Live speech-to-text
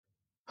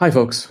Hi,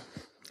 folks.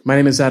 My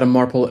name is Adam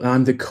Marple, and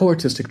I'm the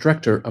co-artistic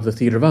director of the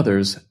Theatre of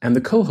Others and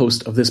the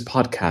co-host of this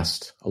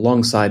podcast,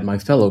 alongside my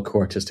fellow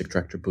co-artistic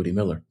director, Booty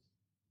Miller.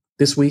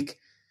 This week,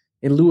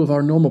 in lieu of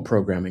our normal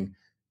programming,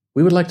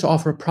 we would like to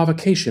offer a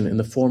provocation in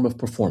the form of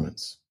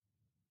performance.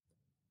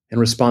 In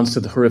response to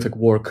the horrific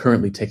war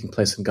currently taking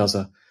place in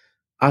Gaza,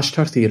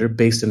 Ashtar Theatre,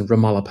 based in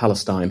Ramallah,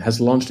 Palestine, has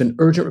launched an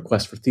urgent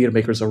request for theatre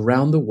makers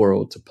around the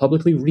world to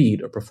publicly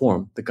read or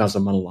perform the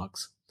Gaza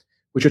Monologues,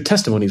 which are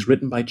testimonies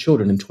written by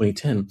children in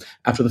 2010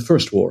 after the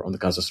first war on the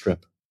Gaza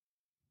Strip.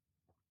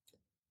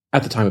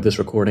 At the time of this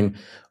recording,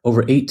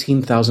 over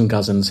 18,000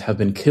 Gazans have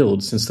been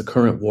killed since the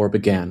current war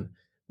began,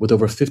 with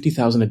over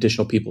 50,000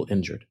 additional people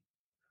injured.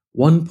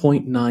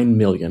 1.9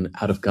 million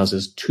out of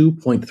Gaza's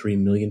 2.3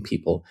 million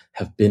people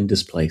have been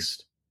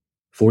displaced.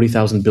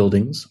 40,000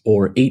 buildings,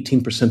 or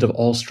 18% of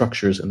all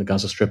structures in the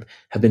Gaza Strip,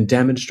 have been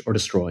damaged or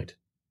destroyed.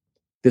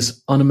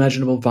 This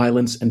unimaginable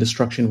violence and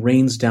destruction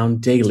rains down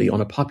daily on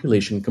a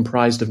population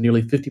comprised of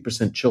nearly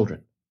 50%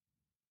 children.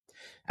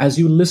 As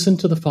you listen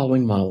to the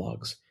following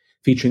monologues,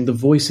 featuring the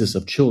voices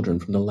of children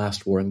from the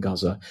last war in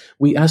Gaza,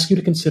 we ask you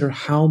to consider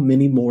how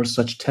many more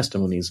such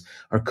testimonies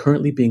are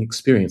currently being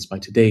experienced by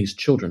today's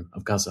children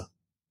of Gaza.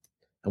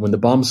 And when the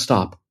bombs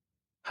stop,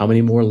 how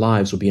many more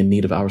lives will be in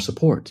need of our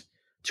support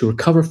to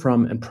recover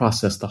from and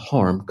process the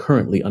harm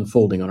currently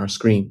unfolding on our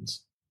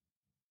screens?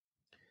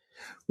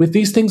 With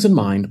these things in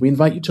mind, we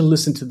invite you to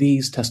listen to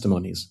these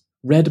testimonies,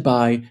 read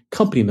by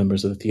company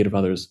members of the Theatre of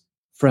Others,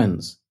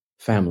 friends,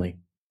 family,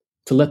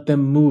 to let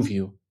them move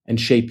you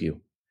and shape you,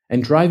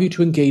 and drive you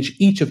to engage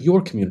each of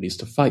your communities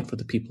to fight for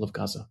the people of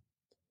Gaza,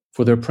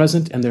 for their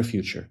present and their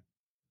future,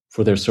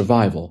 for their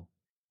survival,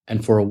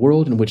 and for a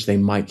world in which they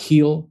might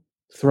heal,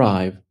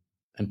 thrive,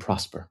 and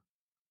prosper.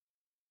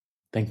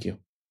 Thank you.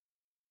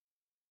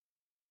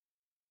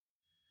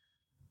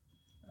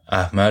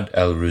 Ahmad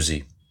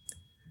al-Ruzi,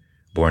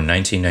 born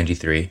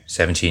 1993,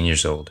 17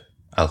 years old,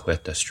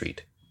 Al-Quetta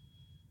Street.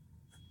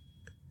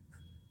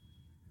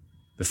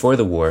 Before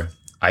the war,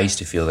 I used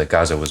to feel that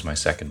Gaza was my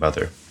second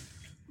mother.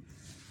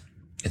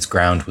 Its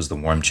ground was the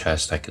warm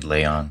chest I could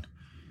lay on,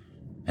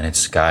 and its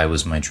sky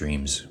was my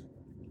dreams,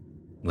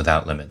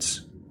 without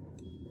limits.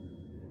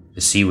 The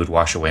sea would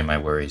wash away my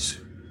worries.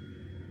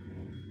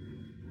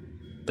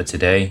 But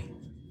today,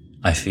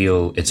 I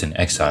feel it's an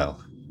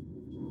exile.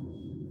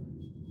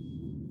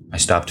 I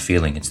stopped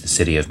feeling it's the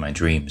city of my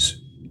dreams.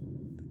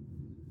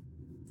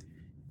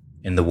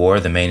 In the war,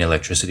 the main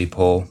electricity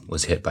pole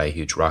was hit by a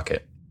huge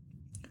rocket.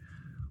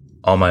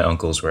 All my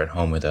uncles were at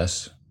home with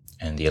us,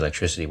 and the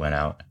electricity went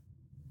out.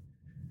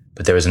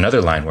 But there was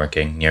another line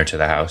working near to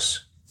the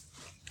house.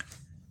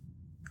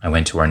 I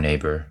went to our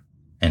neighbor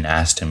and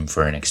asked him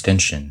for an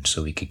extension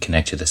so we could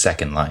connect to the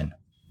second line.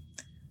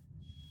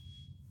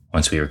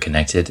 Once we were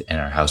connected and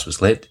our house was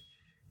lit,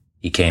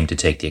 he came to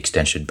take the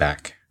extension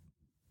back.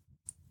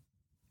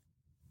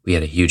 We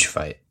had a huge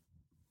fight.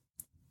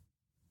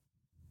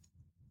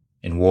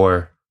 In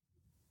war,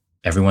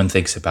 everyone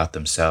thinks about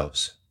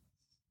themselves.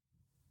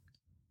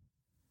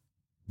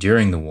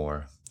 During the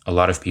war, a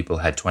lot of people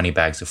had 20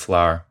 bags of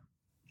flour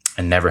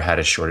and never had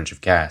a shortage of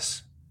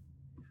gas,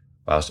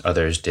 whilst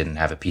others didn't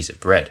have a piece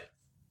of bread.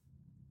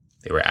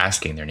 They were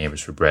asking their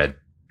neighbors for bread,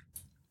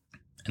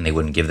 and they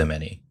wouldn't give them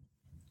any.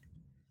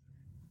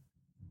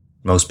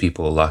 Most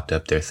people locked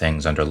up their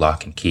things under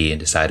lock and key and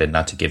decided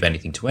not to give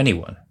anything to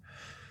anyone,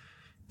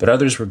 but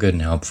others were good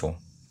and helpful.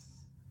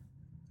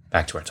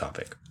 Back to our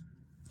topic.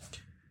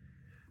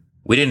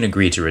 We didn't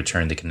agree to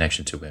return the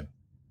connection to him,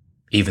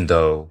 even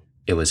though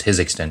it was his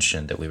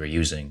extension that we were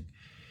using.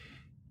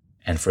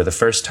 And for the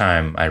first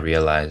time, I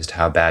realized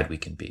how bad we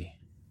can be.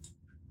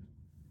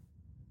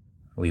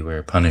 We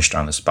were punished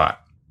on the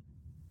spot.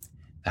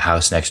 The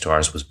house next to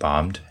ours was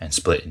bombed and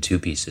split in two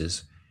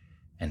pieces,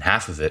 and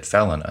half of it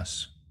fell on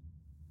us.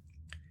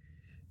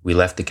 We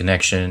left the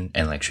connection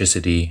and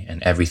electricity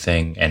and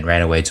everything and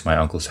ran away to my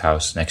uncle's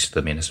house next to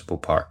the municipal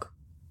park.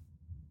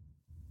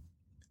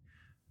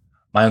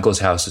 My uncle's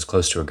house is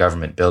close to a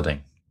government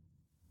building.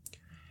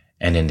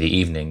 And in the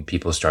evening,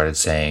 people started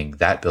saying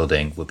that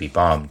building would be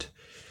bombed.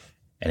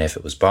 And if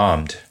it was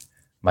bombed,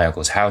 my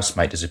uncle's house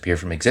might disappear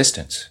from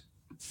existence.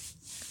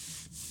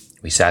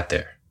 We sat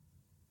there,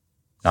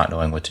 not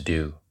knowing what to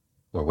do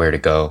or where to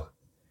go.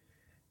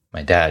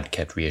 My dad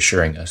kept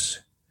reassuring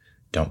us,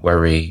 "Don't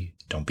worry,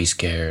 don't be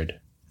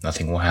scared,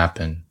 nothing will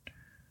happen."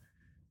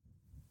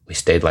 We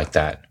stayed like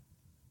that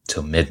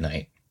till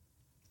midnight.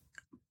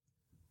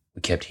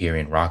 We kept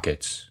hearing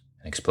rockets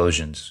and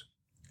explosions,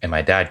 and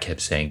my dad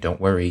kept saying, "Don't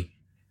worry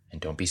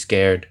and don't be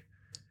scared."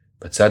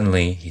 But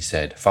suddenly he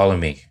said, "Follow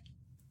me,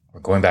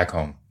 we're going back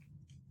home."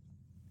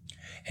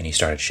 And he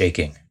started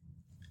shaking.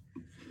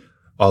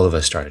 All of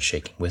us started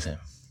shaking with him.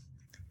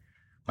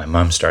 My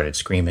mom started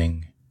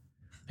screaming,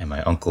 and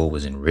my uncle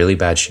was in really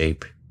bad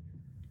shape.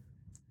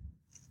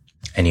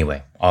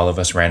 Anyway, all of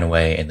us ran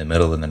away in the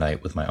middle of the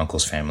night with my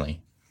uncle's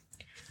family.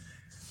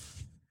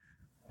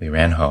 We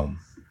ran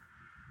home.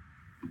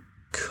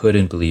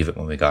 Couldn't believe it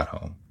when we got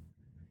home.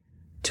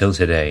 Till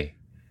today,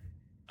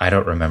 I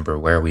don't remember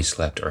where we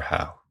slept or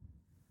how.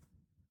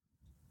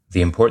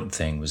 The important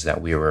thing was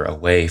that we were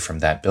away from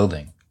that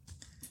building.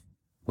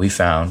 We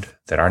found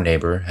that our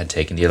neighbor had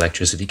taken the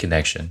electricity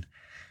connection,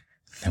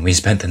 and we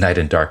spent the night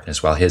in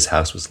darkness while his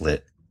house was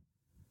lit.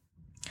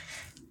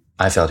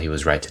 I felt he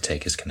was right to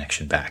take his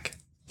connection back.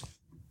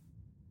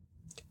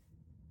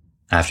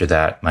 After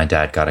that, my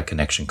dad got a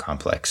connection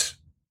complex.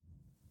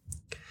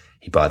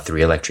 He bought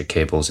 3 electric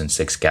cables and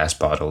 6 gas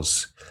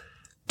bottles,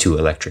 2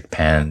 electric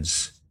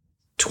pans,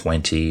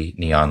 20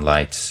 neon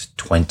lights,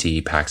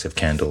 20 packs of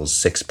candles,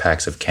 6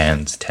 packs of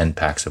cans, 10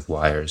 packs of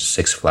wires,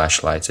 6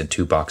 flashlights, and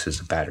 2 boxes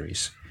of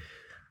batteries.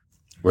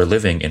 We're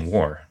living in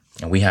war,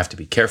 and we have to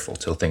be careful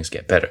till things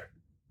get better.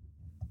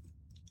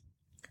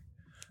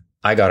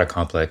 I got a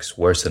complex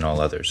worse than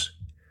all others.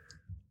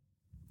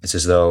 It's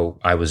as though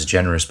I was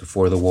generous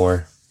before the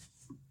war,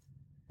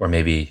 or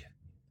maybe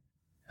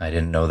I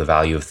didn't know the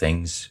value of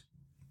things,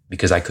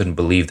 because I couldn't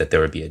believe that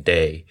there would be a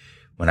day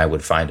when I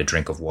would find a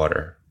drink of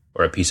water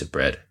or a piece of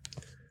bread.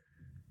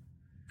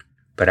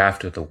 But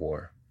after the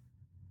war,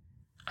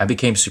 I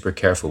became super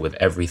careful with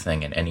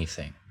everything and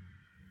anything.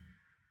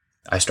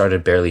 I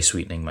started barely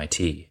sweetening my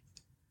tea.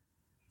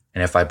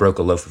 And if I broke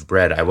a loaf of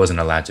bread, I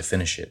wasn't allowed to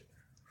finish it.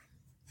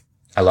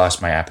 I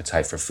lost my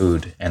appetite for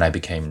food, and I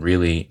became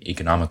really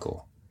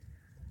economical.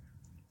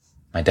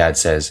 My dad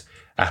says,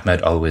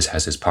 Ahmed always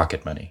has his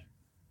pocket money.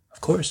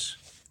 Of course,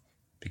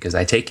 because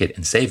I take it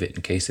and save it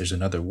in case there's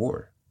another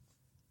war.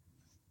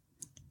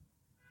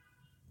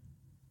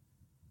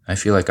 I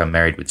feel like I'm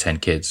married with 10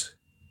 kids.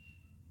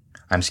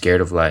 I'm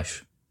scared of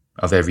life,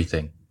 of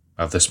everything,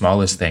 of the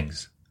smallest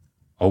things,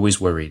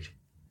 always worried.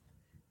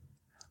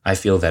 I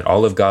feel that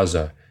all of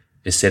Gaza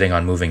is sitting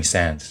on moving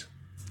sands.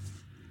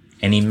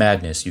 Any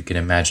madness you can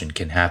imagine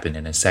can happen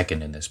in a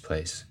second in this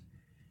place.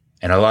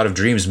 And a lot of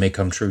dreams may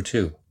come true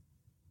too.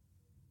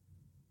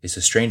 It's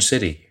a strange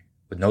city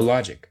with no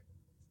logic.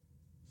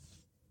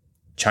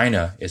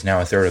 China is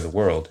now 1/3 of the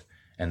world,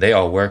 and they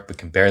all work but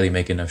can barely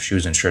make enough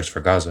shoes and shirts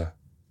for Gaza.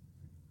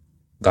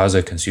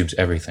 Gaza consumes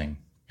everything,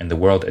 and the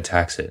world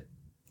attacks it,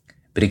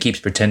 but it keeps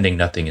pretending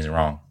nothing is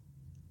wrong.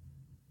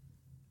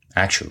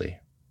 Actually,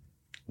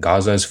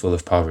 Gaza is full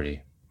of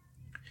poverty,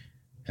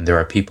 and there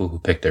are people who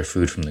pick their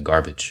food from the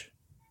garbage.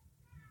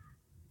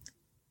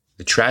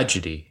 The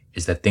tragedy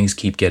is that things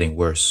keep getting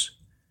worse,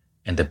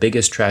 and the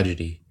biggest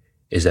tragedy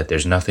is that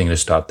there's nothing to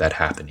stop that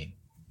happening.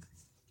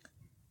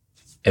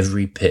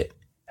 Every pit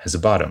has a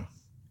bottom,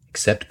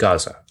 except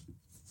Gaza.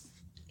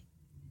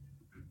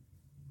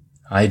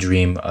 I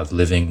dream of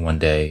living one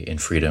day in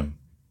freedom,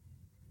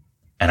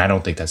 and I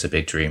don't think that's a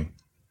big dream,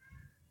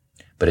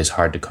 but it's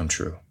hard to come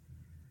true.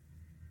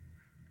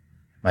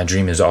 My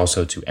dream is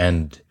also to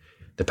end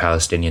the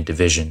Palestinian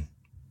division,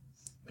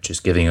 which is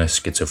giving us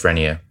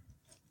schizophrenia.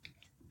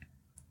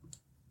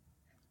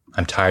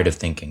 I'm tired of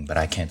thinking, but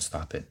I can't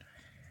stop it.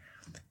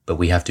 But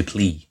we have to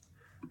plea,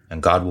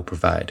 and God will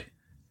provide.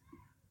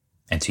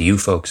 And to you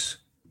folks,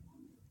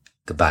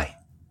 goodbye.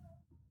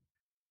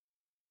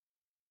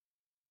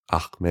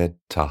 Ahmed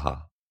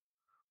Taha,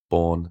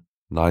 born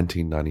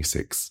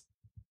 1996,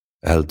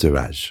 El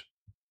Diraj.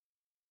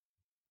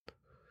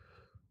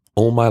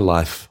 All my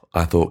life,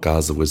 I thought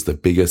Gaza was the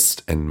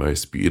biggest and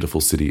most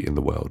beautiful city in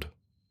the world.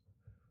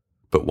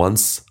 But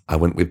once I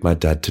went with my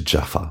dad to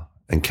Jaffa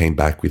and came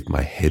back with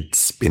my head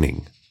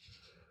spinning.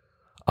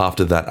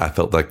 After that, I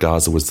felt that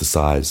Gaza was the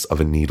size of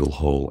a needle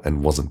hole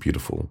and wasn't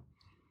beautiful.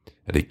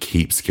 And it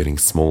keeps getting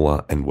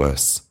smaller and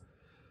worse.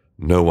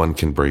 No one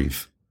can breathe.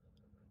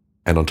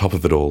 And on top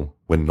of it all,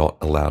 we're not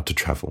allowed to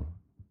travel.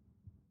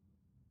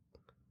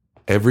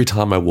 Every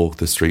time I walk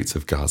the streets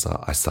of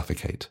Gaza, I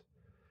suffocate.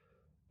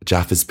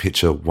 Jaffa's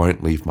picture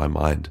won't leave my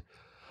mind.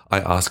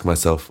 I ask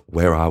myself,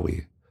 where are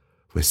we?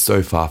 We're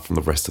so far from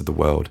the rest of the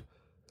world.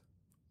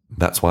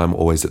 That's why I'm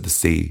always at the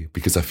sea,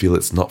 because I feel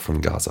it's not from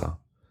Gaza.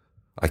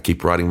 I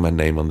keep writing my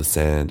name on the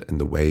sand and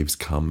the waves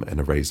come and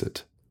erase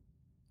it.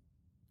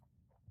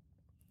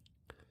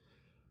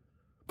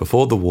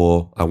 Before the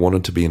war, I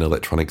wanted to be an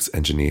electronics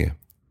engineer.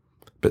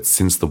 But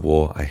since the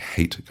war, I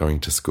hate going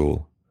to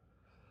school.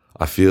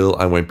 I feel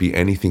I won't be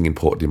anything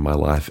important in my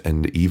life,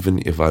 and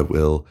even if I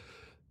will,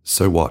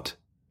 so what?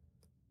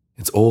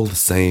 It's all the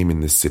same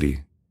in this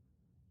city.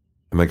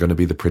 Am I going to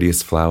be the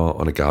prettiest flower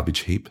on a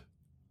garbage heap?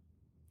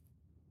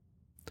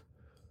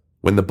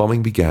 When the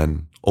bombing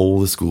began,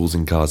 all the schools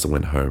in Gaza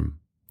went home,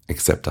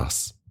 except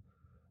us.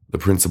 The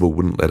principal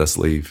wouldn't let us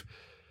leave.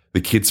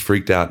 The kids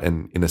freaked out,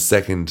 and in a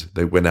second,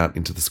 they went out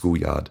into the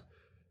schoolyard.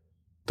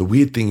 The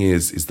weird thing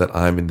is that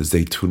I'm in the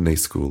Zaytuneh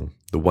school,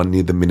 the one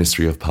near the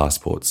Ministry of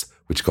Passports,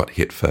 which got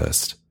hit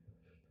first.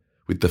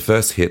 With the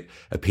first hit,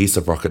 a piece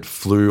of rocket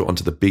flew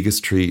onto the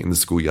biggest tree in the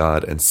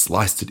schoolyard and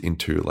sliced it in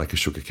two like a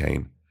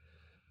sugarcane.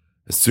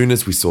 As soon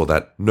as we saw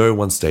that, no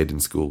one stayed in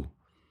school.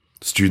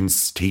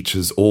 Students,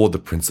 teachers, or the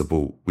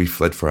principal, we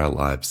fled for our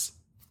lives.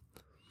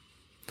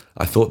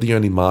 I thought the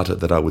only martyr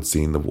that I would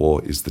see in the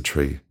war is the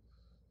tree.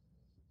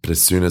 But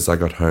as soon as I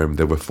got home,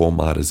 there were 4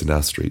 martyrs in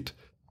our street,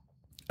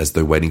 as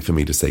though waiting for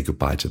me to say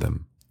goodbye to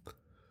them.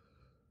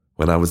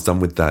 When I was done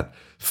with that,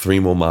 3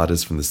 more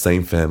martyrs from the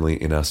same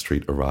family in our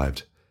street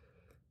arrived.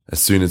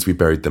 As soon as we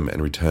buried them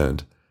and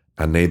returned,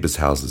 our neighbours'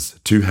 houses,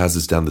 2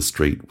 houses down the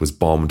street, was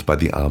bombed by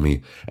the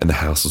army and the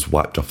house was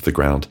wiped off the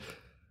ground.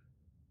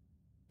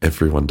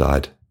 Everyone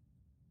died.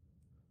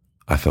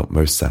 I felt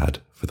most sad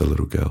for the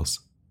little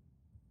girls.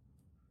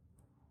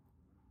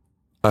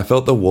 I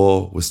felt the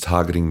war was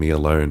targeting me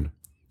alone.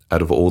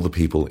 Out of all the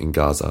people in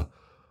Gaza,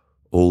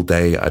 all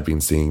day I'd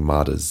been seeing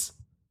martyrs.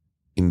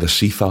 In the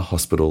Shifa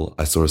hospital,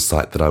 I saw a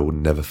sight that I will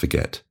never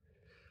forget.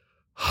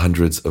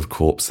 Hundreds of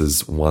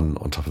corpses, one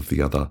on top of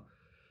the other.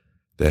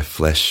 Their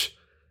flesh,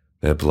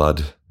 their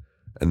blood,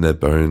 and their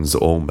bones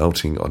all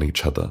melting on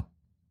each other.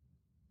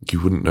 You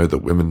wouldn't know the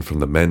women from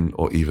the men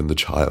or even the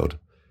child.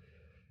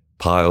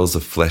 Piles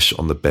of flesh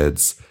on the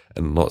beds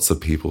and lots of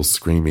people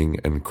screaming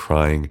and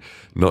crying,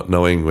 not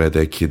knowing where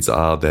their kids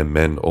are, their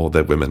men or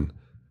their women.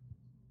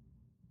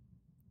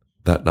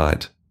 That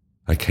night,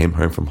 I came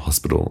home from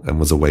hospital and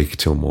was awake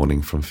till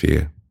morning from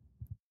fear.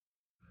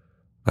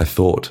 I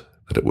thought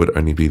that it would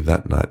only be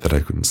that night that I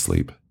couldn't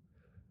sleep.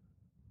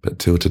 But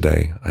till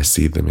today, I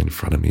see them in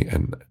front of me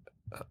and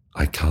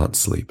I can't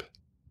sleep.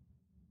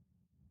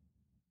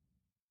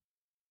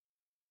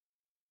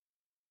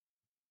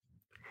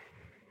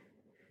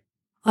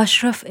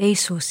 Ashraf A.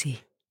 Sosi,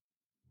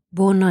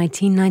 born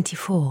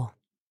 1994,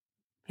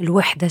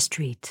 Al-Wahda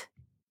Street.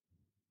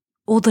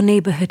 All the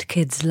neighborhood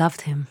kids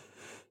loved him.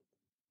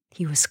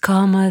 He was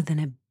calmer than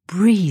a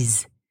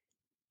breeze.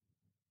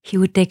 He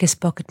would take his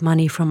pocket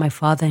money from my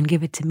father and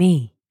give it to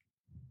me.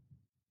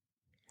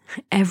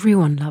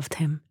 Everyone loved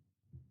him.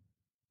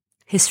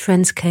 His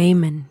friends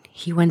came and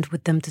he went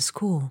with them to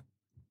school.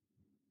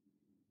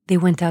 They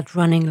went out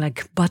running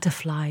like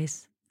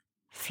butterflies,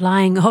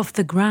 flying off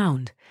the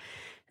ground,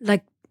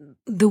 like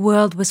the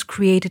world was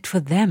created for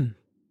them.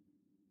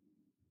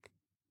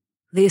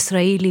 The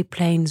Israeli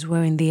planes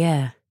were in the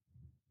air.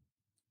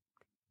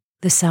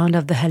 The sound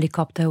of the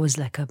helicopter was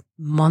like a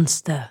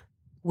monster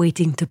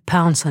waiting to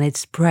pounce on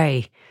its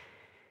prey.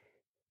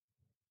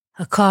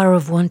 A car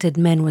of wanted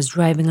men was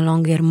driving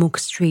along Yarmouk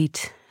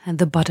Street, and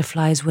the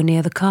butterflies were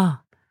near the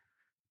car.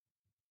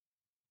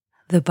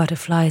 The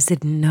butterflies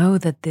didn't know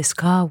that this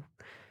car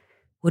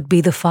would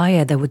be the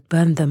fire that would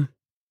burn them.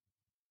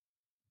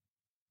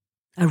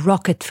 A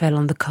rocket fell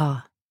on the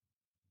car.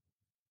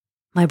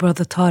 My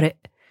brother Tariq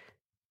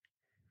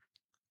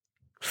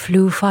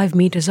flew 5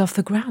 meters off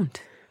the ground.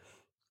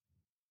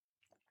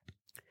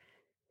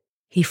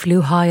 He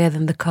flew higher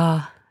than the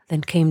car,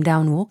 then came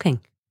down walking.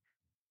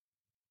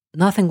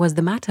 Nothing was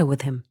the matter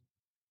with him.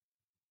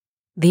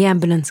 The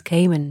ambulance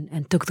came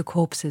and took the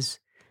corpses.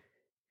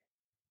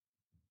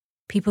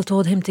 People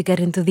told him to get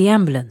into the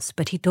ambulance,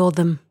 but he told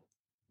them,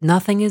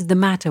 "Nothing is the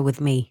matter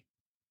with me."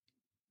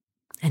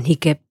 And he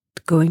kept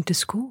going to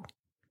school.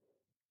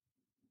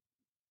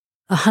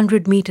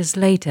 100 meters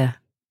later,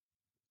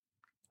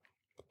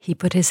 he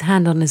put his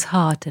hand on his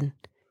heart and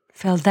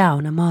fell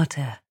down a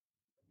martyr.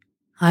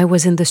 I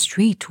was in the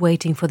street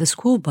waiting for the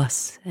school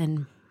bus,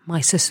 and my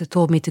sister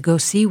told me to go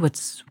see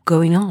what's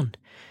going on.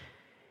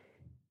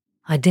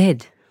 I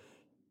did.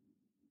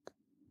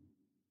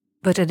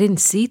 But I didn't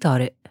see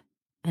Tariq,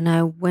 and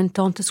I went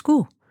on to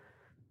school.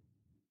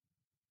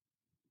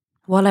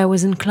 While I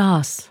was in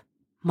class,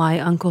 my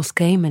uncles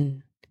came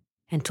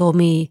and told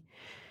me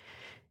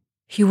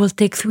he will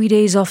take 3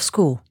 days off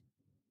school.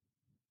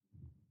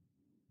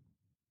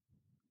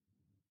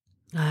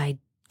 I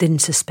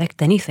didn't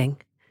suspect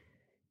anything.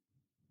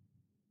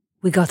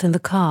 We got in the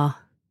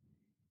car.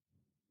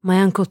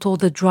 My uncle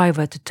told the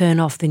driver to turn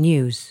off the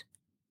news.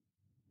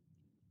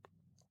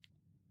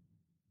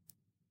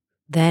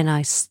 Then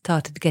I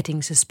started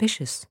getting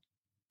suspicious,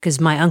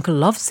 because my uncle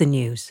loves the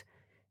news.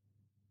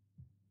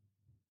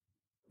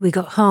 We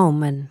got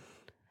home and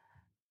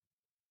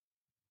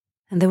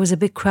there was a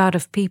big crowd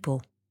of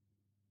people.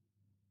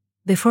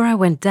 Before I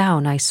went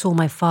down, I saw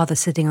my father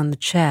sitting on the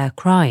chair,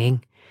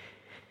 crying.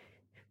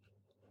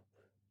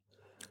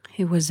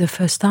 It was the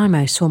first time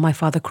I saw my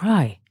father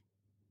cry.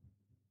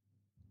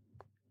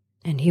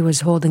 And he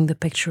was holding the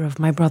picture of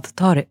my brother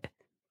Tariq.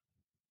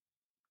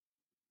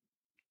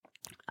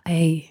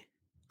 I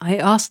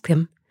asked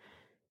him,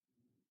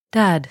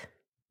 "Dad,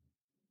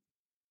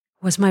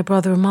 was my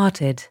brother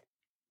martyred?"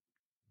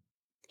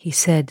 He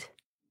said,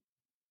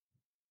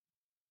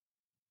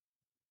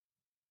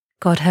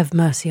 "God have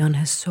mercy on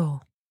his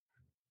soul."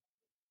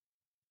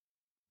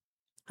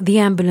 The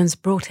ambulance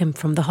brought him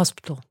from the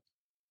hospital.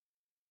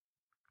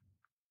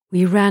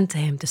 We ran to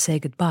him to say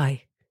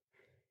goodbye.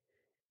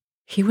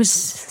 He was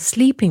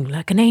sleeping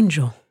like an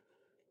angel,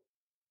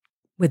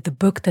 with the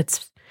book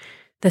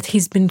that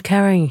he's been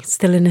carrying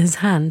still in his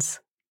hands.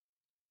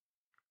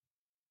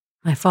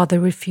 My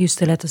father refused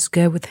to let us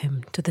go with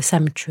him to the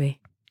cemetery.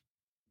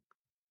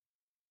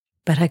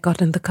 But I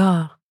got in the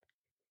car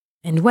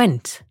and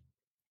went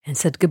and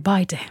said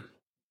goodbye to him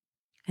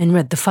and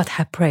read the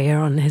Fatha prayer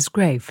on his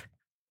grave.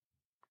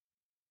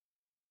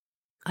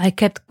 I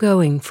kept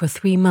going for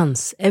 3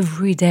 months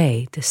every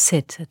day to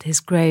sit at his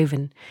grave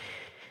and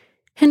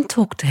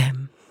talk to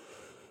him.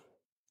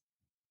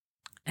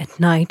 At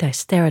night I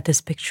stare at his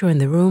picture in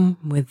the room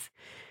with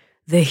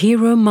the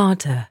hero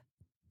martyr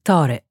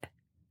Tariq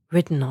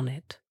written on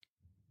it.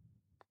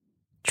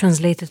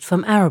 Translated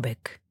from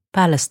Arabic,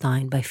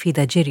 Palestine by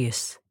Fida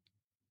Jirius.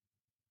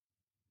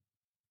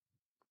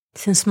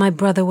 Since my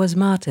brother was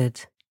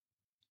martyred,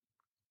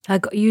 I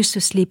got used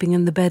to sleeping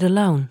in the bed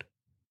alone.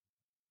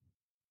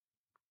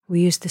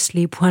 We used to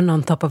sleep one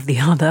on top of the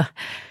other,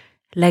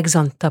 legs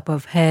on top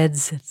of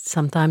heads.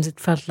 Sometimes it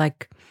felt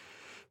like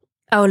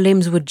our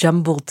limbs were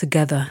jumbled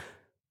together.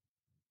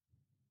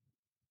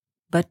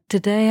 But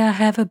today I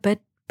have a bed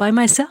by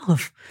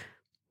myself.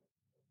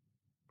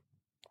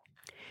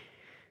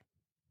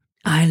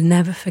 I'll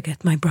never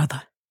forget my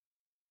brother.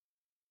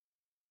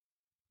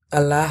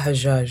 Allah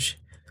Hajjaj,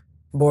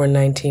 born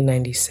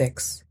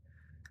 1996.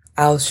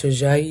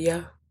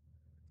 Al-Shujaiya,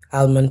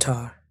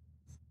 Al-Mantar.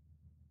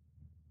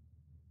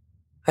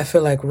 I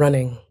feel like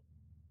running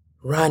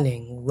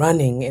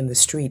in the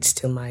streets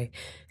till my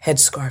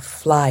headscarf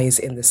flies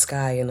in the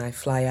sky and I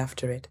fly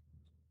after it.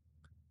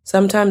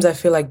 Sometimes I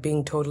feel like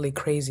being totally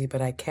crazy,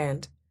 but I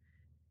can't.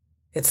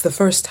 It's the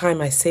first time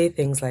I say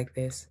things like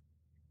this.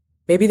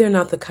 Maybe they're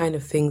not the kind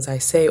of things I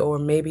say, or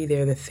maybe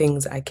they're the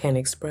things I can't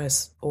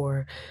express,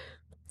 or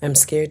I'm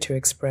scared to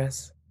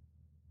express.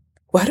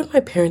 Why do my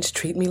parents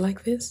treat me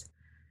like this?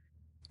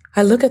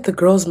 I look at the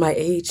girls my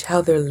age,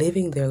 how they're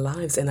living their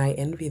lives, and I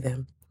envy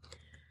them.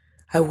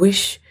 I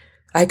wish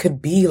I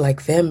could be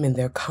like them in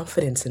their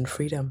confidence and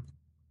freedom.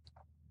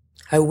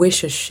 I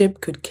wish a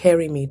ship could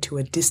carry me to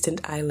a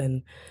distant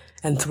island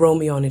and throw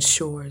me on its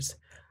shores,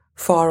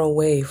 far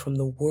away from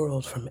the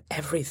world, from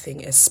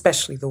everything,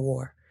 especially the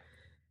war.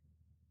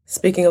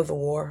 Speaking of the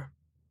war,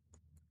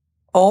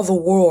 all the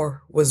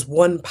war was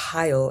one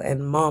pile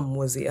and Mom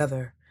was the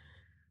other.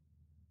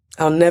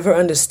 I'll never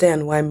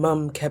understand why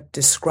Mom kept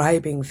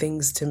describing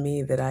things to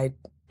me that I'd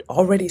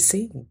already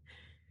seen.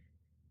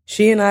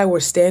 She and I were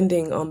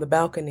standing on the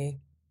balcony.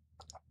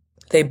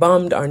 They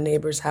bombed our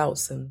neighbor's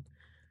house and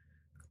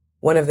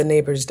one of the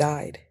neighbors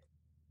died.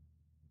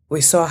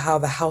 We saw how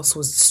the house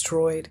was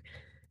destroyed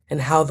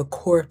and how the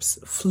corpse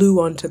flew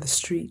onto the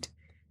street.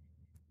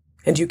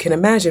 And you can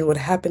imagine what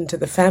happened to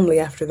the family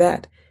after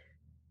that.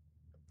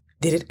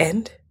 Did it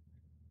end?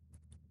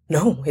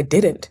 No, it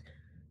didn't.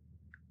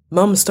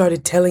 Mom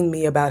started telling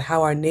me about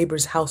how our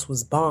neighbor's house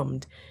was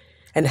bombed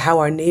and how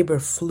our neighbor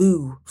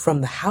flew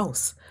from the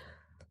house,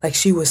 like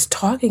she was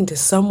talking to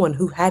someone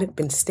who hadn't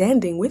been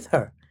standing with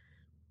her.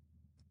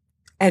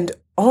 And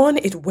on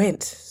it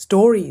went,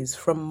 stories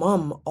from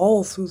Mom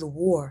all through the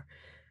war,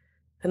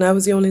 and I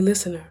was the only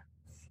listener.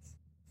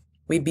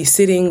 We'd be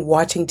sitting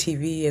watching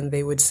TV and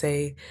they would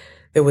say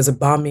there was a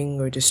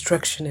bombing or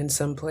destruction in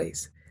some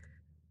place.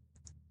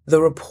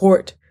 The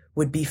report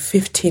would be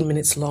 15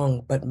 minutes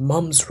long, but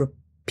Mom's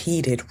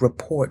repeated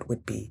report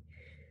would be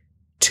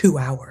 2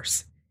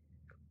 hours.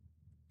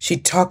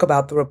 She'd talk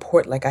about the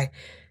report like I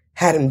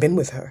hadn't been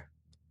with her.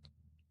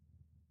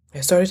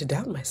 I started to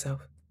doubt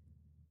myself.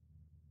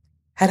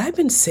 Had I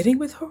been sitting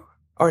with her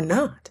or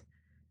not?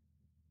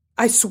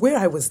 I swear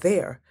I was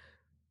there.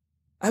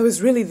 I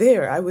was really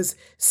there. I was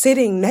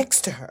sitting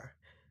next to her.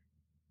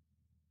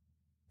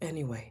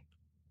 Anyway,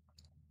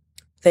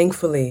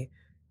 thankfully,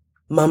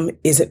 Mom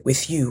isn't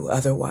with you,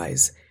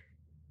 otherwise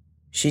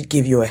she'd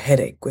give you a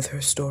headache with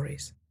her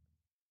stories.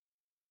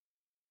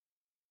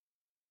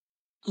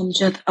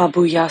 Amjad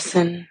Abu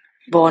Yasin,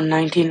 born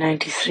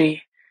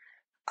 1993,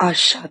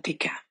 Ash-Shati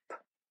camp.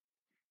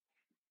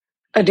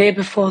 A day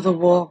before the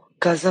war,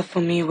 Gaza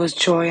for me was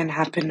joy and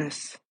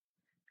happiness,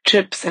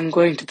 trips and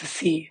going to the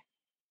sea.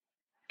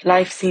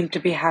 Life seemed to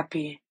be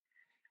happy,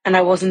 and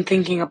I wasn't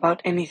thinking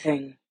about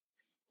anything.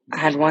 I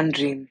had one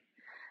dream,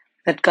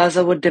 that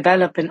Gaza would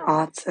develop in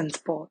arts and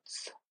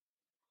sports.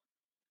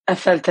 I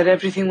felt that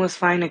everything was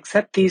fine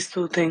except these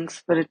two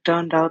things, but it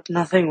turned out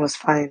nothing was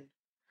fine.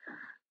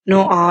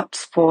 No art,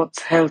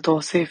 sports, health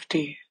or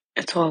safety,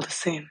 it's all the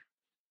same.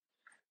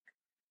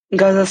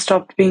 Gaza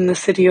stopped being the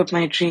city of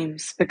my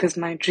dreams because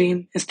my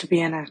dream is to be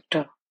an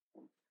actor.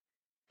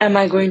 Am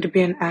I going to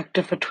be an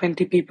actor for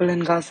 20 people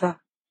in Gaza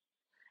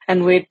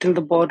and wait till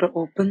the border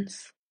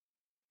opens?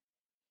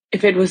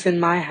 If it was in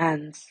my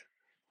hands,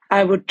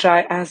 I would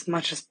try as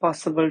much as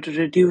possible to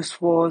reduce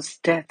wars,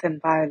 death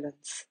and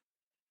violence.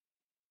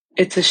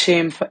 It's a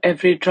shame for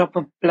every drop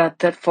of blood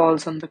that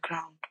falls on the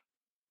ground.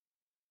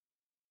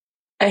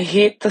 I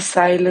hate the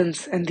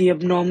silence and the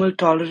abnormal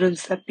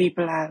tolerance that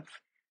people have.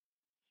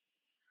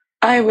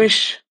 I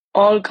wish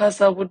all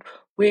Gaza would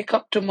wake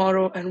up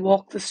tomorrow and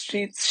walk the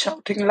streets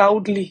shouting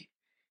loudly,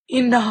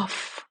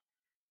 "Enough!"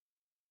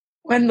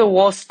 When the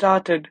war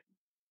started,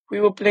 we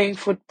were playing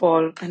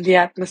football and the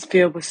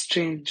atmosphere was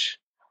strange.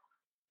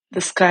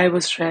 The sky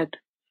was red.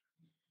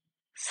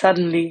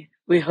 Suddenly,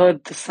 we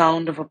heard the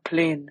sound of a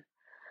plane.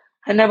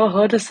 I never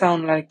heard a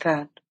sound like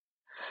that.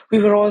 We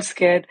were all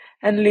scared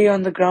and lay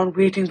on the ground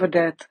waiting for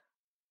death.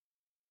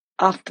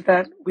 After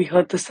that, we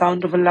heard the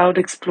sound of a loud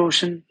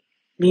explosion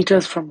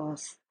meters from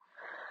us.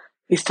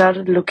 We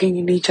started looking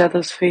in each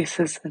other's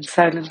faces and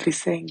silently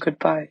saying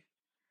goodbye.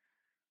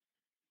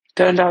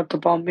 Turned out the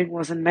bombing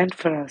wasn't meant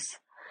for us.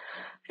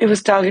 It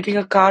was targeting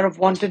a car of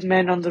wanted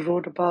men on the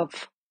road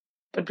above.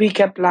 But we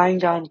kept lying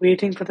down,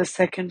 waiting for the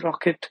second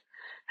rocket,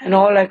 and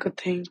all I could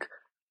think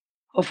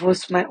of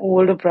was my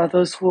older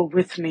brothers who were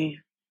with me.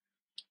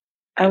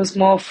 I was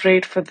more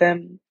afraid for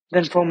them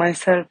than for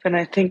myself, and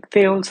I think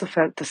they also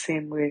felt the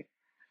same way.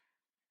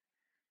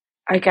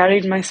 I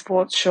carried my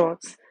sports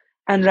shorts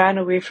and ran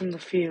away from the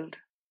field.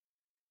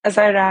 As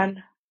I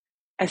ran,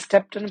 I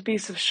stepped on a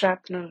piece of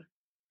shrapnel.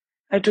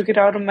 I took it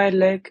out of my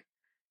leg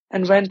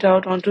and went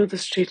out onto the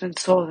street and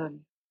saw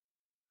them.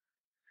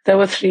 There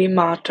were 3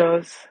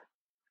 martyrs,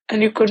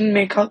 and you couldn't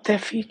make out their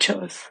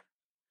features.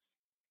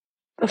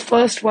 The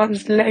first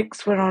one's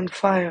legs were on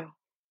fire.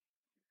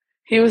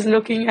 He was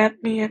looking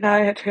at me and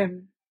I at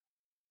him.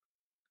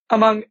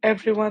 Among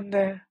everyone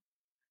there,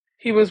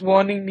 he was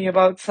warning me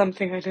about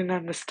something I didn't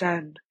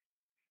understand.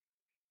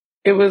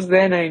 It was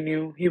then I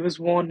knew he was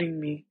warning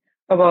me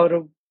about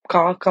a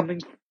car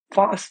coming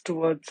fast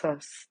towards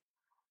us.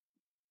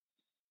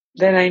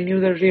 Then I knew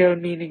the real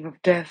meaning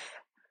of death,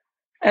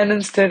 and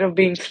instead of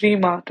being 3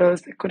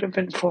 martyrs, there could have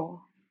been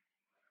 4.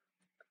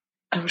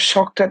 I was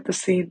shocked at the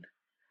scene.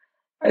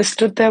 I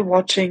stood there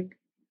watching,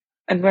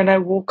 and when I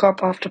woke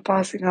up after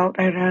passing out,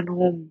 I ran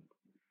home.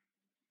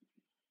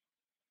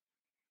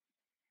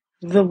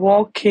 The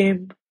war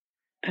came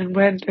and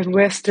went, and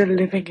we're still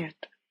living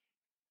it.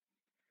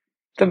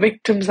 The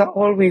victims are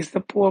always the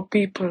poor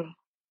people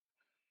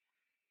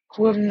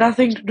who have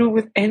nothing to do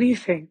with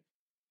anything.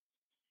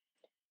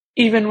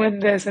 Even when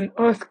there's an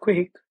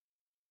earthquake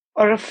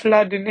or a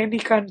flood in any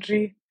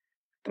country,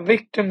 the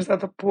victims are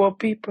the poor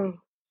people,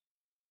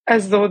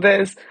 as though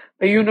there's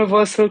a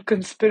universal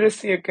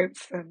conspiracy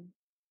against them.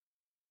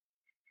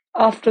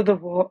 After the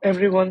war,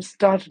 everyone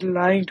started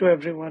lying to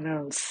everyone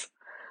else.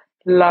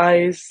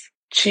 Lies,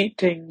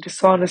 cheating,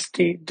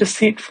 dishonesty,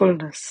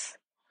 deceitfulness.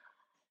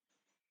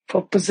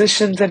 For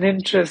positions and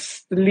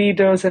interests, the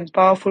leaders and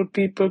powerful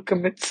people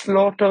commit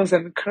slaughters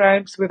and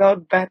crimes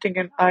without batting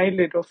an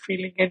eyelid or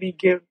feeling any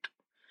guilt.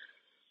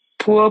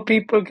 Poor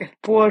people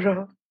get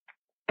poorer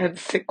and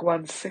sick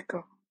ones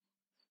sicker.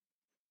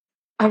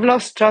 I've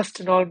lost trust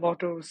in all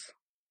mottos.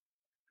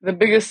 The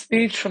biggest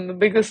speech from the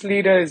biggest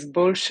leader is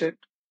bullshit.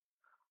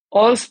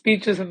 All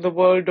speeches in the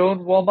world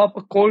don't warm up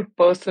a cold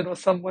person or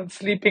someone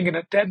sleeping in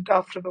a tent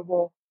after the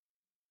war.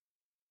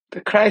 The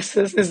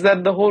crisis is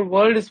that the whole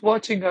world is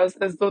watching us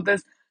as though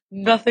there's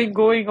nothing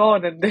going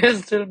on and they're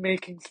still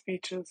making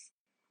speeches.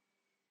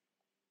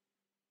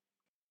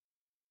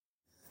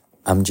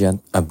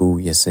 Amjad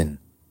Abu Yassin,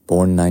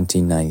 born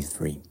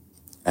 1993,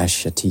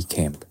 Ash-Shati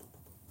Camp.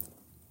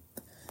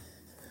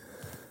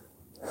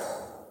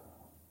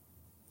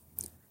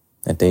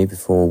 The day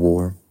before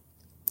war,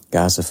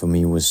 Gaza for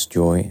me was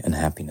joy and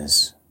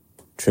happiness,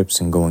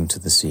 trips and going to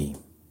the sea.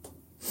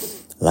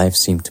 Life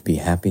seemed to be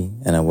happy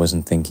and I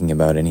wasn't thinking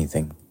about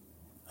anything.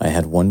 I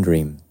had one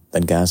dream,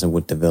 that Gaza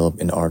would develop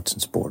in arts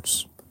and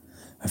sports.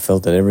 I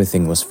felt that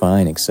everything was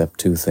fine except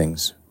 2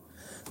 things,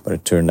 but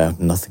it turned out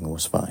nothing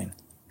was fine.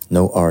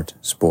 No art,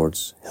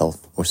 sports,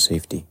 health or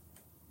safety.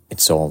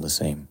 It's all the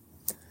same.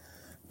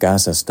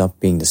 Gaza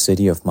stopped being the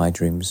city of my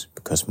dreams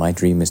because my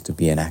dream is to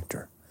be an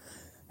actor.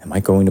 Am I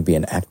going to be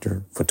an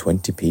actor for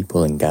 20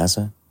 people in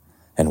Gaza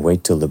and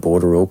wait till the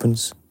border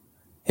opens?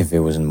 If it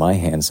was in my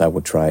hands, I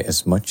would try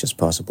as much as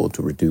possible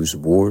to reduce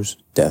wars,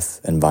 death,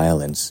 and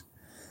violence.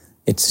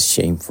 It's a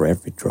shame for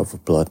every drop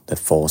of blood that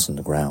falls on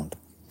the ground.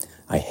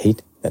 I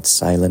hate that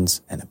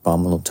silence and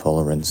abominable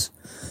tolerance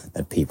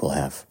that people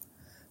have.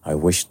 I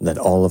wish that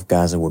all of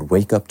Gaza would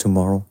wake up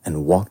tomorrow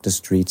and walk the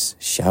streets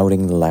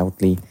shouting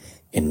loudly,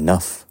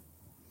 "Enough!"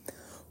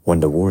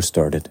 When the war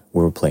started,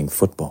 we were playing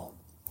football,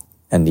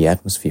 and the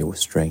atmosphere was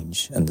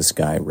strange and the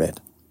sky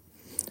red.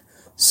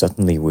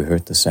 Suddenly we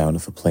heard the sound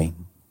of a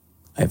plane.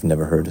 I've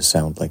never heard a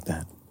sound like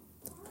that.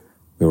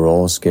 We were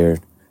all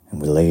scared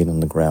and we laid on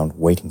the ground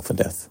waiting for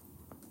death.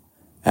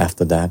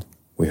 After that,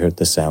 we heard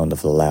the sound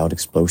of a loud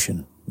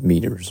explosion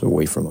meters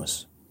away from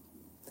us.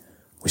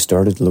 We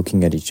started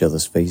looking at each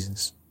other's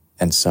faces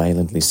and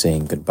silently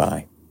saying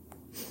goodbye.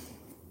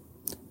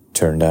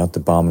 Turned out the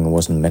bombing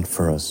wasn't meant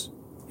for us.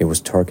 It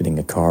was targeting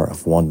a car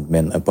of wanted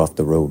men above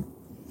the road.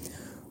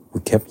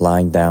 We kept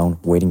lying down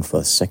waiting for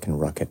a second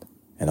rocket,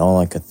 and all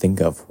I could think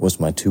of was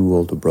my 2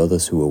 older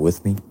brothers who were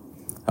with me.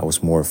 I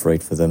was more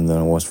afraid for them than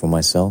I was for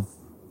myself,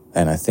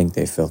 and I think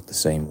they felt the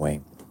same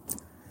way.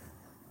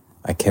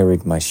 I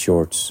carried my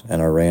shorts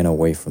and I ran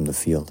away from the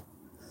field.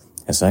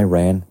 As I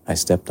ran, I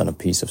stepped on a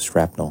piece of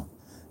shrapnel.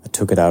 I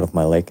took it out of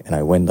my leg and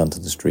I went onto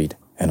the street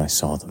and I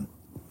saw them.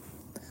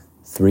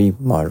 3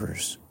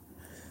 martyrs,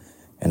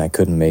 and I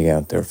couldn't make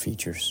out their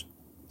features.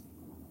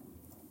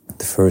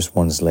 The first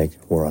one's legs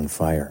were on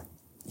fire.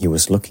 He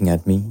was looking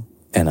at me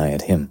and I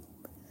at him.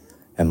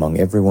 Among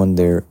everyone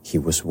there, he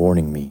was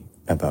warning me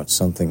about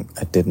something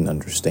I didn't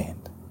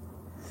understand.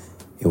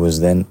 It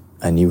was then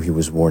I knew he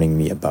was warning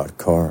me about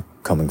a car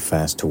coming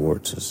fast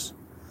towards us.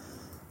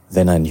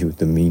 Then I knew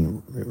the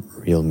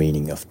real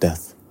meaning of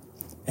death.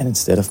 And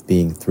instead of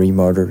being 3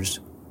 martyrs,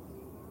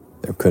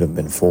 there could have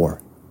been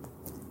 4.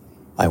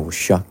 I was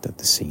shocked at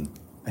the scene.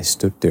 I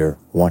stood there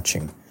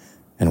watching,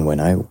 and when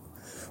I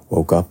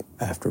woke up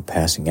after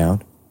passing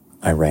out,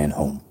 I ran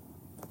home.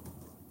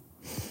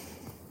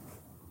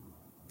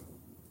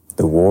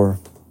 The war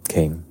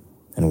came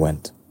and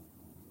went,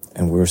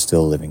 and we're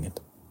still living it.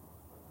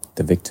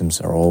 The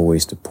victims are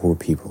always the poor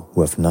people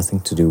who have nothing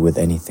to do with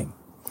anything.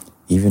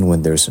 Even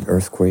when there's an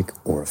earthquake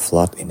or a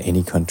flood in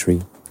any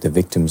country, the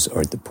victims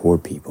are the poor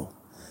people,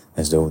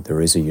 as though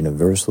there is a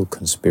universal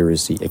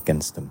conspiracy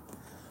against them.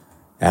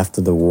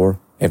 After the war,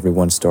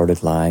 everyone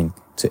started lying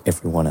to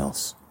everyone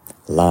else.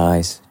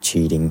 Lies,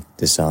 cheating,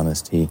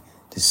 dishonesty,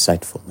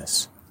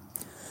 deceitfulness.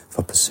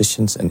 For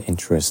positions and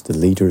interests, the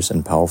leaders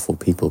and powerful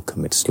people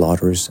commit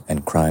slaughters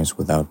and crimes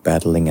without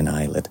battling an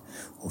eyelid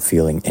or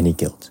feeling any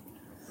guilt.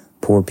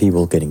 Poor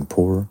people getting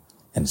poorer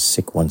and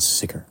sick ones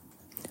sicker.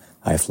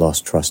 I have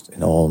lost trust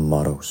in all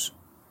mottos.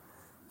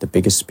 The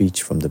biggest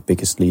speech from the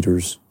biggest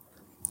leaders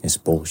is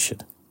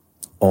bullshit.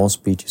 All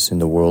speeches in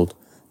the world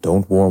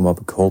don't warm up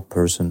a cold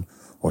person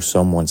or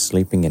someone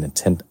sleeping in a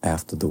tent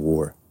after the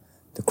war.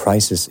 The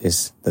crisis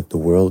is that the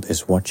world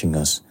is watching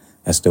us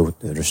as though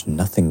there's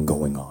nothing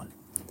going on,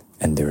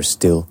 and they're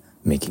still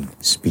making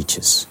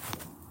speeches.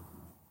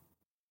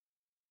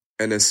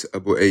 Enes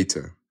Abu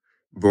Eita,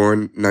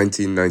 born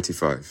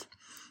 1995,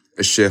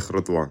 Sheikh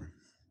Radwan.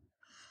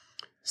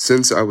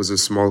 Since I was a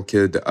small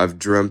kid, I've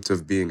dreamt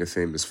of being a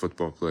famous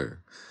football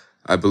player.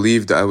 I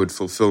believed I would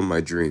fulfill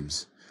my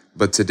dreams,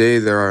 but today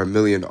there are a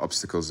million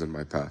obstacles in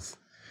my path.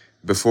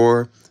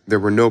 Before, there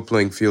were no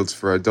playing fields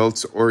for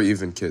adults or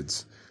even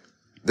kids.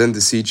 Then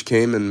the siege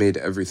came and made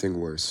everything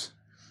worse.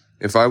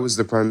 If I was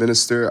the Prime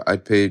Minister,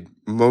 I'd pay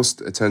most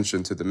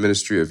attention to the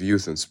Ministry of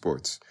Youth and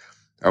Sports.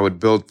 I would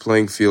build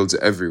playing fields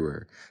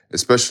everywhere,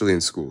 especially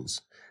in schools,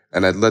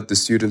 and I'd let the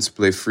students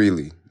play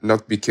freely,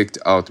 not be kicked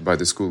out by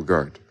the school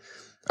guard.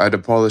 I'd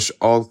abolish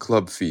all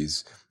club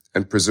fees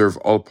and preserve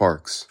all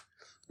parks.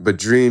 But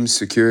dreams,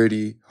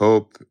 security,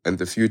 hope, and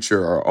the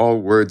future are all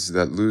words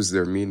that lose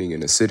their meaning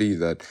in a city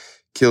that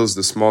kills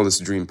the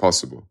smallest dream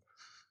possible.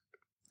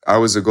 I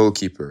was a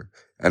goalkeeper,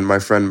 and my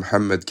friend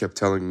Muhammad kept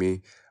telling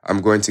me,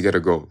 I'm going to get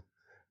a goal,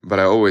 but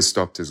I always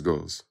stopped his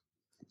goals.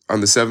 On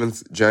the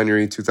 7th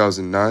January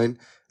 2009,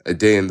 a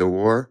day in the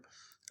war,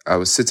 I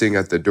was sitting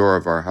at the door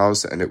of our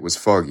house and it was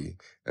foggy,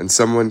 and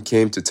someone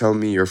came to tell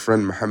me your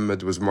friend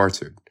Muhammad was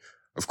martyred.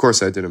 Of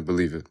course I didn't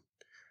believe it.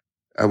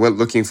 I went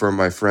looking for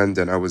my friend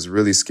and I was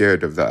really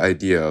scared of the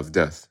idea of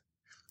death.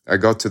 I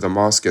got to the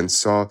mosque and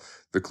saw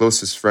the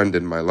closest friend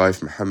in my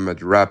life,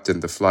 Muhammad, wrapped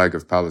in the flag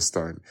of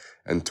Palestine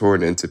and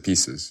torn into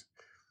pieces.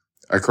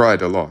 I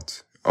cried a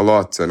lot,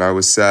 and I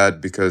was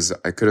sad because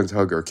I couldn't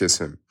hug or kiss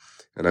him,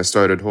 and I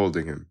started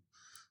holding him.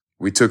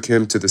 We took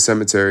him to the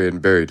cemetery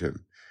and buried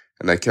him,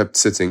 and I kept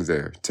sitting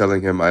there,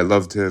 telling him I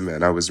loved him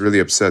and I was really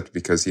upset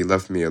because he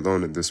left me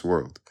alone in this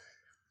world.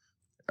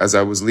 As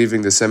I was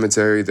leaving the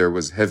cemetery, there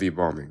was heavy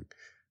bombing.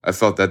 I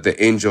felt that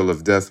the angel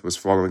of death was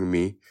following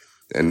me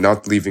and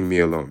not leaving me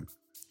alone.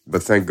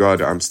 But thank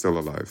God I'm still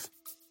alive.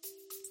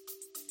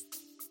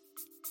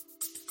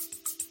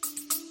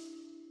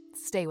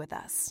 Stay with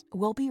us.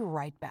 We'll be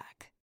right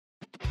back.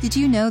 Did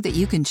you know that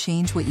you can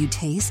change what you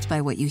taste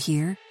by what you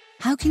hear?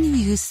 How can you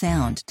use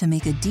sound to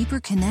make a deeper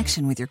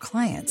connection with your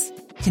clients?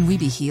 Can we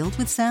be healed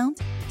with sound?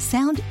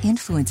 Sound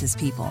influences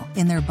people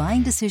in their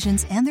buying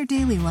decisions and their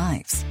daily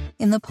lives.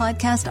 In the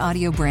podcast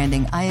Audio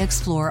Branding, I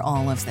explore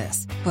all of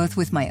this, both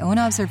with my own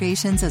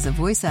observations as a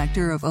voice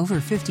actor of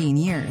over 15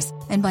 years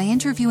and by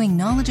interviewing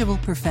knowledgeable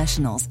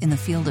professionals in the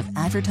field of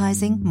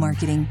advertising,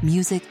 marketing,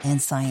 music,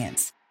 and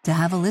science. To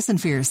have a listen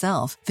for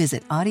yourself,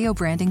 visit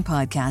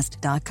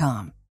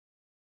audiobrandingpodcast.com.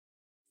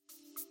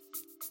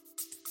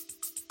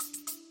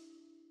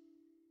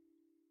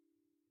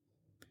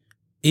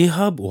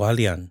 Ihab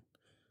Walian,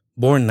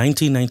 born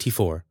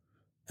 1994,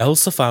 El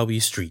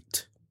Safawi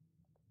Street.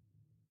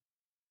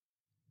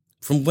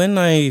 From when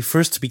I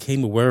first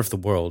became aware of the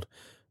world,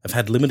 I've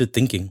had limited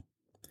thinking.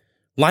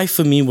 Life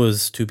for me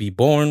was to be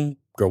born,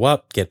 grow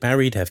up, get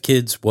married, have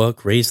kids,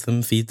 work, raise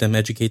them, feed them,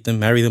 educate them,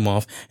 marry them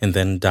off, and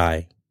then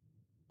die.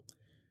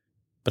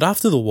 But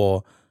after the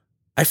war,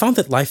 I found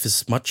that life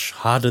is much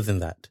harder than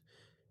that.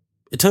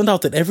 It turned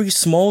out that every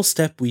small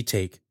step we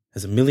take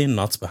has a million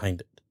knots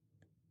behind it.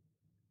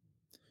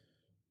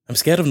 I'm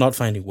scared of not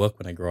finding work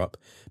when I grow up,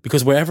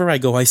 because wherever I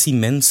go, I see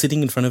men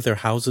sitting in front of their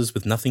houses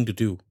with nothing to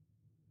do.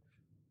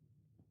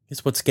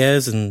 It's what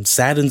scares and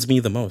saddens me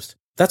the most.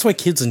 That's why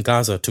kids in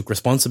Gaza took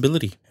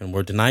responsibility and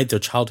were denied their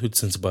childhood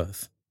since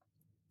birth.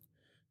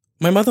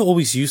 My mother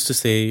always used to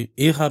say,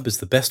 Ihab is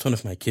the best one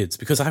of my kids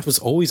because I was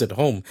always at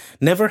home,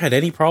 never had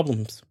any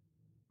problems.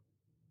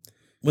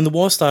 When the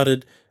war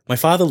started, my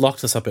father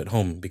locked us up at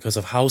home because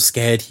of how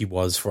scared he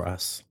was for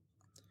us.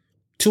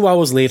 2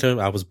 hours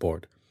later, I was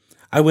bored.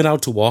 I went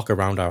out to walk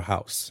around our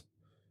house.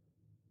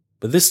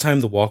 But this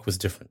time the walk was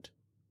different.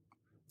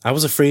 I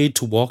was afraid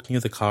to walk near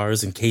the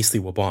cars in case they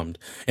were bombed,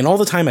 and all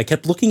the time I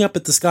kept looking up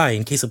at the sky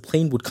in case a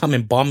plane would come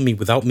and bomb me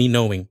without me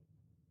knowing.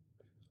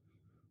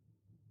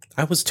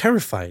 I was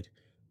terrified,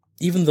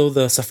 even though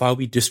the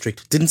Safawi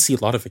district didn't see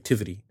a lot of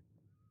activity.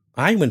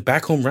 I went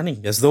back home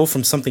running as though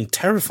from something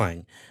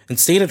terrifying and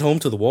stayed at home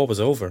till the war was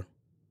over.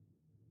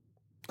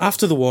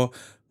 After the war,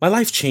 My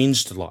life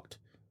changed a lot.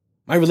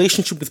 My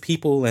relationship with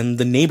people and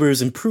the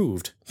neighbors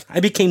improved. I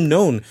became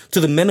known to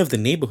the men of the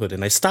neighborhood,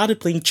 and I started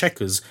playing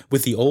checkers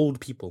with the old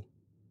people.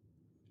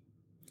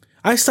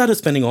 I started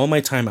spending all my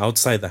time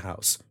outside the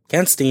house.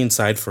 Can't stay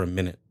inside for a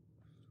minute.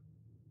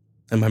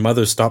 And my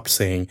mother stopped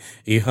saying,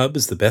 Ehud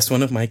is the best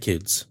one of my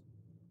kids.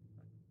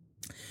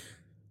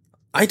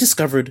 I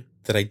discovered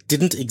that I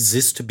didn't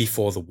exist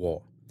before the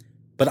war.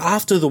 But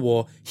after the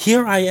war,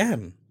 here I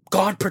am.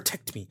 God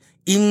protect me,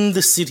 in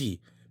the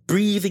city,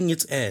 breathing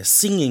its air,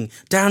 singing,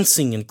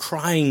 dancing, and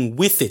crying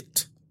with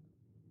it.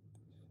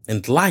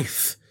 And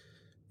life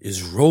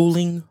is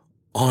rolling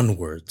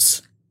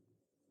onwards.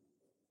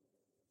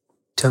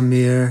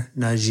 Tamir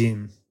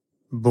Najim,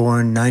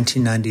 born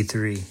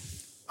 1993,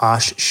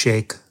 Ash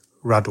Sheikh,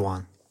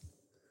 Radwan.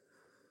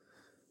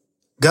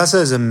 Gaza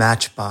is a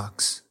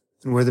matchbox,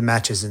 and we're the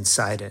matches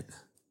inside it.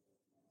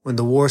 When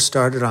the war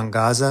started on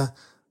Gaza,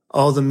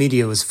 all the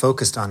media was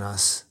focused on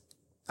us.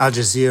 Al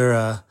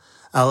Jazeera,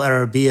 Al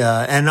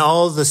Arabiya, and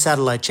all the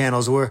satellite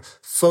channels were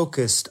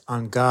focused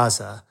on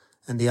Gaza,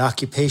 and the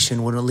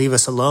occupation wouldn't leave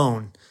us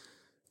alone.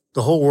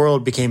 The whole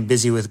world became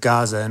busy with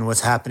Gaza and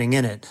what's happening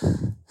in it.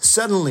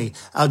 Suddenly,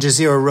 Al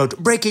Jazeera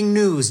wrote, "Breaking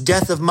news,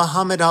 death of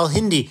Muhammad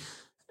al-Hindi."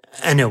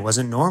 And it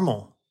wasn't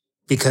normal,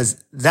 because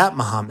that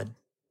Muhammad,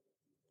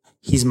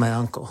 he's my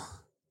uncle,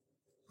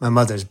 my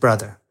mother's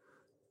brother.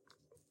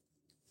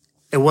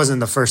 It wasn't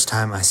the first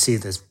time I see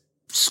this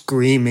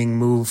screaming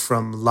move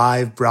from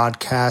live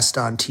broadcast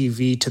on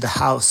TV to the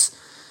house.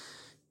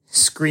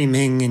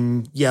 Screaming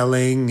and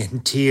yelling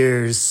and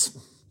tears,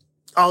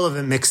 all of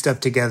it mixed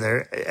up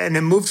together. And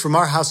it moved from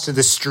our house to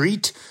the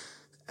street,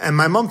 and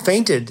my mom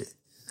fainted.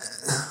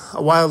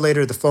 A while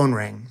later, the phone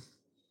rang.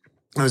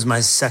 It was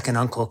my second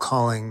uncle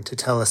calling to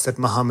tell us that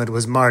Muhammad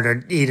was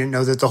martyred. He didn't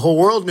know that the whole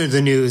world knew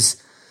the news.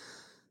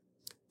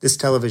 This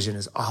television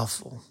is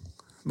awful.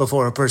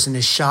 Before a person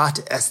is shot,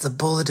 as the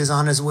bullet is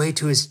on his way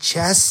to his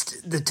chest,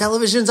 the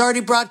television's already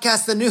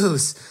broadcast the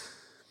news.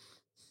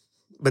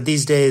 But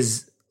these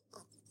days,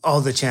 all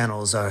the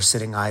channels are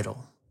sitting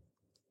idle,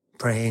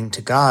 praying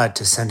to God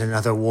to send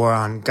another war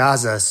on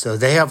Gaza so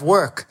they have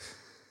work.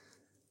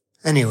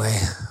 Anyway,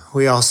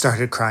 we all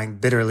started crying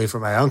bitterly for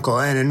my uncle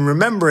and in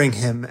remembering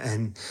him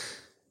and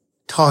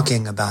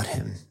talking about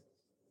him.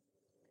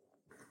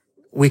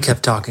 We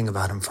kept talking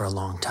about him for a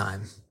long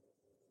time.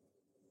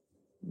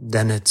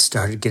 Then it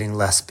started getting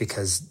less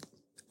because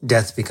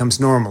death becomes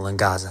normal in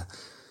Gaza.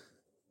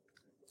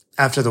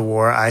 After the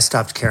war, I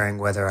stopped caring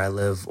whether I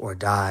live or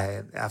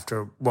die.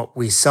 After what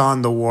we saw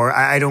in the war,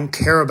 I don't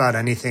care about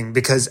anything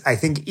because I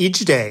think each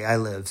day I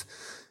live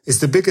is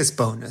the biggest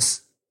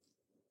bonus.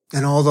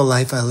 And all the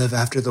life I live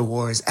after the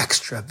war is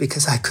extra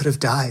because I could have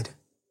died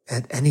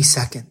at any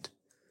second.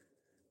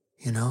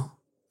 You know?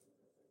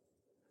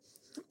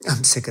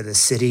 I'm sick of the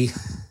city,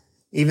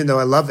 even though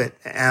I love it.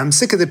 I'm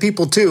sick of the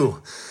people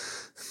too.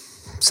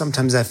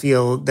 Sometimes I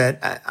feel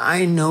that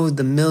I know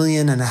the 1.5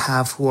 million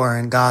who are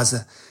in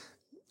Gaza.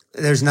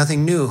 There's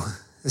nothing new.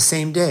 The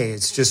same day.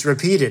 It's just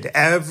repeated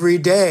every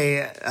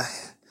day.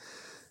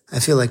 I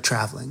feel like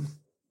traveling,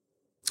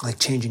 like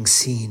changing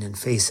scene and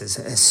faces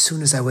as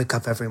soon as I wake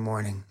up every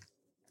morning.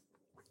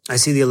 I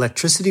see the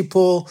electricity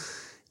pole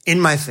in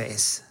my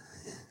face.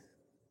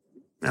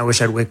 I wish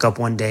I'd wake up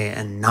one day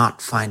and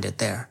not find it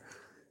there.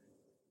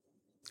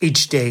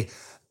 Each day,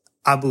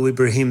 Abu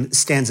Ibrahim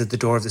stands at the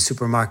door of the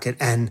supermarket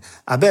and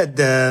Abed,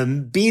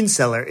 the bean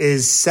seller,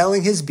 is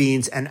selling his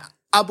beans, and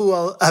Abu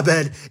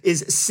al-Abed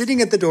is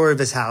sitting at the door of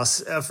his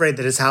house, afraid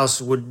that his house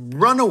would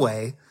run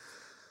away.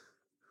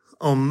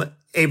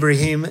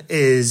 Ibrahim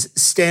is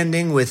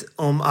standing with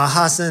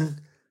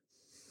Hassan.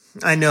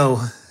 I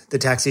know the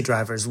taxi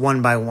drivers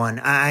one by one.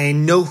 I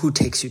know who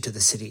takes you to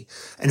the city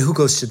and who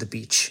goes to the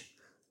beach.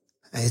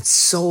 It's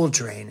soul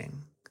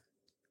draining.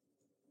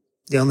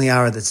 The only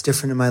hour that's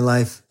different in my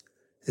life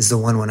is the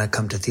one when I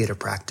come to theater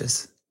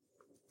practice.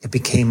 It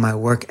became my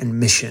work and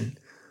mission.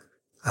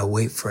 I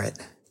wait for it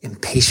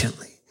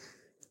impatiently.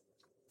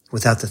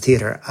 Without the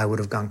theater, I would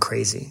have gone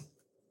crazy.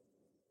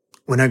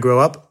 When I grow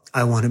up,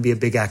 I want to be a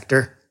big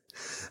actor.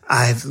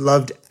 I've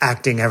loved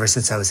acting ever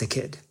since I was a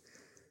kid.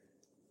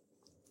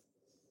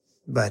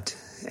 But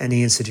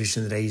any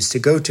institution that I used to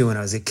go to when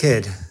I was a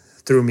kid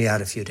threw me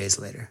out a few days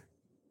later.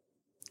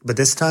 But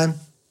this time,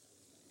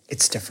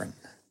 it's different.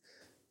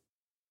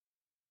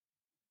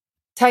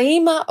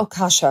 Taima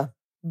Okasha,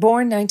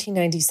 born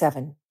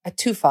 1997, at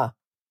Tufa.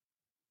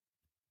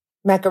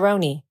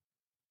 Macaroni,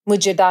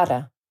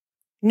 mujadada,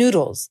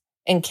 noodles,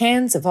 and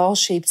cans of all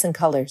shapes and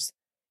colors.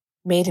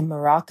 Made in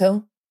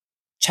Morocco,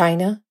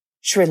 China,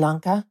 Sri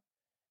Lanka,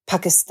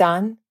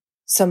 Pakistan,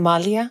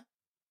 Somalia.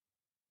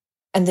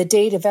 And the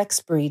date of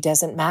expiry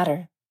doesn't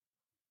matter.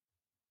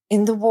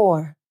 In the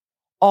war,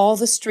 all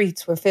the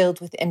streets were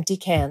filled with empty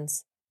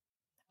cans.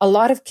 A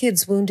lot of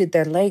kids wounded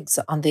their legs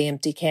on the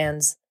empty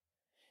cans.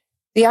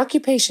 The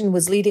occupation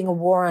was leading a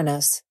war on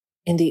us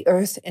in the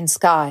earth and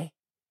sky,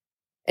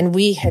 and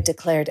we had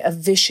declared a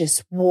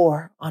vicious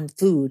war on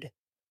food.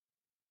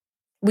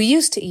 We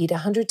used to eat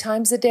 100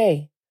 times a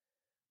day,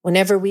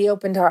 Whenever we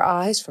opened our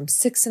eyes from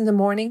 6 in the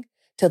morning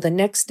till the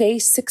next day,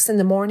 6 in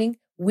the morning,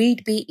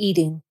 we'd be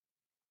eating.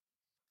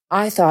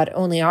 I thought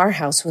only our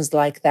house was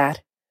like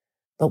that.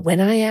 But when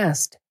I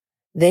asked,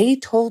 they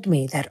told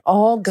me that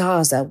all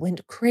Gaza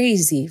went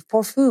crazy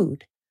for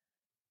food.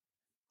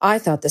 I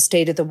thought the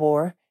state of the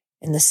war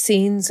and the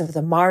scenes of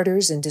the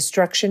martyrs and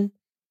destruction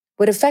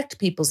would affect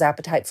people's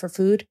appetite for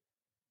food.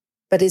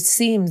 But it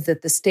seems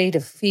that the state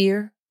of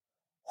fear,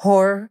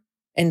 horror,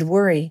 and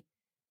worry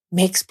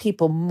makes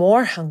people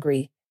more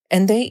hungry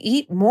and they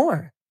eat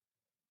more.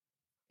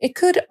 It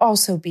could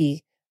also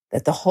be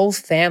that the whole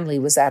family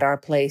was at our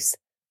place,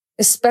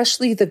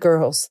 especially the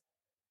girls.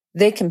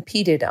 They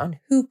competed on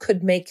who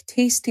could make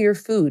tastier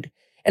food,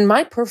 and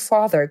my poor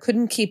father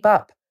couldn't keep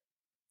up,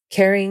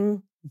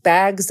 carrying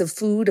bags of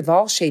food of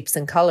all shapes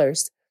and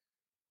colors.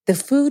 The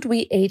food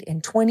we ate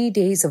in 20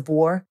 days of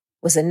war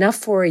was enough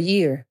for a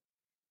year.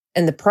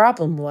 And the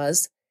problem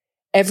was,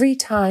 every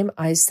time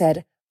I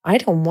said, I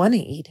don't want to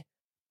eat,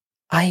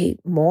 I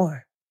ate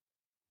more.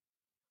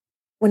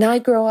 When I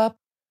grow up,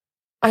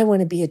 I want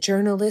to be a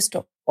journalist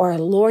or a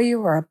lawyer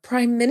or a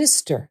prime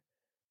minister.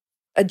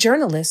 A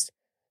journalist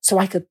so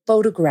I could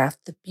photograph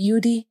the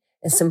beauty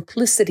and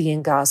simplicity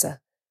in Gaza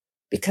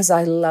because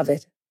I love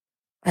it.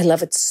 I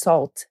love its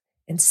salt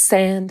and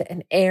sand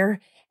and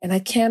air, and I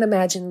can't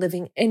imagine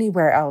living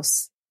anywhere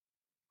else.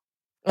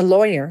 A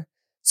lawyer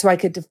so I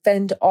could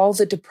defend all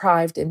the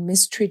deprived and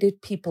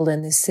mistreated people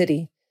in this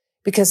city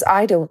because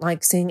I don't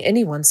like seeing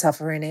anyone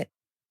suffer in it.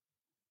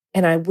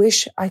 And I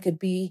wish I could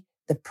be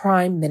the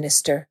prime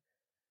minister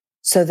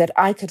so that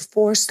I could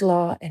force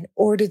law and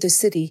order the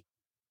city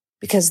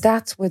because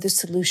that's where the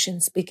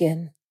solutions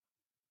begin.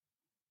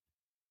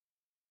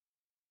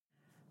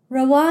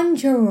 Rawan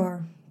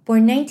Jaror,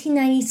 born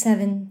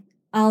 1997,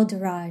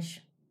 Al-Daraj.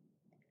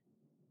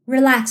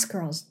 Relax,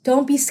 girls.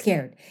 Don't be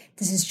scared.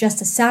 This is just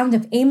the sound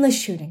of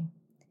aimless shooting.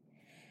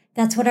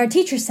 That's what our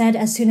teacher said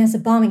as soon as the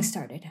bombing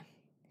started.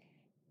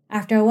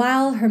 After a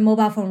while, her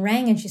mobile phone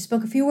rang and she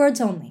spoke a few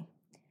words only.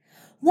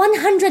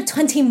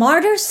 120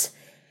 martyrs?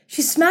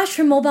 She smashed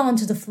her mobile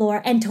onto the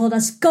floor and told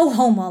us, "Go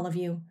home, all of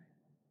you."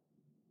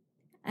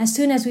 As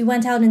soon as we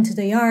went out into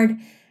the yard,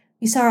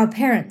 we saw our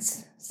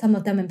parents, some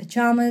of them in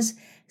pajamas,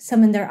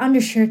 some in their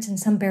undershirts, and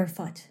some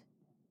barefoot.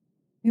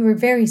 We were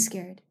very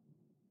scared.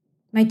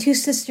 My 2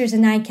 sisters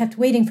and I kept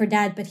waiting for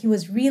Dad, but he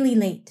was really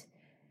late.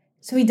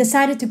 So we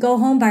decided to go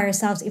home by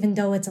ourselves even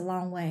though it's a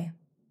long way.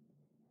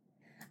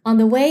 On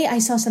the way, I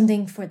saw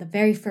something for the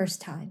very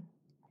first time.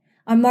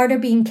 A martyr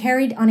being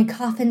carried on a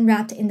coffin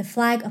wrapped in the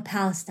flag of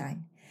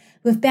Palestine,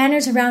 with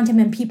banners around him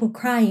and people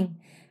crying.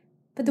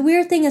 But the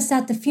weird thing is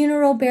that the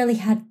funeral barely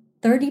had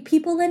 30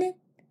 people in it.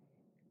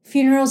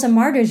 Funerals of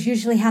martyrs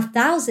usually have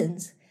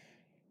thousands.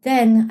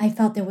 Then I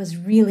felt there was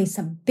really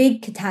some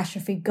big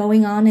catastrophe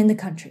going on in the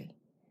country.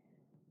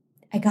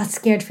 I got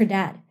scared for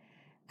Dad.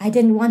 I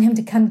didn't want him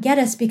to come get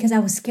us because I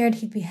was scared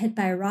he'd be hit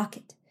by a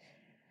rocket.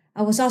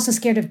 I was also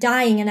scared of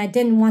dying, and I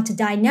didn't want to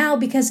die now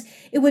because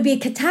it would be a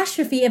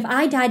catastrophe if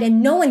I died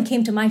and no one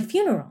came to my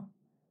funeral.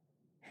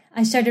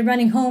 I started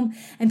running home,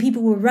 and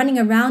people were running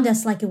around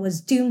us like it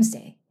was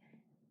doomsday.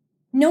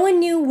 No one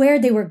knew where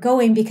they were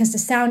going because the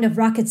sound of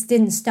rockets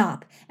didn't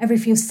stop. Every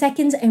few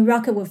seconds, a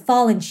rocket would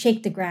fall and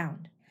shake the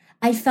ground.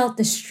 I felt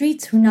the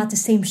streets were not the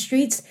same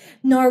streets,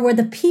 nor were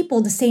the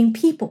people the same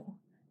people.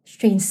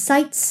 Strange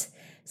sights,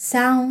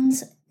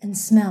 sounds, and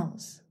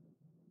smells.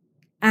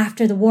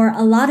 After the war,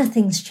 a lot of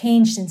things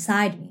changed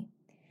inside me.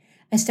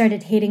 I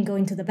started hating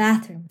going to the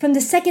bathroom. From the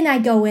second I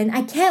go in,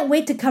 I can't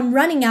wait to come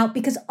running out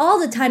because all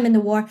the time in the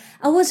war,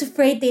 I was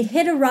afraid they'd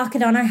hit a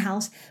rocket on our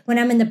house when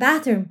I'm in the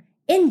bathroom.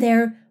 In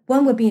there,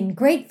 one would be in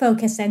great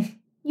focus and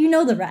you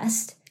know the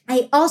rest.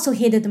 I also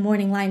hated the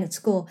morning line at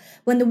school.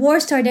 When the war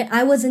started,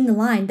 I was in the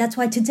line. That's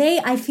why today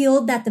I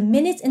feel that the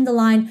minutes in the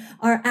line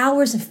are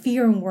hours of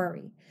fear and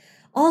worry.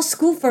 All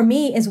school for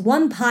me is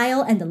one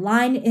pile and the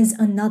line is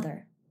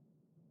another.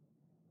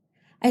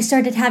 I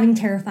started having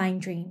terrifying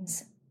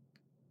dreams.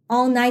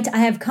 All night I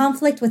have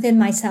conflict within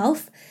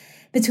myself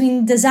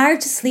between desire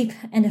to sleep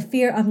and a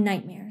fear of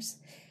nightmares.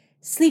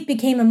 Sleep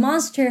became a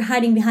monster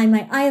hiding behind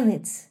my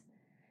eyelids.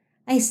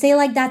 I stay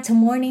like that till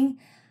morning.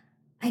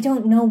 I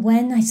don't know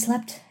when I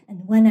slept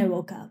and when I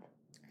woke up.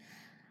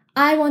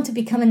 I want to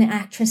become an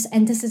actress,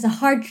 and this is a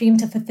hard dream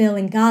to fulfill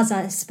in Gaza,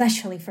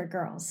 especially for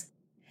girls.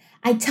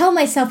 I tell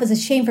myself it's a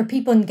shame for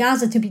people in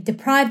Gaza to be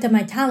deprived of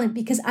my talent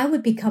because I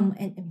would become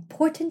an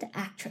important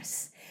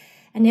actress.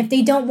 And if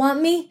they don't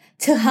want me,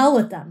 to hell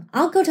with them.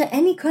 I'll go to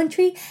any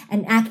country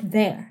and act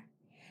there.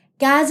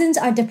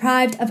 Gazans are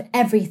deprived of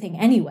everything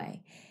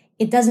anyway.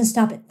 It doesn't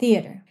stop at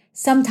theater.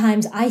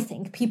 Sometimes I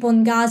think people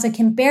in Gaza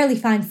can barely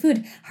find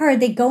food. How are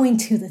they going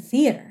to the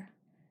theater?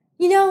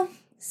 You know,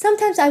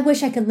 sometimes I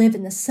wish I could live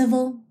in a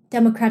civil,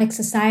 democratic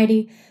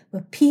society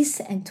with peace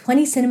and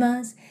 20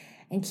 cinemas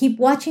and keep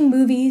watching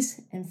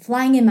movies and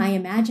flying in my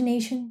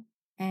imagination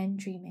and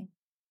dreaming.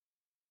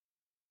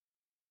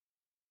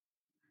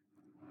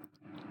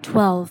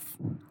 12.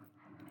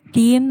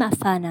 Riem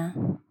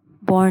Afana,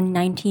 born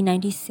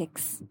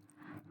 1996,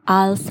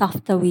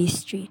 Al-Saftawi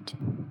Street.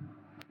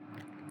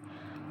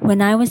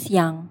 When I was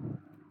young,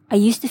 I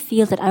used to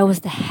feel that I was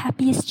the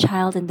happiest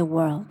child in the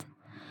world.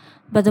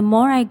 But the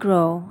more I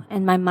grow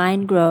and my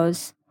mind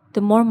grows,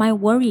 the more my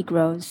worry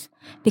grows,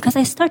 because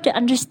I start to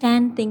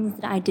understand things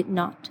that I did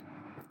not.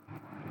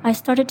 I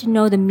started to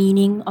know the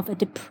meaning of a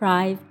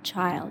deprived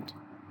child.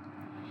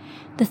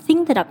 The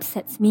thing that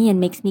upsets me and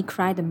makes me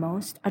cry the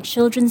most are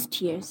children's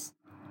tears.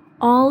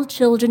 All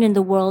children in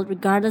the world,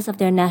 regardless of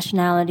their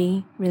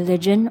nationality,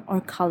 religion,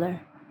 or color.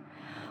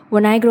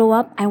 When I grow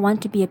up, I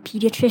want to be a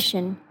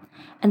pediatrician,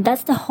 and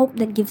that's the hope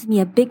that gives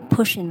me a big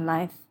push in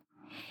life.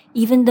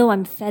 Even though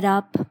I'm fed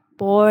up,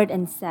 bored,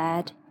 and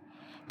sad,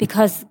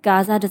 because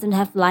Gaza doesn't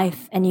have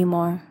life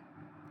anymore.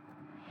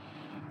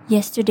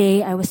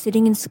 Yesterday, I was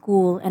sitting in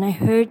school and I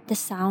heard the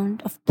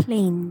sound of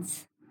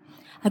planes.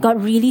 I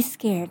got really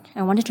scared.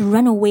 I wanted to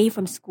run away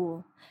from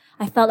school.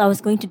 I felt I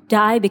was going to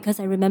die because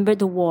I remembered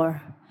the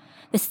war.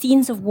 The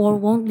scenes of war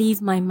won't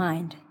leave my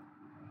mind.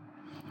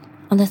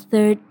 On the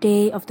third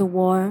day of the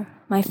war,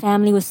 my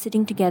family was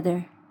sitting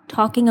together,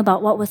 talking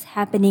about what was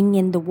happening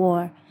in the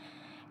war,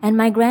 and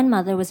my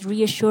grandmother was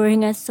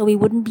reassuring us so we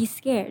wouldn't be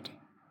scared.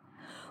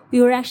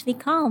 We were actually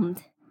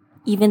calmed,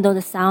 even though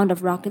the sound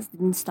of rockets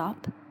didn't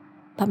stop,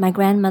 but my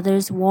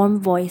grandmother's warm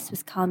voice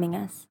was calming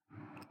us.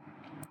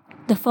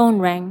 The phone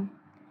rang.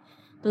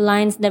 The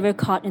lines never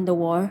caught in the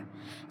war,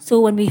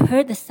 so when we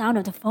heard the sound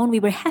of the phone,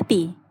 we were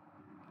happy.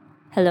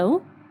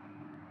 Hello?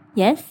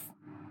 Yes?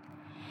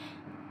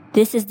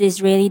 This is the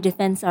Israeli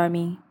Defense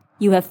Army.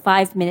 You have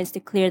 5 minutes to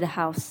clear the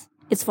house.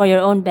 It's for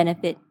your own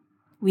benefit.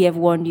 We have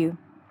warned you.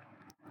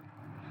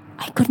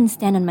 I couldn't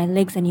stand on my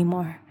legs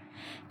anymore.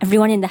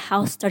 Everyone in the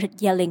house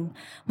started yelling.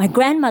 My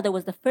grandmother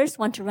was the first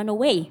one to run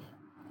away.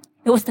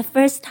 It was the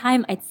first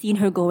time I'd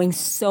seen her going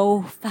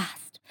so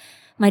fast.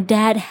 My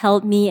dad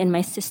held me and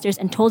my sisters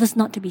and told us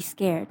not to be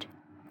scared.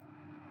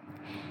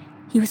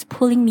 He was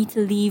pulling me to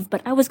leave,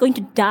 but I was going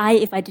to die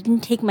if I didn't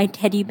take my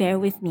teddy bear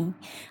with me.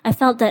 I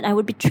felt that I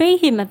would betray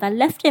him if I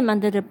left him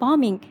under the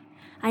bombing.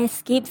 I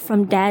escaped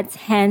from Dad's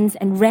hands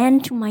and ran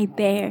to my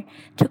bear,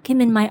 took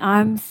him in my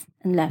arms,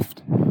 and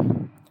left.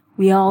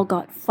 We all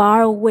got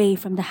far away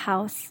from the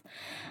house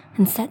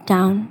and sat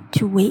down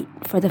to wait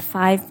for the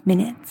 5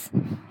 minutes.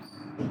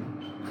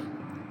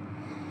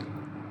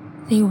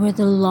 They were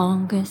the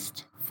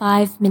longest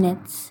 5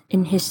 minutes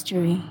in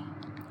history.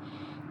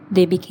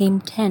 They became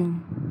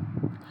 10.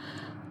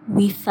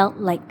 We felt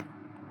like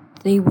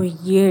they were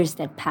years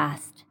that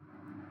passed.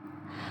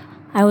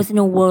 I was in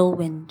a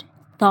whirlwind.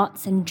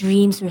 Thoughts and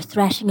dreams were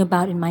thrashing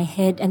about in my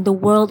head, and the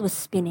world was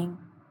spinning.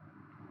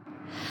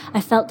 I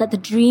felt that the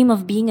dream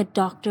of being a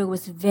doctor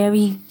was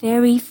very,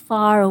 very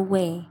far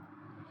away.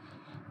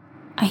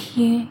 I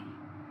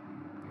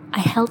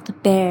held the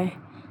bear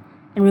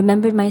and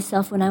remembered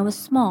myself when I was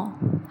small,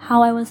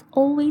 how I was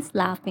always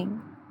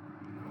laughing.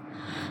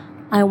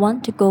 I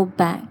want to go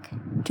back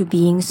to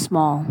being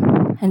small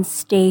and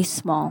stay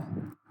small.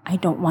 I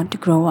don't want to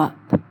grow up.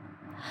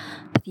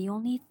 But the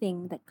only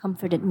thing that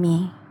comforted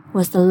me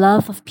was the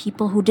love of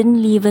people who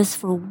didn't leave us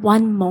for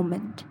one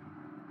moment.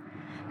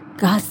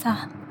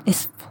 Gaza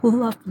is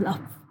full of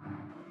love.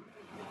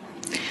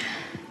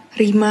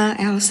 Rima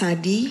El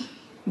Sadi,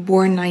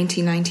 born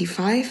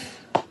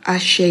 1995,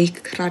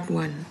 Sheikh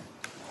Radwan.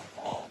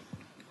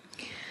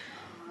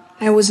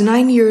 I was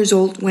 9 years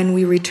old when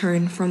we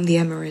returned from the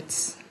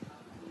Emirates.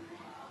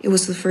 It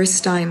was the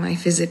first time I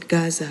visited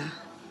Gaza.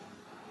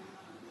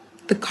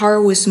 The car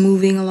was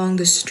moving along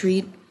the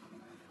street,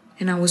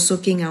 and I was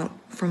looking out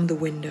from the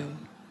window.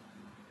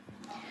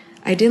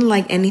 I didn't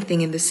like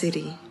anything in the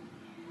city.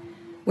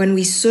 When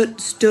we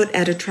stood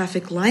at a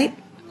traffic light,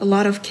 a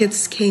lot of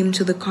kids came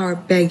to the car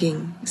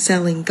begging,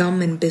 selling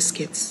gum and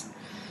biscuits.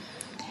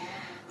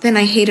 Then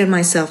I hated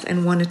myself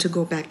and wanted to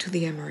go back to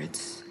the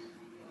Emirates.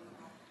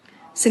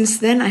 Since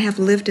then, I have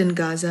lived in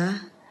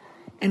Gaza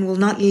and will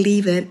not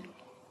leave it,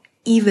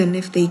 even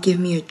if they give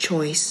me a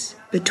choice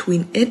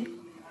between it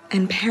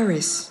and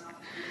Paris.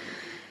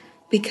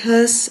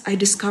 Because I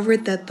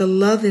discovered that the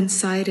love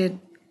inside it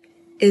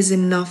is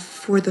enough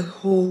for the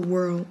whole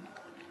world,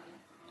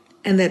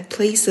 and that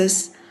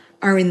places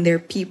are in their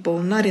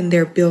people, not in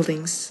their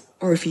buildings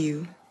or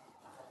view.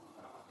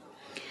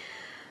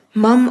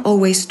 Mom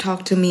always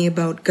talked to me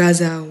about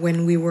Gaza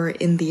when we were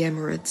in the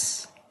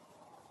Emirates.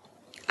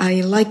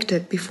 I liked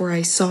it before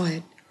I saw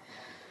it,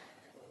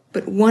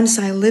 but once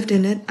I lived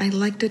in it, I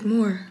liked it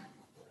more.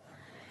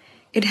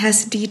 It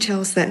has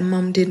details that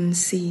Mom didn't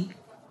see.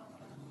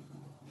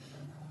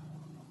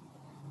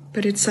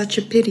 But it's such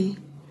a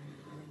pity.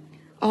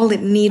 All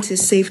it needs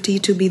is safety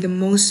to be the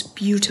most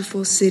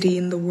beautiful city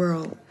in the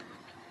world.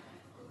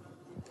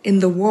 In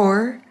the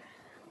war,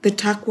 the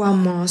Taqwa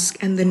Mosque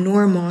and the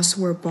Noor Mosque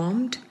were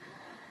bombed,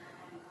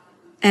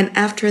 and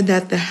after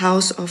that the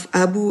house of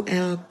Abu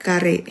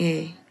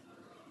el-Qare'eh.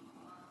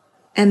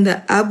 And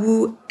the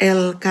Abu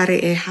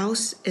el-Qare'eh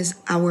house is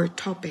our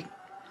topic.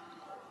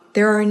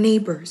 They're our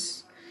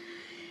neighbors.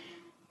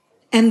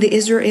 And the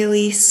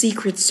Israeli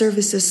secret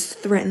services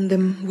threatened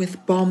them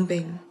with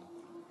bombing.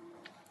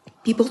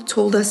 People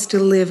told us to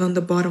live on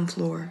the bottom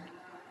floor.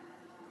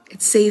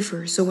 It's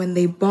safer, so when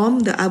they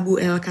bomb the Abu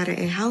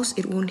el-Qaraa house,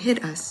 it won't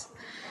hit us.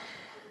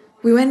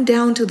 We went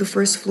down to the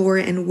first floor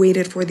and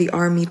waited for the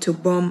army to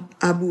bomb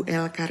Abu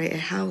el-Qaraa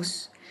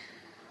house.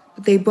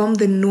 But they bombed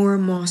the Noor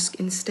Mosque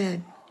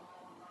instead.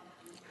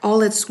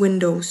 All its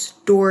windows,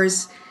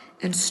 doors,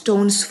 and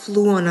stones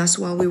flew on us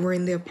while we were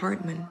in the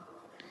apartment.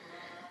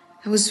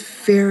 I was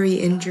very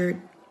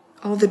injured.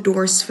 All the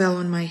doors fell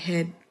on my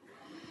head.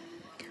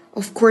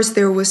 Of course,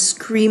 there was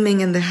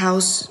screaming and the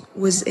house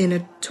was in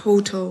a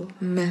total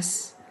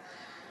mess.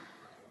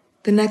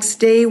 The next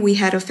day, we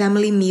had a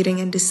family meeting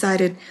and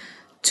decided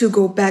to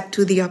go back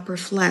to the upper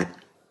flat.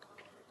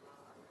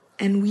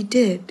 And we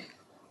did.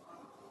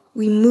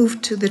 We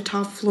moved to the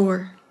top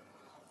floor.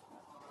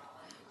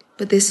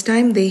 But this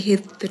time they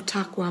hit the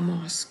Taqwa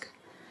Mosque.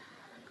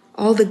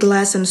 All the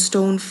glass and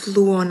stone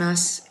flew on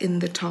us in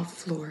the top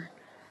floor.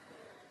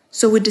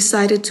 So we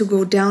decided to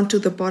go down to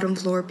the bottom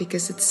floor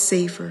because it's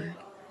safer.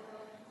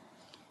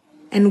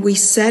 And we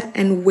sat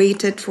and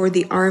waited for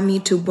the army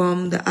to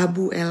bomb the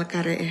Abu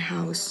el-Qaraa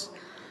house.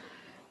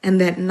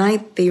 And that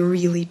night they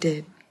really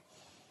did.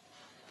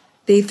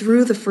 They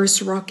threw the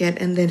first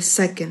rocket and then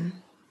second,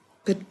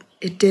 but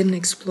it didn't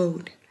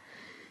explode.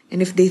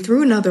 And if they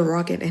threw another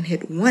rocket and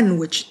hit one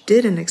which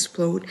didn't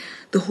explode,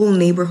 the whole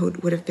neighborhood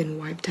would have been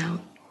wiped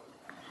out.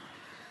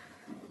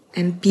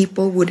 And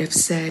people would have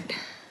said,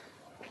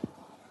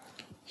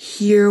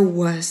 here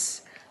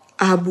was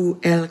Abu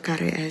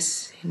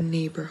el-Qaraa's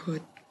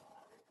neighborhood.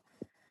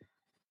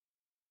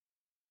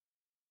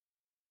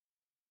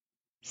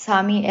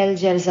 Sami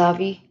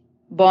El-Jarzawi,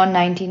 born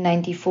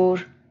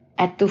 1994,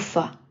 at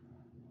Tufa.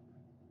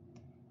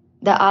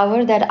 The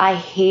hour that I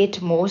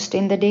hate most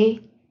in the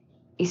day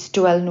is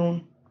 12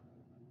 noon.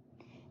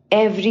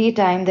 Every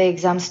time the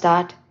exams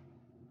start,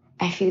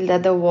 I feel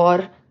that the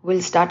war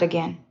will start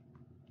again.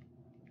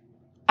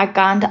 I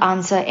can't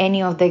answer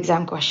any of the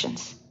exam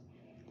questions,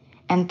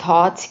 and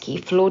thoughts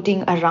keep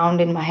floating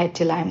around in my head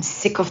till I am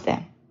sick of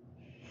them.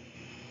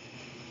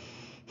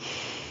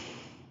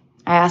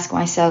 I ask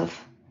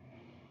myself,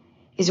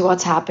 is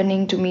what's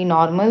happening to me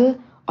normal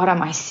or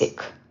am I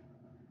sick?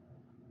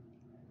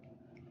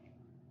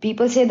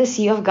 People say the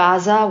Sea of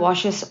Gaza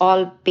washes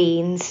all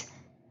pains,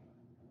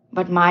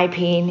 but my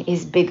pain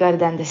is bigger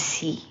than the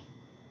sea.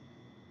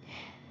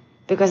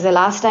 Because the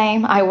last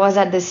time I was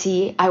at the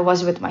sea, I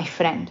was with my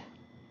friend.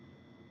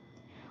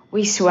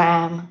 We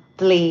swam,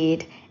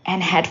 played,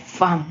 and had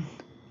fun.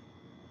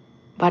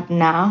 But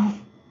now,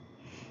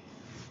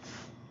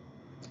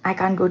 I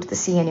can't go to the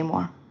sea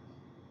anymore.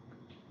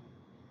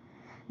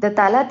 The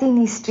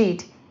Talatini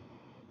street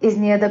is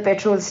near the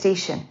petrol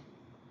station.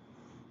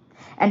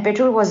 And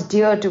petrol was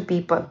dear to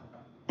people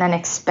and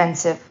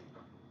expensive.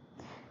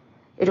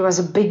 It was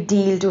a big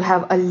deal to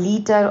have a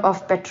liter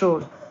of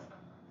petrol.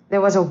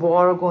 There was a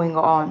war going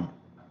on.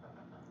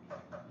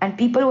 And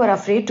people were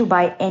afraid to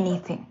buy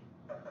anything.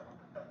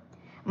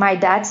 My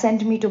dad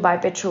sent me to buy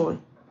petrol.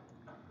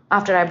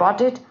 After I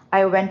bought it,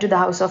 I went to the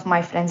house of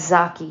my friend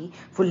Zaki,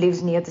 who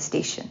lives near the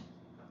station.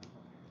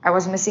 I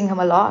was missing him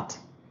a lot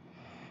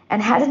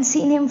and hadn't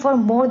seen him for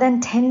more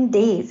than 10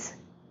 days.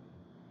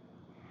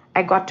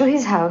 I got to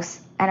his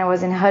house and I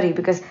was in a hurry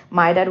because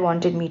my dad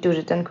wanted me to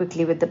return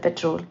quickly with the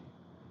petrol.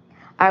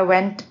 I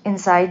went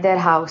inside their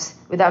house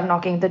without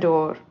knocking the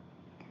door.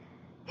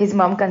 His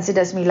mom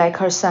considers me like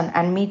her son,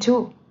 and me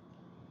too.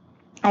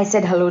 I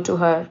said hello to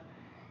her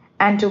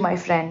and to my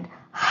friend,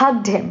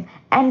 hugged him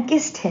and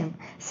kissed him,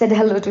 said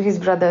hello to his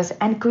brothers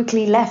and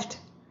quickly left.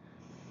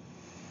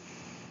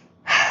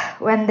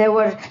 When there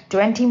were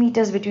 20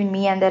 meters between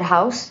me and their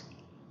house,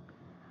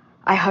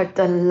 I heard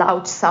the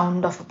loud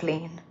sound of a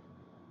plane.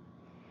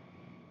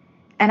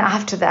 And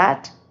after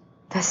that,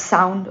 the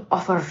sound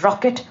of a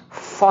rocket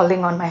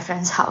falling on my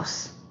friend's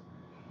house.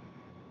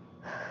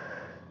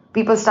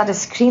 People started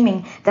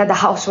screaming that the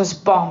house was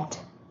bombed.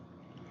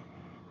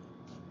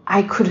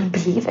 I couldn't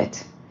believe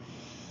it.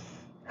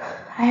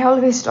 I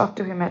always talk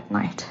to him at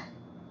night.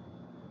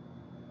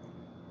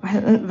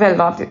 Well,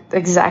 not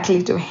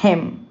exactly to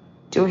him,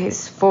 to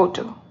his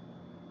photo.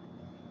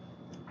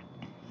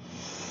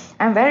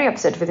 I'm very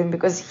upset with him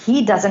because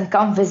he doesn't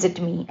come visit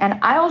me, and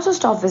I also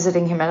stopped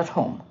visiting him at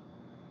home.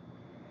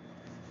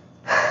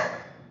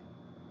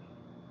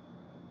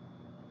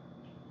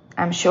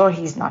 I'm sure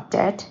he's not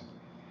dead,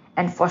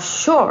 and for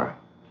sure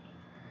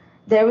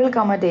there will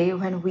come a day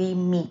when we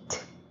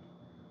meet.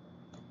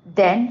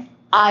 Then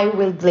I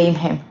will blame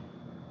him.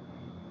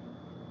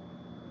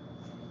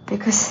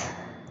 Because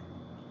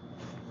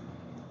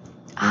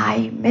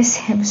I miss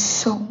him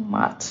so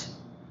much.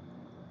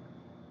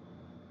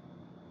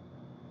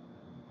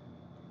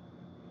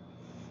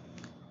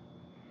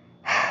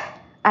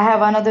 I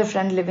have another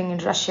friend living in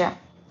Russia.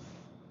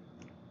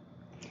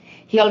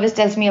 He always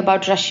tells me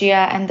about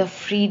Russia and the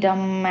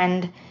freedom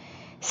and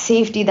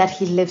safety that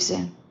he lives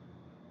in.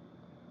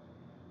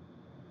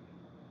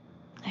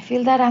 I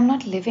feel that I'm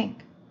not living.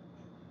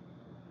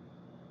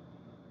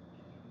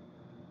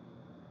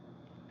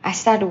 I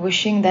start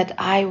wishing that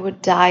I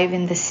would dive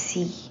in the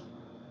sea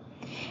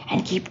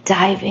and keep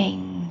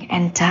diving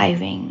and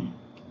diving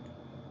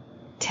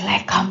till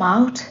I come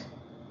out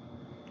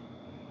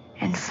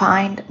and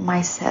find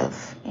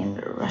myself in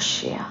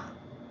Russia.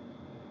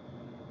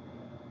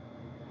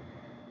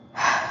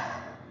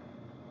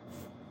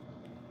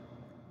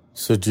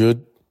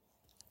 Sujud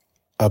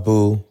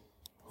Abu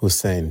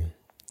Hussein,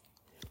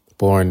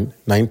 born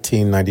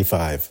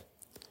 1995.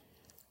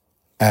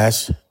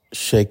 Ash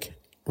Sheikh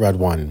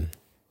Radwan.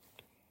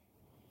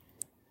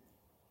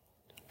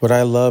 What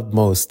I love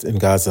most in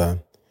Gaza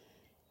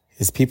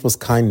is people's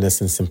kindness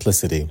and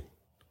simplicity,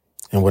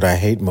 and what I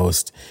hate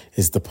most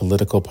is the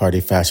political party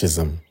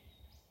fascism.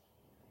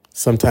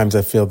 Sometimes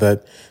I feel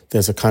that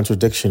there's a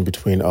contradiction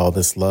between all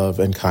this love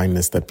and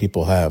kindness that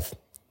people have,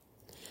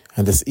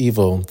 and this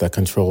evil that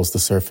controls the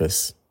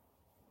surface.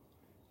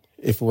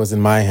 If it was in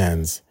my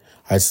hands,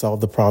 I'd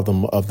solve the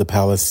problem of the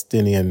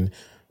Palestinian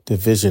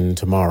division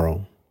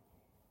tomorrow.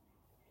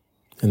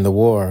 In the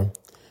war,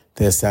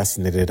 they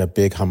assassinated a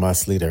big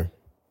Hamas leader.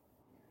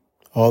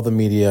 All the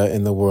media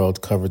in the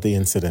world covered the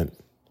incident,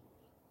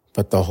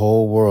 but the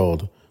whole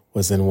world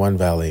was in one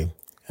valley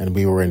and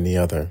we were in the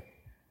other.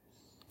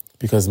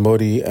 Because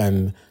Modi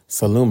and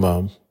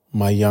Saluma,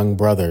 my young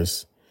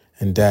brothers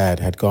and dad,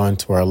 had gone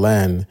to our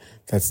land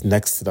that's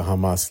next to the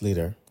Hamas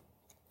leader.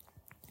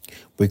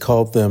 We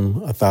called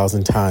them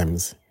 1,000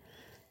 times,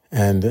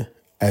 and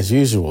as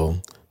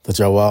usual, the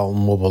Jawal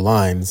mobile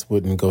lines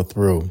wouldn't go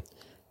through,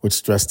 which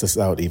stressed us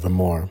out even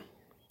more.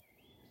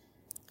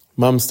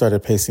 Mom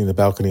started pacing the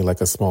balcony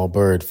like a small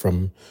bird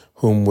from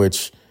whom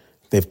which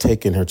they've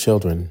taken her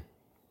children.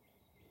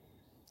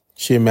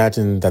 She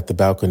imagined that the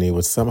balcony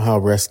would somehow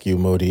rescue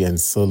Modi and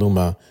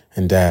Saluma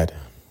and Dad.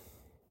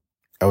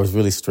 I was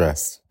really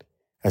stressed.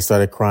 I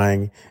started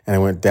crying and I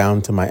went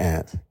down to my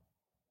aunt.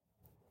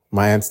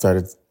 My aunt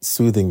started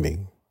soothing me.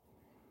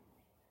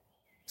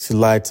 She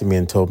lied to me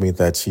and told me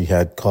that she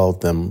had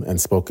called them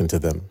and spoken to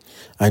them.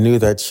 I knew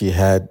that she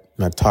had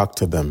not talked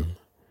to them,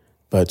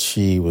 but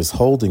she was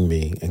holding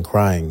me and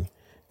crying,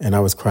 and I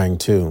was crying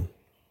too.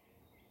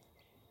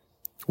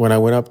 When I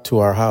went up to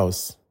our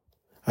house,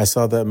 I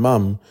saw that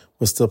Mum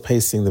was still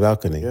pacing the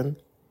balcony.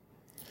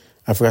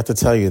 I forgot to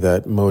tell you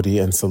that Modi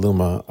and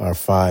Saluma are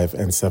 5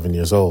 and 7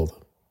 years old.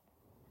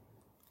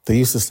 They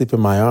used to sleep in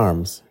my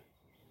arms,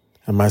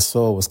 and my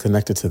soul was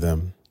connected to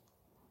them.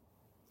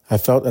 I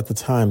felt at the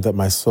time that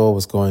my soul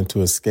was going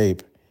to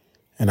escape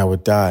and I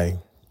would die.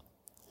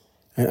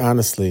 And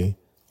honestly,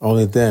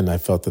 only then I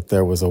felt that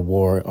there was a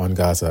war on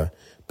Gaza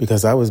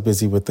because I was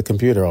busy with the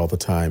computer all the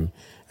time,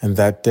 and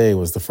that day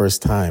was the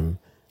first time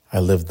I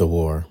lived the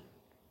war.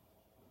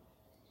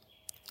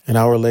 An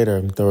hour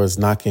later, there was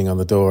knocking on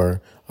the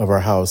door of our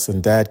house,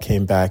 and Dad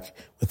came back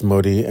with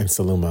Modi and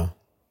Saluma.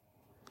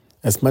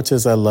 As much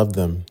as I loved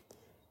them,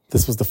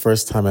 this was the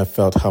first time I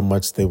felt how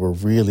much they were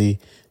really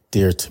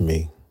dear to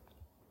me,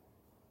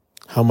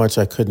 how much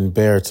I couldn't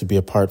bear to be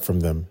apart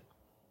from them.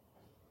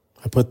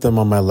 I put them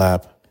on my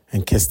lap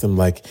and kissed them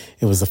like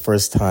it was the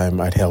first time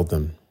I'd held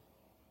them.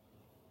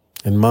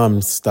 And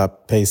Mom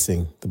stopped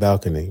pacing the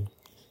balcony,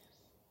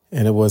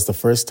 and it was the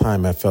first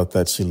time I felt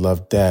that she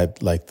loved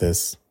Dad like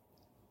this.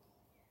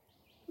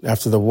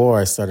 After the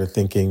war, I started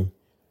thinking,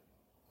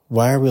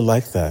 why are we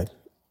like that?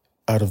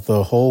 Out of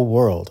the whole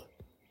world,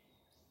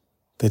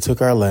 they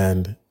took our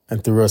land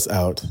and threw us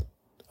out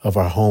of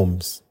our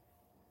homes.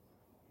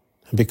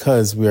 And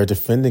because we are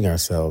defending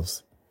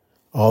ourselves,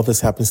 all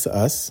this happens to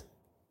us.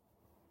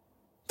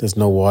 There's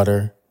no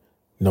water,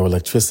 no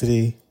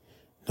electricity,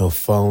 no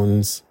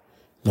phones,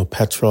 no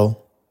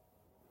petrol.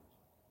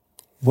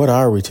 What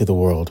are we to the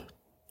world?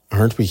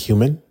 Aren't we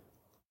human?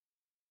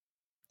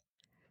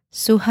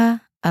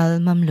 Suha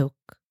al-Mamluk,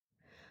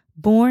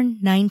 born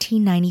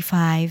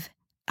 1995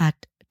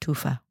 at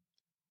Tufa.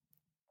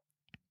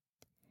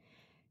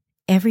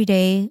 Every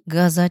day,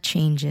 Gaza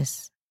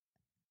changes.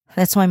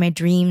 That's why my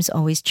dreams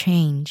always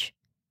change.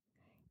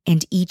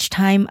 And each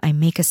time I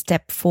make a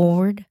step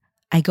forward,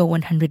 I go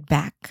 100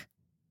 back.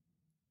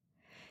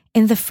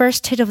 In the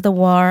first hit of the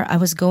war, I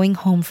was going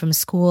home from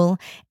school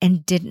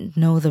and didn't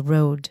know the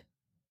road.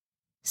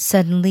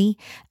 Suddenly,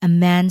 a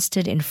man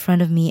stood in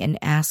front of me and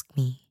asked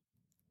me,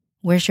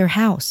 "Where's your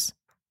house?"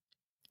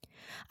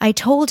 I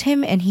told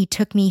him and he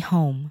took me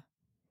home.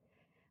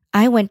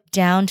 I went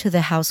down to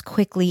the house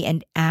quickly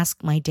and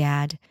asked my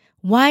dad,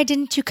 "Why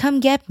didn't you come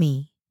get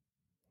me?"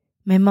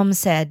 My mom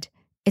said,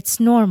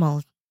 "It's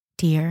normal,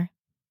 dear.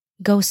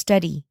 Go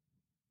study."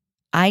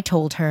 I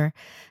told her,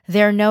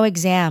 "There are no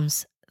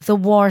exams. The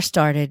war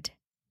started."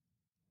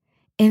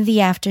 In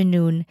the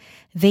afternoon,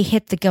 they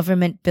hit the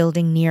government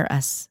building near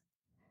us.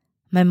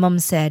 My mom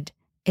said,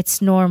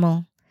 "It's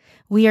normal.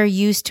 We are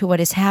used to what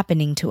is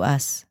happening to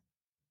us."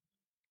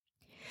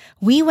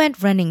 We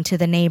went running to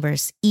the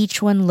neighbors,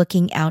 each one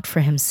looking out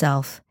for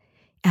himself.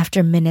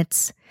 After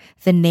minutes,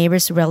 the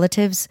neighbors'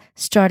 relatives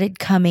started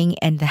coming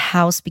and the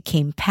house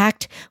became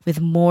packed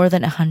with more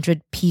than 100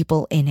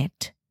 people in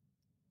it.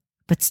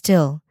 But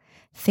still,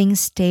 things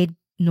stayed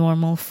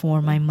normal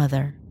for my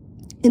mother.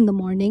 In the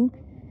morning,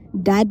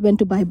 Dad went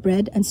to buy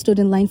bread and stood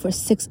in line for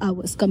 6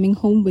 hours, coming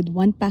home with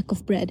 1 pack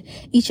of bread.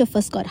 Each of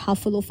us got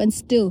half a loaf, and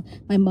still,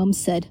 my mom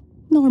said,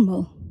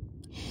 normal.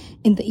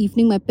 In the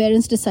evening, my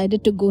parents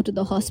decided to go to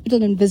the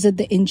hospital and visit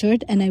the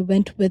injured, and I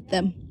went with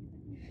them.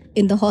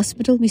 In the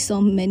hospital, we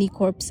saw many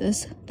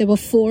corpses. There were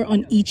 4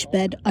 on each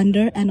bed,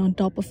 under and on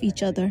top of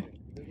each other.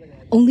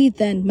 Only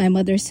then, my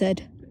mother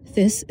said,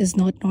 "This is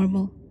not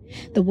normal.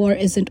 The war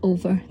isn't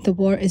over. The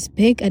war is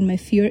big, and my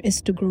fear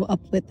is to grow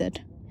up with it.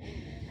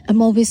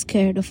 I'm always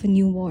scared of a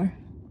new war.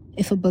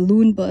 If a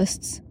balloon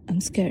bursts,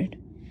 I'm scared.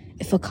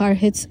 If a car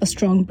hits a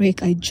strong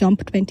brake, I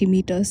jump 20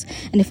 meters.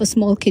 And if a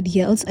small kid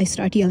yells, I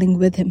start yelling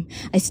with him.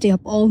 I stay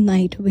up all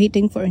night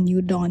waiting for a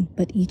new dawn,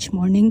 but each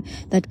morning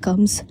that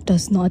comes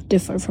does not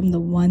differ from the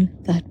one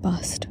that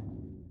passed."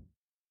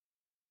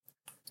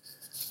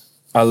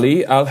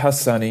 Ali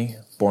Al-Hassani,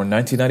 born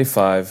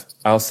 1995,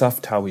 Al-Saf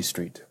Tawi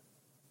Street.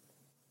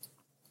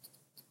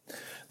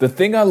 The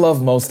thing I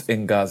love most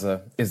in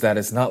Gaza is that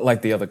it's not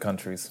like the other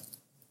countries.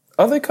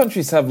 Other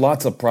countries have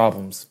lots of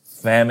problems.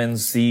 Famine,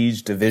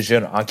 siege,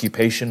 division,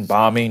 occupation,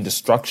 bombing,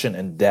 destruction,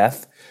 and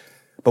death.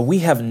 But we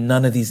have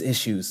none of these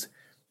issues.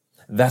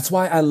 That's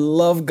why I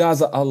love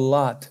Gaza a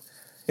lot.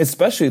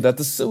 Especially that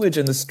the sewage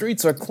in the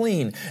streets are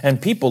clean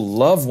and people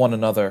love one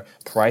another.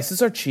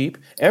 Prices are cheap,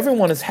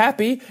 everyone is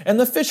happy, and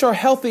the fish are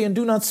healthy and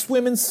do not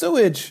swim in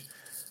sewage.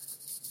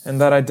 And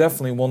that I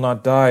definitely will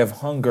not die of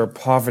hunger,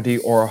 poverty,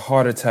 or a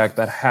heart attack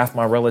that half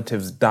my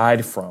relatives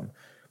died from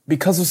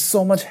because of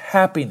so much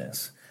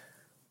happiness.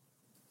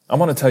 I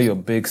want to tell you a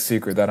big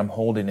secret that I'm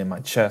holding in my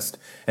chest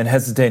and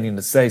hesitating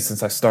to say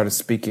since I started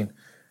speaking.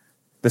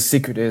 The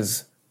secret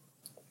is,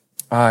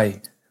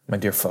 I, my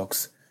dear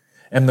folks,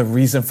 am the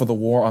reason for the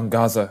war on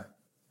Gaza.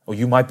 Or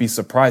you might be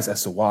surprised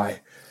as to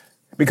why.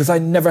 Because I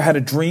never had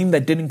a dream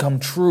that didn't come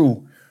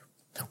true.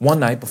 One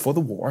night before the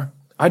war,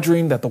 I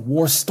dreamed that the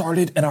war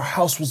started and our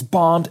house was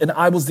bombed and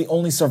I was the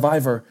only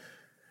survivor.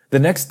 The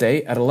next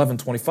day at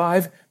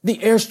 11:25, the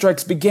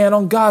airstrikes began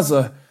on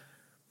Gaza.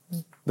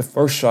 The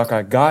first shock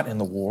I got in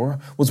the war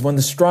was when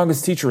the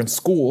strongest teacher in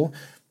school,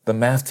 the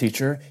math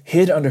teacher,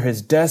 hid under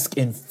his desk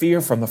in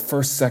fear from the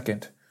first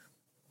second.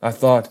 I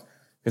thought,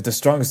 if the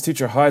strongest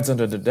teacher hides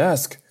under the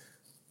desk,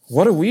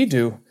 what do we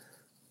do?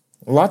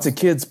 Lots of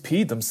kids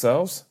peed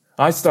themselves.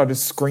 I started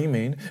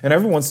screaming, and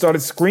everyone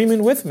started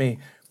screaming with me.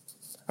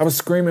 I was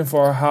screaming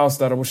for our house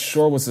that I was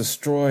sure was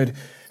destroyed,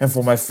 and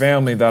for my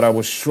family that I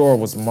was sure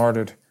was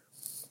martyred.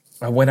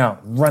 I went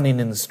out running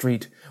in the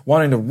street,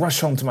 wanting to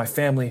rush home to my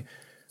family,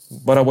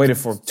 but I waited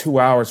for 2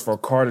 hours for a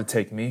car to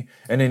take me,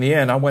 and in the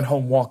end, I went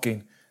home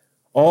walking.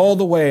 All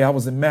the way, I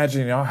was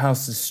imagining our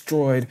house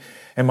destroyed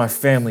and my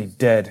family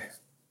dead.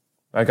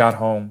 I got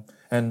home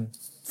and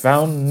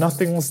found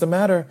nothing was the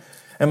matter,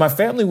 and my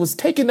family was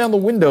taking down the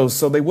windows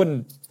so they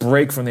wouldn't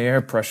break from the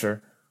air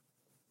pressure.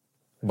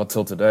 But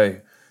till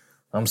today,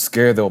 I'm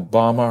scared they'll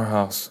bomb our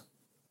house.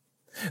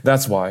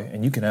 That's why,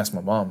 and you can ask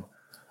my mom,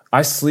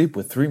 I sleep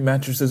with 3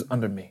 mattresses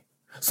under me,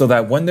 so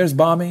that when there's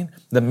bombing,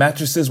 the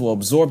mattresses will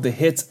absorb the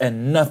hits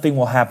and nothing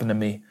will happen to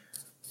me.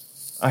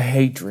 I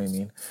hate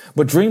dreaming,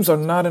 but dreams are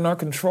not in our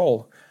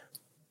control.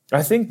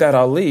 I think that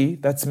Ali,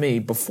 that's me,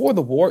 before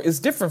the war is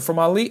different from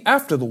Ali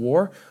after the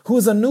war, who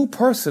is a new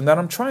person that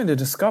I'm trying to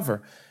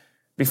discover.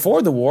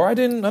 Before the war, I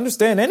didn't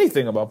understand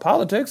anything about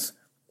politics.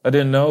 I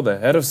didn't know the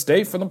head of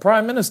state from the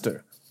prime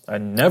minister. I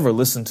never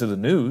listened to the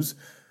news.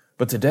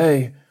 But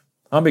today,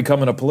 I'm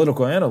becoming a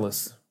political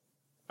analyst.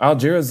 Al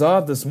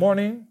Jazeera this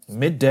morning,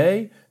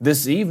 midday,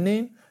 this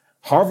evening,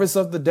 harvest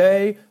of the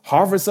day,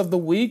 harvest of the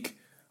week.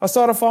 I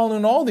started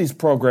following all these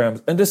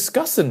programs and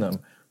discussing them.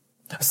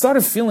 I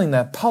started feeling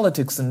that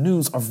politics and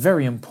news are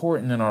very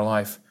important in our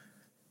life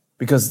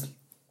because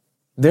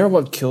they're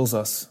what kills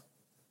us,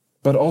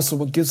 but also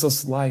what gives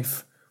us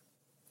life.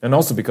 And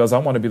also because I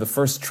want to be the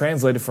first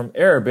translated from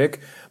Arabic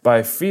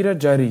by Frida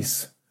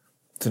Jaris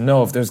to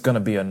know if there's going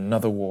to be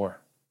another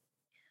war.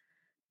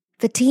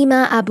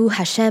 Fatima Abu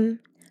Hashem,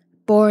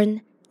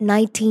 born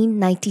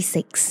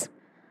 1996.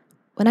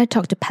 When I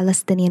talk to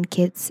Palestinian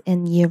kids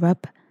in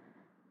Europe,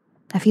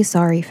 I feel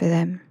sorry for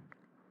them.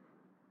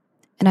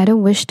 And I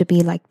don't wish to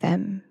be like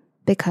them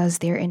because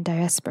they're in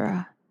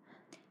diaspora.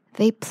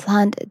 They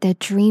plant their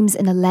dreams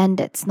in a land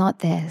that's not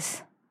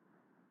theirs.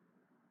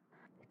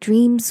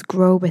 Dreams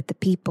grow with the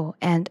people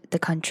and the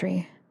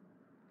country.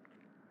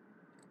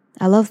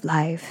 I love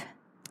life,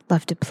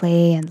 love to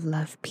play and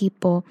love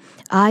people.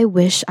 I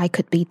wish I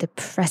could be the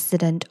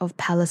president of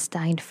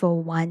Palestine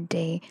for one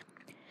day,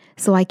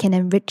 so I can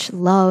enrich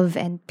love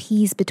and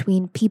peace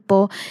between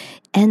people,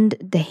 end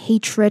the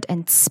hatred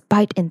and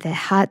spite in their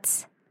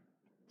hearts,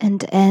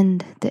 and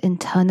end the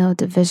internal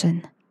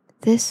division.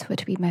 This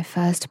would be my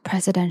first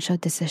presidential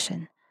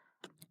decision.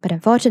 But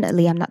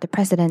unfortunately, I'm not the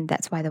president,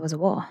 that's why there was a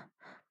war.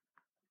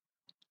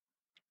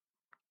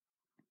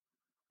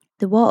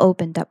 The war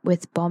opened up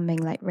with bombing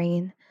like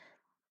rain.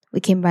 We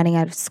came running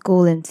out of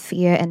school in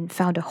fear and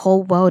found the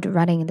whole world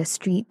running in the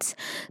streets.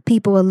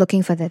 People were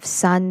looking for their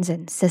sons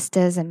and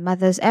sisters and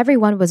mothers.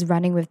 Everyone was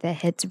running with their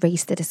heads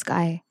raised to the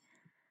sky.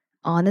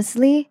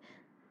 Honestly,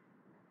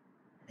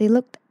 they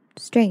looked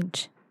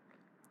strange.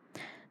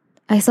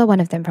 I saw one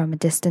of them from a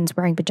distance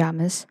wearing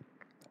pajamas,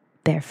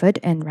 barefoot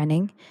and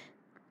running.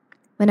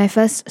 When I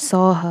first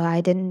saw her,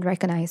 I didn't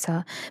recognize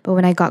her, but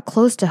when I got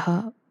close to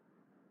her,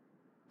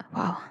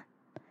 wow,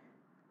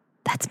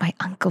 that's my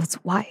uncle's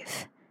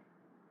wife.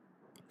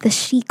 The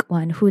chic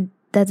one who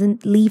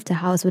doesn't leave the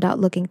house without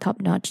looking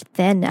top-notch.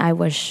 Then I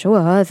was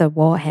sure the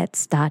war had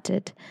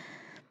started.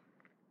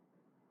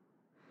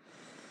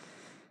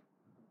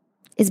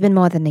 It's been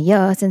more than a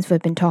year since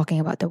we've been talking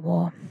about the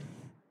war.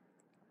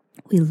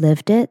 We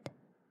lived it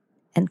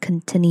and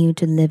continue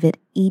to live it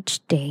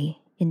each day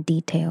in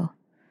detail.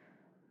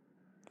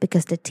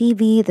 Because the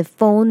TV, the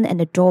phone, and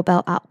the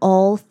doorbell are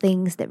all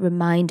things that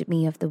remind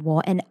me of the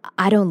war, and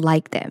I don't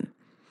like them.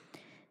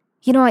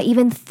 You know, I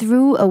even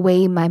threw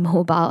away my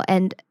mobile,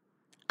 and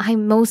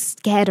I'm most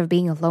scared of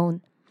being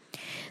alone.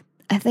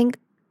 I think,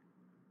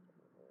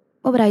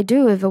 what would I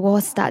do if a war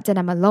starts and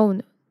I'm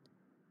alone?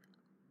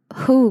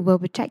 Who will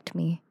protect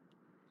me?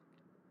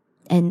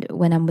 And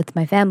when I'm with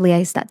my family,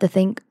 I start to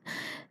think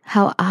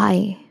how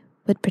I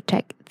would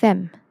protect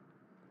them.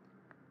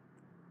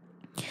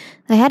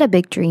 I had a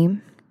big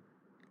dream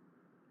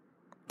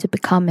to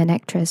become an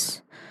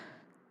actress.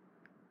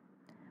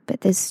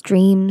 But this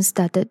dream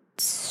started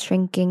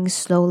shrinking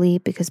slowly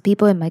because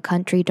people in my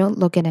country don't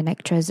look at an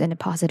actress in a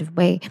positive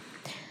way.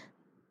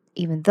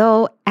 Even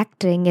though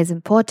acting is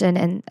important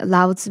and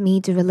allows me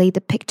to relate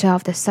the picture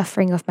of the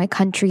suffering of my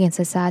country and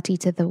society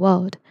to the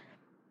world.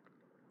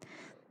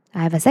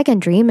 I have a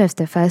second dream if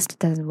the first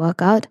doesn't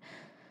work out,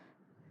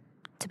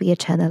 to be a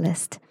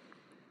journalist.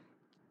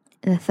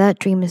 And the third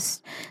dream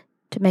is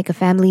to make a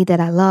family that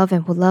I love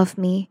and will love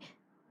me.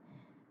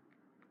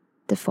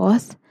 The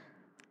fourth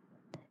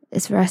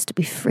is for us to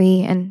be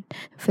free and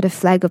for the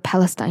flag of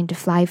Palestine to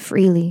fly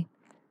freely.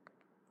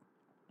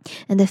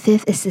 And the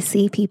fifth is to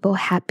see people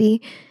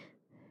happy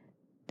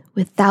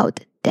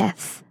without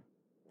death,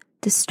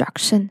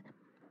 destruction,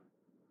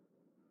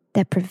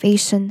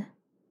 deprivation,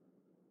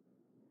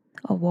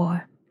 or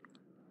war.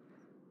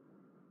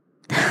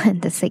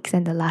 And the sixth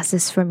and the last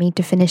is for me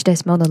to finish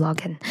this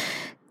monologue and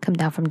come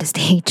down from the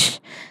stage.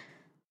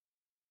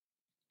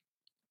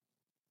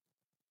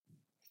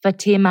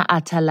 Fatima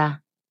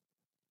Atala,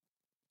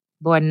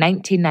 born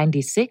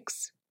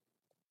 1996,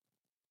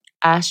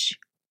 Ash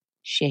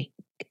Sheikh,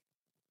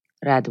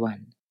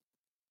 Radwan.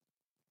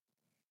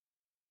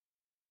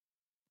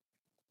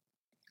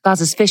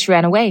 Gaza's fish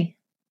ran away,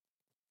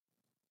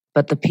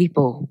 but the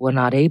people were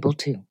not able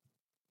to.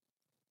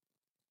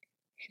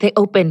 They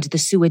opened the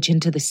sewage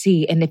into the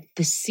sea, and if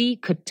the sea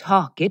could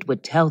talk, it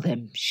would tell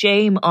them,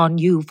 "Shame on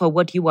you for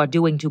what you are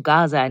doing to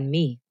Gaza and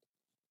me."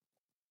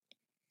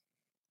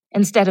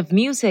 Instead of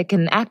music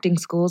and acting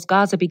schools,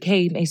 Gaza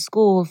became a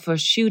school for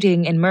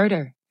shooting and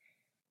murder.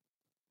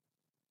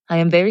 I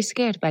am very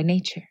scared by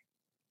nature.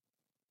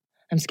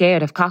 I'm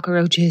scared of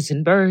cockroaches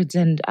and birds,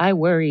 and I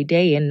worry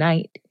day and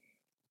night.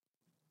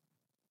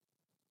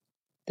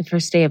 The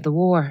first day of the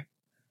war,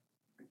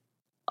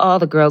 all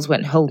the girls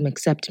went home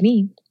except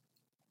me.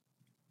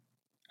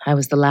 I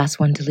was the last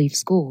one to leave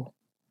school.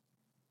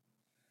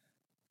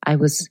 I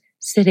was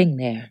sitting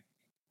there,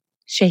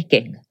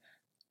 shaking.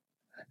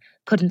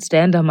 Couldn't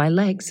stand on my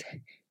legs.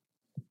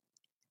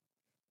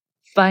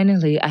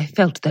 Finally, I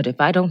felt that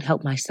if I don't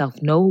help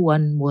myself, no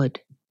one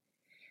would.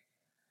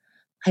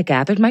 I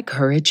gathered my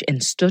courage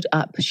and stood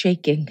up,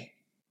 shaking,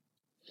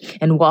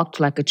 and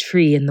walked like a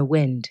tree in the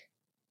wind,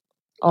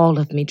 all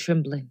of me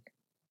trembling.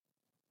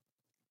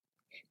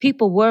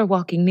 People were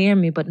walking near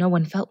me, but no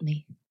one felt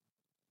me.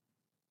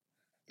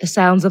 The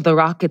sounds of the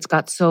rockets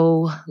got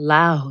so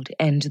loud,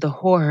 and the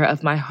horror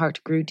of my heart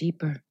grew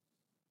deeper.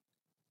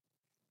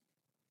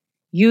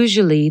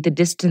 Usually, the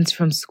distance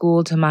from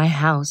school to my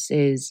house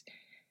is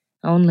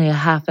only a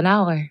half an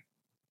hour.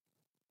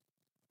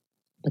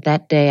 But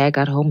that day I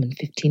got home in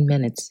 15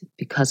 minutes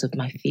because of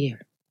my fear.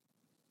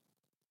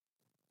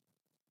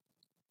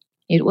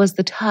 It was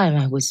the time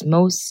I was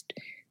most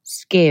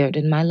scared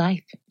in my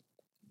life.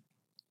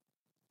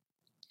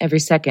 Every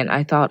second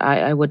I thought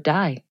I would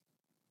die.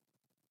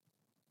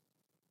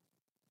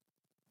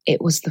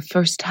 It was the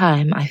first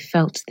time I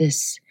felt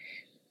this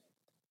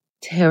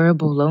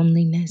terrible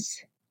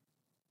loneliness,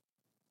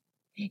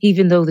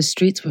 even though the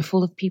streets were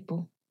full of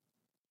people.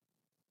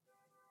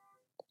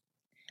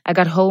 I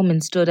got home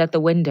and stood at the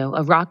window.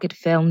 A rocket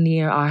fell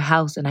near our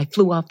house, and I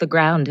flew off the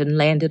ground and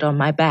landed on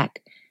my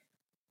back.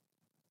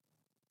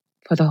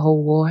 For the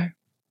whole war,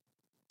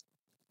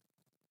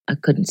 I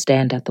couldn't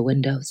stand at the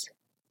windows.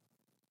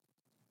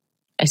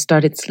 I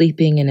started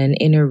sleeping in an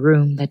inner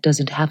room that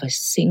doesn't have a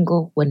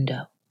single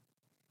window.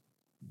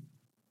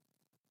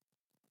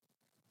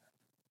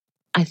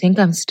 I think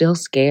I'm still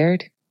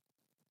scared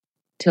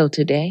till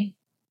today,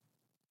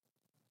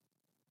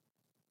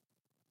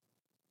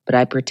 but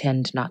I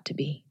pretend not to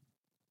be.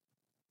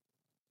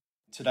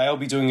 Today I'll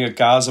be doing a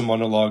Gaza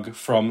monologue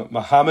from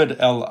Mohammed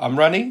El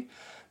Amrani,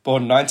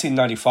 born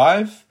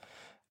 1995,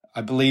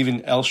 I believe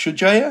in El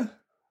Shujaya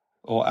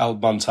or Al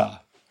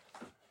Banta.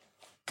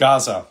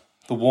 Gaza,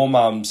 the war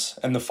mums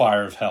and the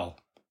fire of hell.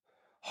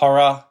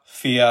 Horror,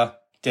 fear,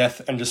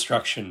 death, and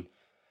destruction.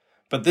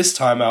 But this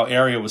time our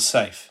area was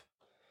safe.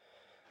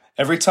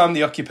 Every time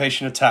the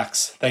occupation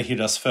attacks, they hit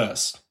us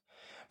first.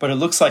 But it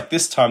looks like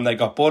this time they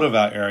got bored of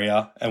our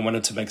area and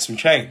wanted to make some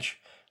change.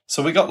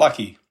 So we got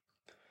lucky.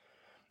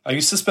 I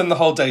used to spend the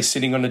whole day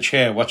sitting on a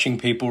chair watching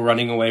people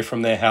running away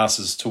from their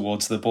houses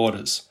towards the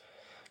borders,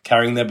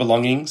 carrying their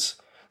belongings,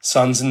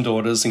 sons and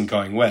daughters, and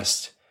going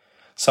west.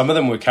 Some of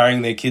them were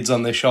carrying their kids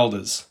on their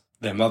shoulders,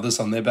 their mothers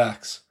on their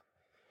backs.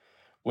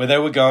 Where they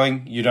were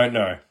going, you don't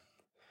know.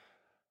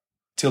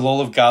 Till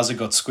all of Gaza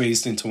got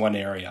squeezed into one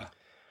area.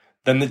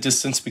 Then the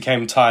distance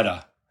became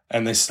tighter,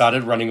 and they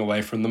started running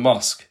away from the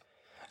mosque.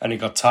 And it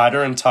got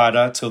tighter and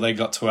tighter till they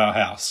got to our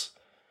house.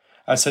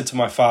 I said to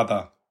my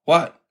father,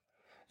 "What?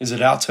 Is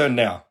it our turn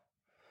now?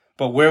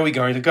 But where are we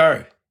going to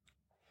go?"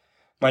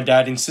 My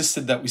dad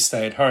insisted that we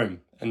stay at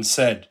home and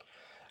said,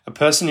 "A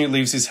person who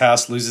leaves his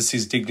house loses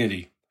his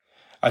dignity."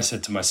 I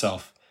said to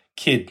myself,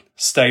 "Kid,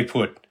 stay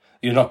put.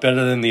 You're not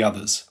better than the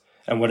others.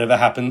 And whatever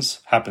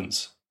happens,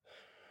 happens."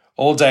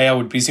 All day I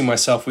would busy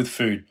myself with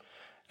food,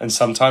 and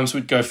sometimes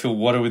would go fill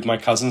water with my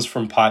cousins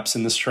from pipes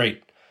in the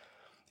street.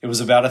 It was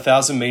about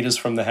 1,000 meters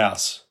from the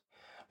house.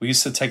 We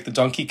used to take the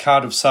donkey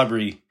cart of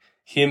Sabri.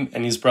 Him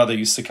and his brother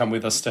used to come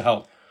with us to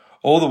help.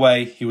 All the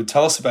way, he would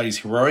tell us about his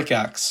heroic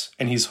acts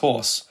and his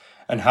horse,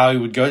 and how he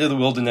would go to the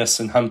wilderness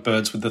and hunt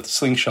birds with a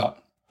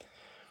slingshot.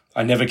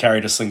 I never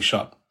carried a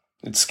slingshot.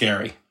 It's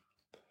scary.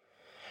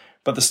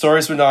 But the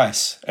stories were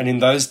nice, and in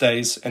those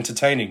days,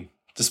 entertaining,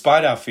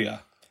 despite our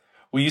fear.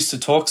 We used to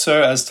talk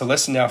so as to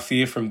lessen our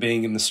fear from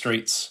being in the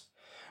streets.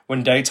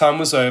 When daytime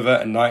was over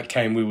and night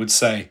came, we would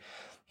say,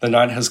 "The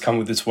night has come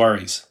with its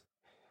worries."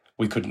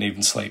 We couldn't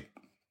even sleep.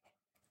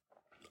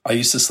 I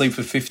used to sleep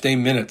for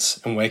 15 minutes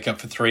and wake up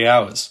for 3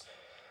 hours.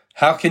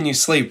 How can you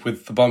sleep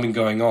with the bombing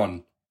going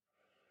on?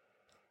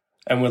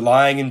 And we're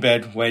lying in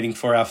bed waiting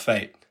for our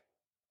fate.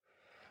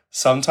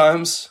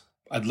 Sometimes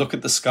I'd look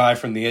at the sky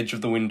from the edge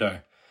of the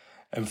window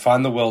and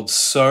find the world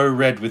so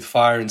red with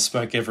fire and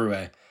smoke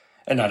everywhere,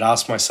 and I'd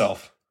ask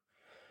myself,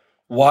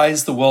 why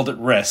is the world at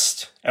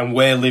rest and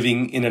we're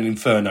living in an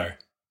inferno?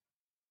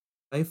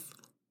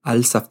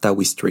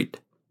 Al-Saftawi Street.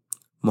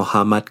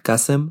 Mohammad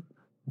Qasem,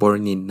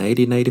 born in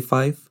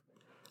 1995,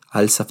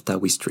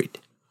 Al-Saftawi Street.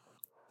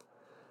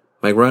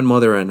 My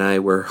grandmother and I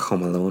were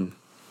home alone.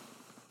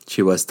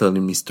 She was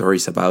telling me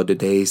stories about the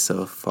days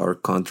of our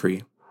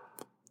country.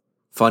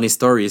 Funny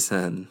stories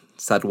and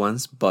sad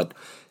ones, but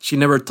she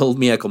never told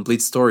me a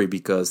complete story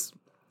because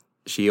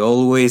she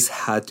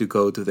always had to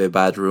go to the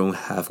bathroom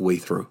halfway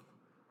through.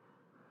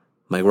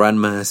 My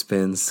grandma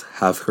spends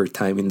half her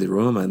time in the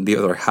room and the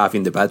other half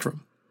in the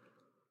bathroom.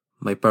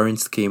 My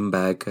parents came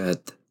back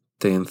at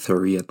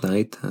 10:30 at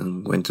night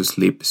and went to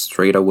sleep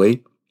straight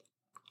away.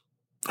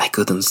 I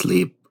couldn't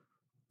sleep.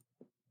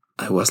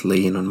 I was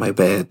laying on my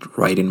bed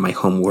writing my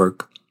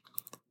homework.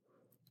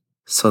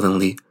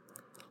 Suddenly,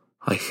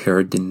 I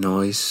heard the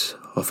noise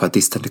of a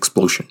distant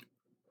explosion.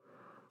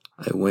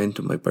 I went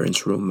to my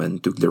parents' room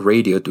and took the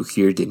radio to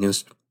hear the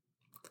news.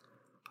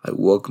 I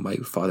woke my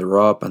father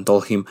up and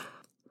told him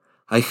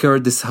I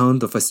heard the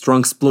sound of a strong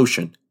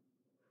explosion.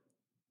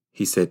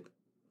 He said,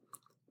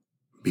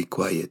 "Be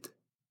quiet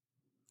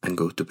and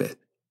go to bed.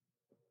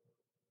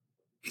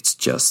 It's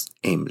just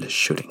aimless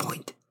shooting."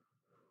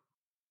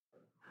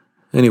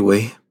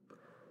 Anyway,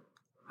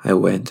 I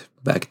went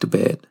back to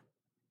bed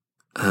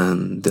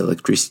and the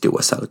electricity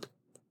was out.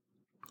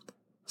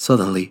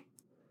 Suddenly,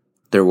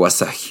 there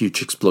was a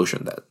huge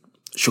explosion that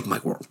shook my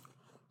world.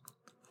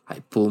 I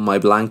pulled my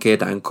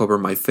blanket and covered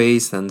my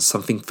face and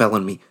something fell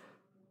on me.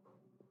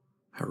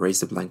 I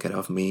raised the blanket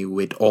off me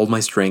with all my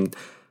strength,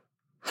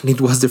 and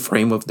it was the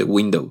frame of the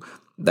window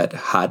that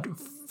had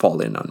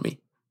fallen on me.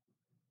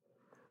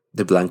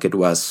 The blanket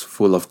was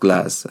full of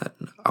glass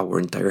and our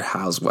entire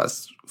house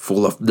was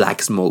full of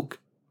black smoke.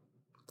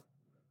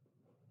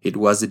 It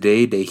was the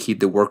day they hit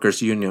the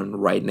workers' union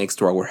right next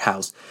to our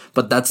house,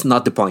 but that's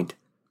not the point.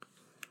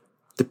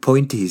 The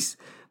point is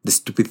the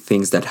stupid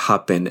things that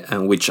happened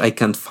and which I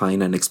can't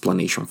find an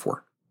explanation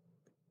for.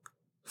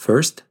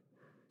 First,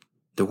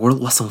 the world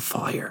was on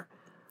fire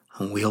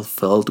and we all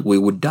felt we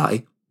would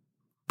die,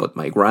 but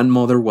my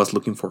grandmother was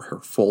looking for her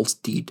false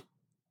teeth.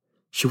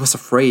 She was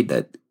afraid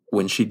that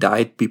when she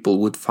died, people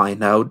would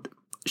find out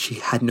she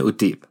had no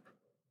teeth.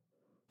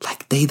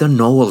 Like they don't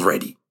know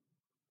already.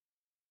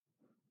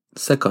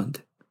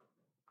 Second,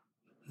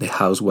 the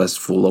house was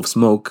full of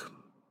smoke,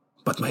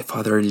 but my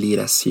father lit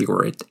a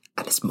cigarette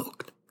and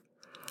smoked,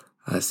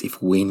 as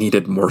if we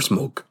needed more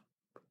smoke.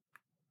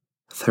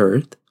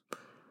 Third,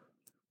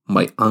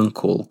 my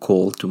uncle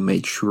called to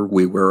make sure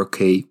we were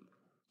okay,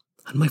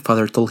 and my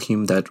father told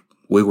him that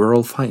we were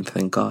all fine,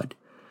 thank God,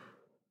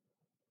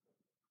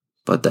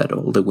 but that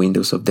all the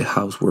windows of the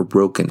house were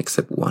broken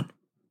except one.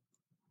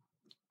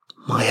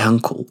 My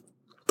uncle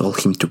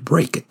told him to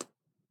break it,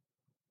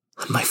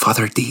 and my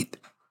father did.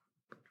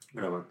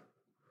 And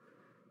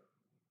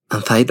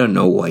I don't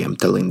know why I'm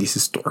telling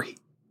this story.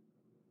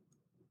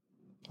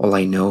 All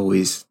I know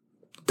is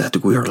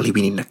that we are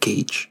living in a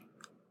cage,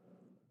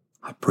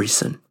 a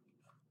prison,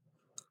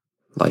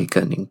 like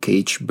an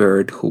encaged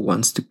bird who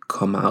wants to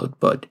come out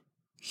but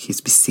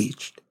he's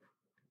besieged.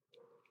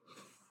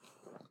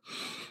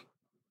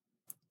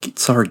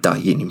 Kids are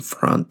dying in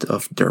front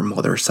of their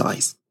mother's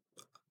eyes.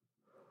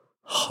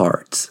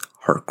 Hearts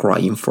are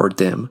crying for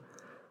them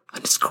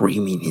and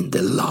screaming in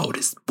the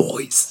loudest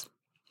voice.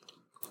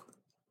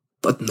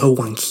 But no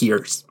one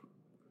hears.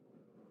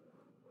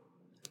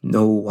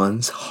 No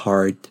one's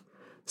heart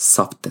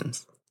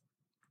softens.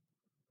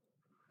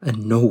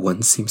 And no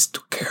one seems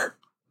to care.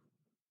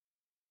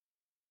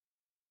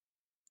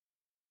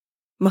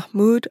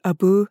 Mahmoud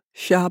Abu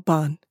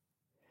Sha'ban,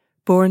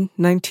 born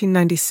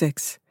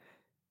 1996,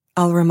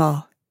 Al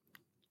Ramal.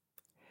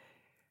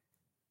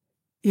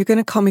 You're going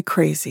to call me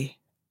crazy,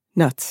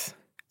 nuts,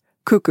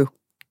 cuckoo.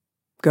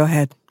 Go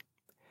ahead.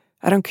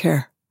 I don't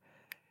care.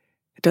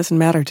 It doesn't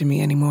matter to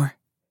me anymore.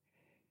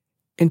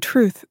 In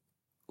truth,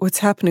 what's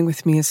happening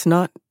with me is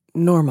not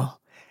normal.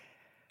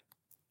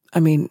 I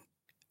mean,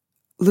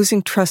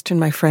 losing trust in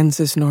my friends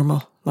is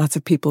normal. Lots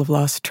of people have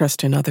lost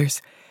trust in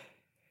others.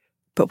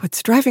 But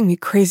what's driving me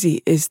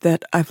crazy is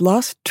that I've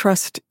lost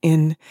trust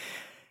in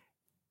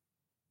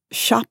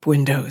shop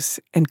windows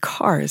and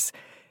cars,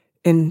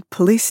 in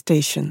police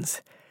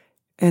stations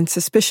and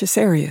suspicious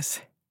areas.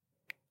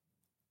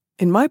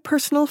 In my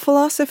personal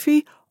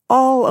philosophy,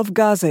 all of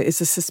Gaza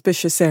is a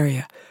suspicious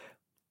area.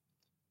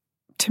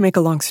 To make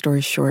a long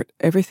story short,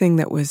 everything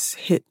that was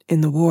hit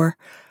in the war,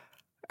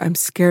 I'm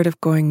scared of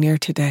going near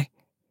today.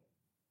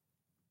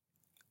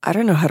 I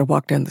don't know how to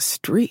walk down the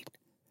street.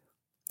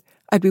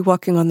 I'd be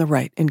walking on the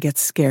right and get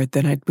scared,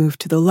 then I'd move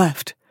to the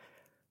left.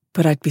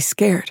 But I'd be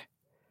scared.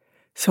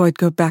 So I'd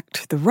go back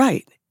to the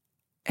right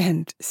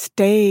and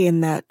stay in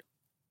that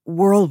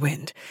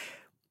whirlwind.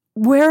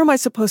 Where am I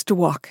supposed to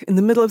walk? In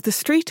the middle of the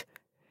street?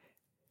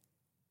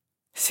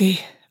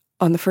 See,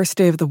 on the first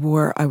day of the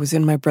war, I was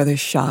in my brother's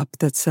shop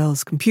that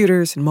sells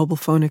computers and mobile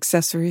phone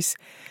accessories.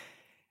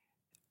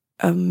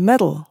 A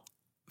medal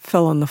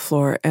fell on the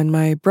floor, and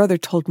my brother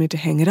told me to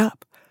hang it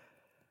up.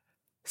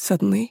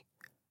 Suddenly,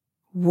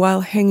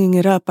 while hanging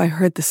it up, I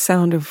heard the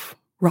sound of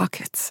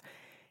rockets,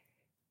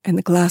 and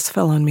the glass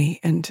fell on me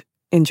and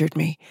injured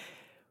me.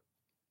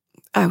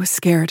 I was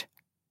scared.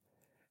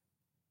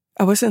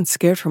 I wasn't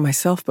scared for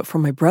myself, but for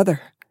my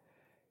brother.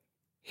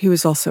 He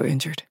was also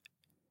injured.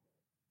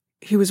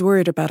 He was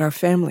worried about our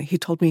family. He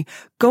told me,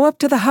 "Go up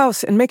to the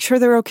house and make sure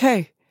they're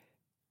okay."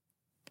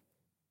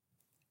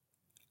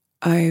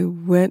 I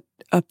went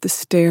up the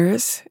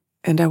stairs,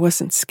 and I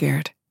wasn't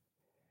scared.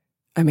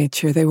 I made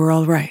sure they were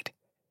all right.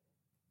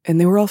 And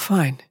they were all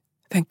fine,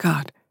 thank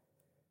God.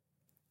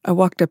 I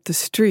walked up the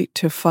street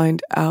to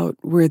find out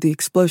where the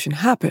explosion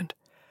happened.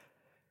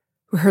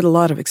 We heard a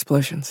lot of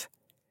explosions.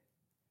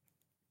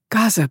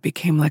 Gaza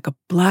became like a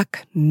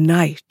black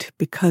night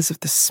because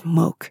of the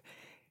smoke.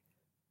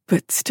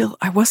 But still,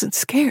 I wasn't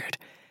scared.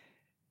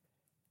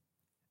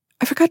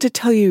 I forgot to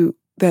tell you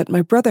that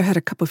my brother had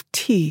a cup of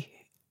tea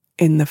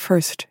in the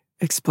first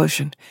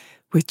explosion,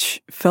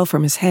 which fell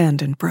from his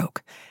hand and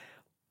broke.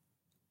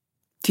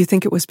 Do you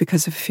think it was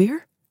because of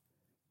fear?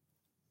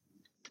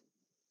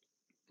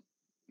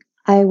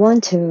 I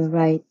want to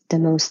write the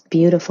most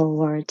beautiful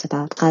words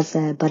about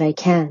Gaza, but I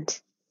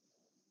can't.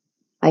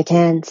 I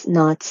can't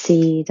not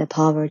see the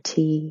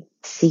poverty,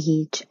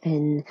 siege,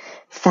 and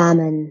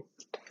famine,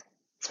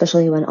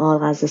 especially when all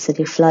Gaza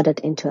City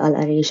flooded into Al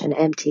Arish and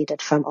emptied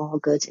it from all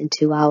goods in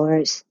 2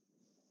 hours.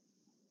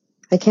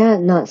 I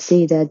can't not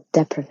see the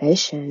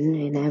deprivation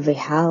in every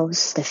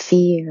house, the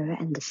fear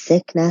and the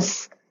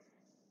sickness.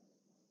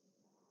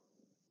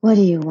 What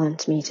do you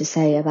want me to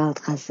say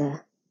about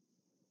Gaza?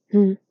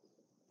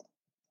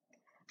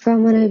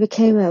 From when I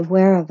became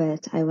aware of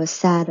it, I was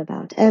sad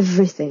about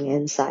everything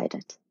inside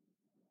it.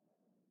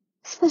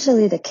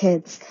 Especially the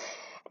kids,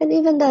 and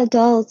even the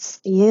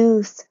adults,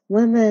 youth,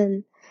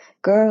 women,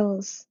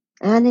 girls,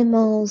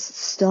 animals,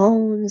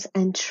 stones,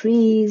 and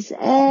trees.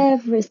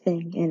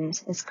 Everything in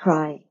it is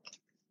crying.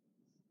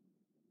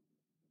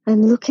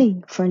 I'm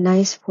looking for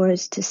nice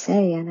words to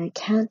say, and I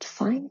can't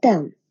find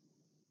them.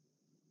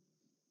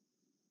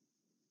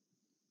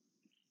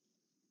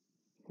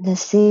 The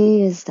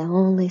sea is the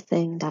only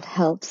thing that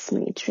helps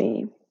me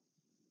dream.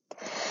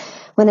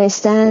 When I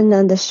stand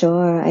on the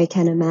shore, I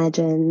can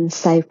imagine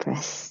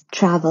Cyprus,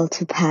 travel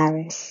to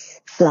Paris,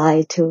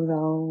 fly to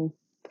Rome,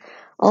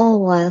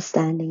 all while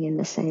standing in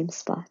the same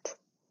spot.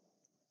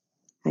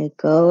 I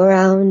go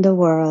around the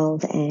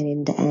world, and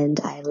in the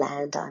end, I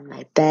land on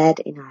my bed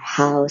in our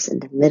house in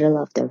the middle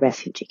of the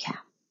refugee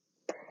camp.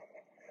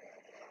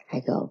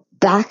 I go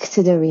back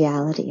to the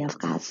reality of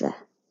Gaza.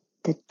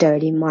 The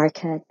dirty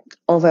market,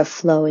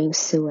 overflowing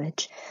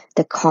sewage,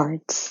 the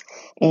carts,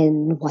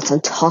 and what's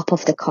on top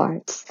of the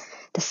carts,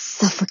 the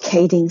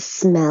suffocating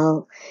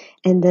smell,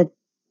 and the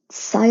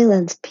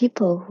silent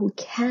people who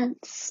can't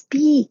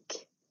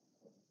speak.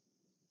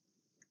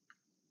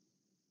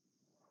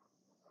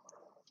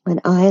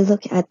 When I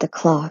look at the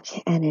clock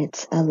and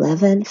it's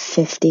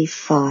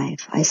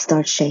 11:55, I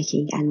start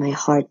shaking and my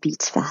heart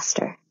beats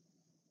faster.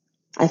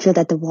 I feel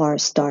that the war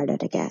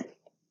started again.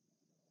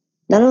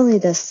 Not only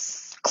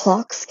does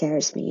clock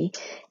scares me.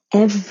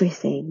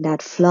 Everything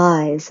that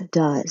flies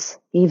does,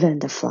 even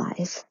the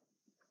flies.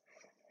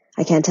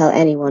 I can't tell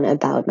anyone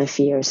about my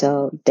fear,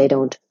 so they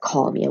don't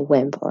call me a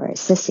wimp or a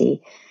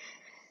sissy.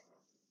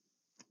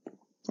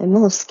 I'm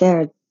most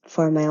scared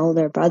for my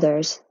older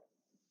brothers.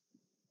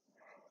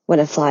 When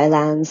a fly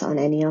lands on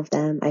any of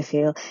them, I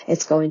feel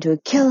it's going to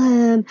kill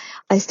him.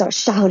 I start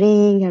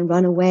shouting and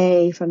run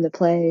away from the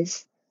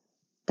place.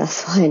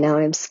 That's why now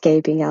I'm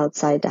escaping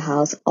outside the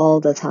house all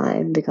the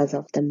time because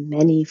of the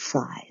many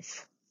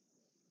flies.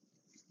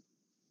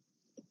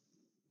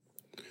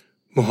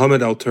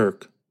 Mohammed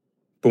Al-Turk,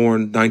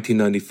 born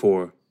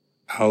 1994,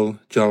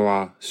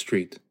 Al-Jallah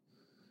Street.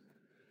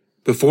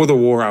 Before the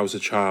war, I was a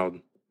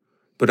child.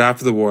 But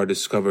after the war, I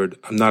discovered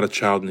I'm not a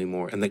child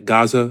anymore, and that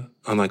Gaza,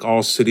 unlike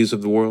all cities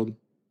of the world,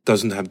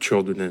 doesn't have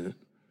children in it.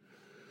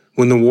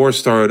 When the war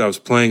started, I was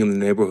playing in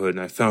the neighborhood, and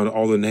I found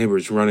all the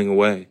neighbors running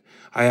away.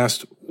 I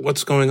asked,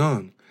 what's going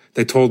on?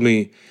 They told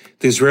me,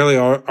 the Israeli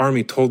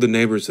army told the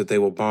neighbors that they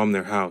will bomb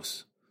their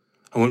house.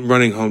 I went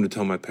running home to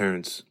tell my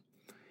parents.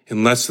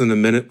 In less than a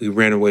minute, we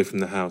ran away from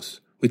the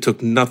house. We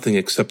took nothing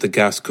except the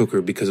gas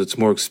cooker because it's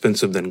more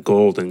expensive than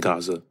gold in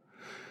Gaza.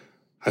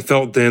 I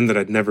felt then that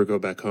I'd never go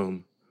back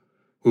home.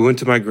 We went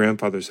to my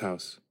grandfather's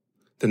house.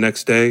 The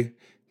next day,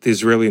 the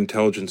Israeli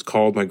intelligence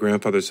called my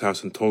grandfather's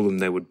house and told them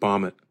they would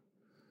bomb it.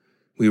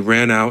 We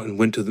ran out and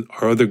went to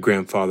our other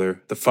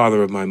grandfather, the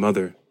father of my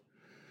mother.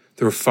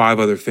 There were 5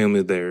 other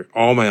families there,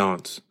 all my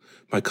aunts.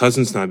 My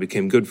cousins and I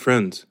became good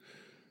friends.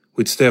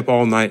 We'd stay up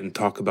all night and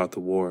talk about the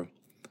war.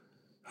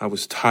 I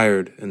was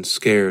tired and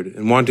scared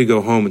and wanted to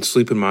go home and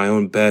sleep in my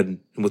own bed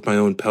and with my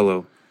own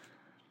pillow.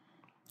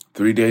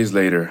 3 days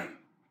later,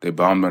 they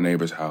bombed our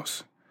neighbor's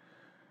house.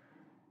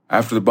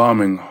 After the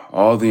bombing,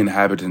 all the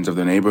inhabitants of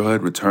the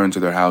neighborhood returned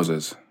to their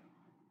houses,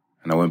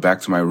 and I went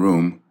back to my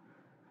room,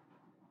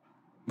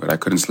 but I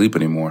couldn't sleep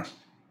anymore.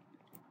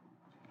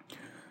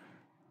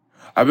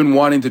 I've been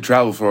wanting to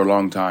travel for a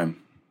long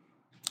time.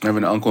 I have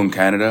an uncle in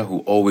Canada who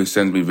always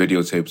sends me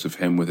videotapes of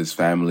him with his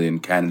family in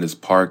Canada's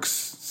parks,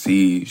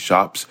 sea,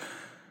 shops.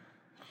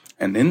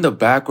 And in the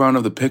background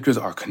of the pictures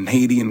are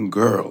Canadian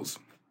girls.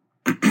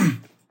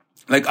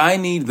 Like, I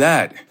need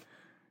that.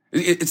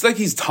 It's like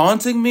he's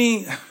taunting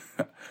me.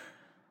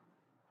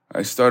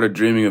 I started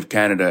dreaming of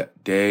Canada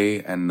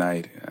day and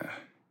night.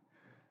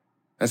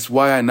 That's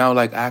why I now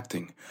like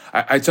acting.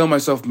 I tell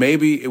myself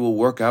maybe it will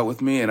work out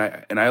with me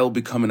and I'll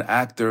become an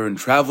actor and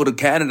travel to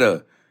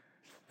Canada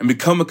and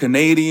become a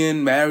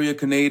Canadian, marry a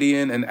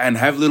Canadian, and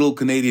have little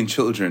Canadian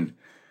children.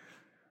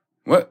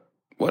 What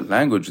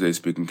language do they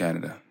speak in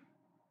Canada?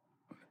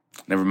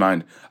 Never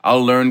mind.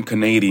 I'll learn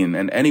Canadian,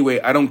 and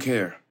anyway, I don't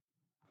care.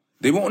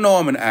 They won't know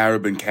I'm an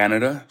Arab in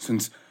Canada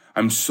since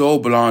I'm so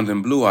blonde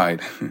and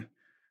blue-eyed.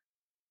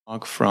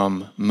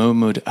 From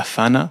Mahmoud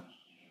Afana,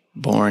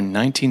 born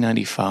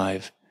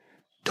 1995,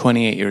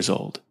 28 years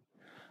old,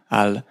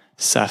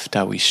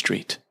 Al-Saftawi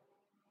Street.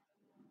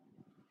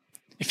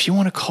 If you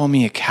want to call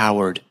me a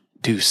coward,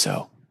 do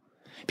so.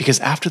 Because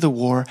after the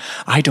war,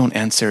 I don't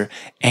answer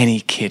any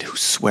kid who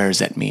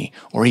swears at me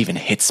or even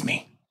hits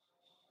me.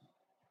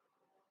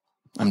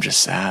 I'm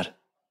just sad.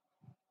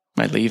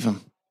 I leave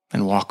him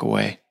and walk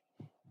away.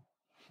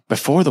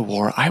 Before the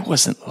war, I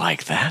wasn't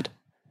like that.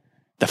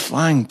 The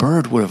flying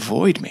bird would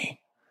avoid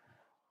me.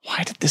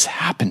 Why did this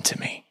happen to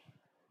me?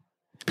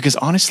 Because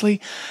honestly,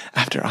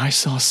 after I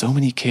saw so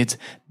many kids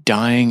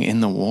dying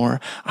in the war,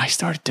 I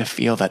started to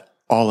feel that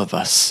all of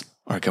us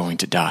are going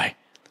to die.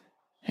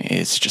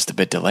 It's just a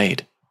bit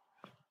delayed.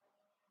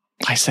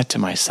 I said to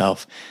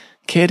myself,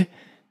 kid,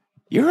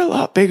 you're a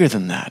lot bigger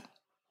than that.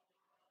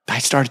 I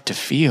started to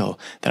feel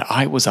that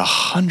I was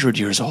 100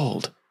 years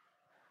old.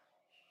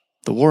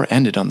 The war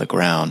ended on the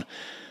ground,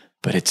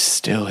 but it's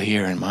still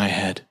here in my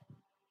head.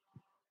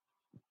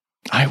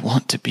 I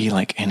want to be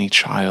like any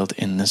child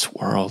in this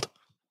world.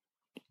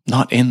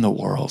 Not in the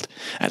world,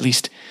 at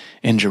least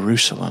in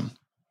Jerusalem.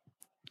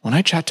 When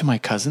I chat to my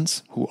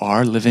cousins who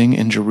are living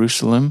in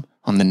Jerusalem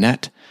on the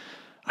net,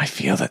 I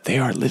feel that they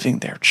are living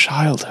their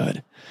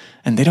childhood,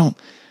 and they don't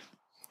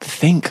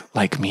think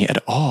like me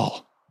at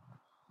all.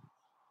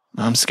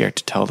 I'm scared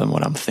to tell them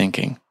what I'm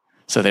thinking,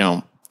 so they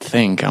don't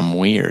think I'm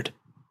weird.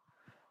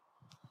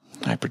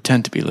 I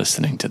pretend to be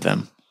listening to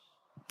them,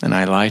 and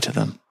I lie to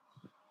them.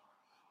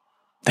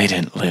 They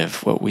didn't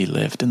live what we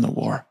lived in the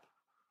war.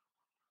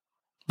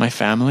 My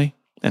family,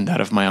 and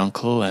that of my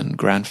uncle and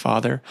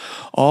grandfather,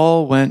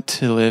 all went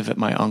to live at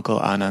my uncle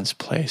Anand's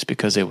place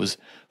because it was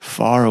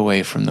far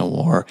away from the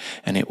war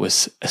and it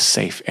was a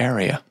safe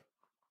area.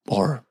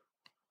 Or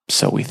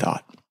so we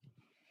thought.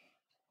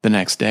 The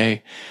next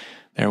day,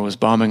 there was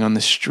bombing on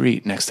the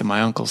street next to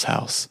my uncle's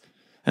house,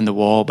 and the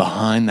wall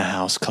behind the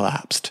house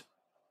collapsed.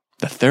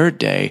 The third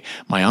day,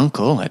 my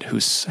uncle, at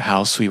whose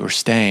house we were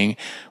staying,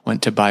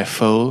 went to buy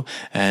fol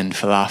and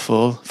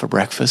falafel for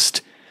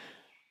breakfast.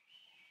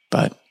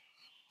 But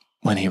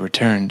when he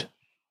returned,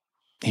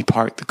 he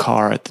parked the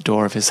car at the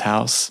door of his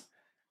house,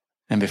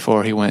 and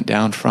before he went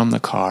down from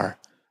the car,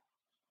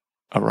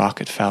 a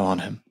rocket fell on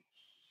him.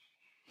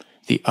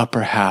 the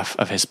upper half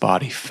of his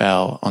body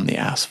fell on the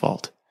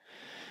asphalt.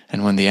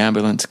 And when the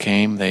ambulance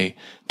came, they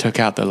took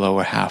out the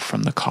lower half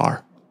from the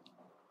car.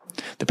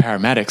 The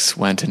paramedics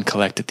went and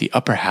collected the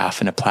upper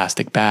half in a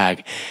plastic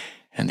bag,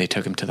 and they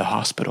took him to the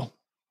hospital.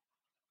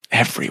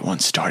 Everyone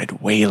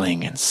started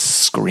wailing and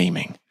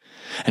screaming,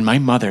 and my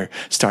mother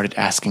started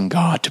asking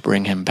God to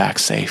bring him back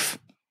safe.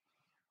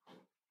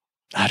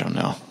 I don't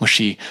know, was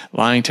she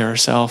lying to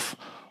herself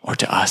or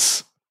to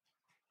us?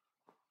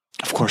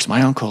 Of course,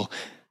 my uncle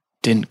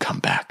didn't come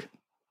back,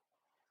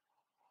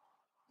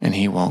 and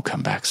he won't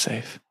come back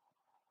safe.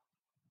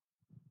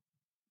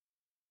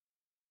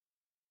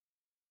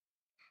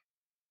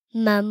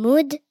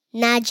 Mahmoud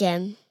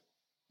Najem,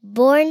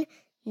 born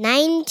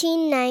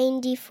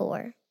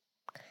 1994.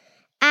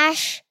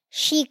 Ash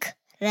Sheikh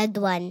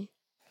Radwan.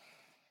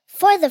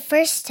 For the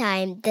first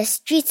time, the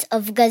streets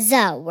of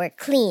Gaza were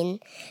clean.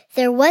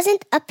 There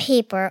wasn't a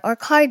paper or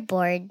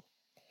cardboard.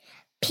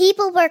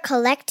 People were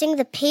collecting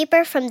the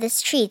paper from the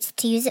streets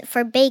to use it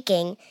for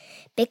baking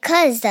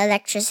because the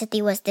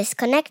electricity was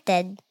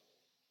disconnected.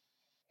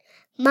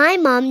 My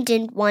mom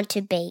didn't want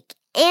to bake,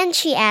 and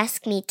she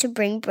asked me to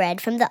bring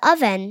bread from the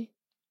oven.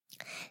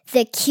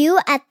 The queue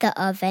at the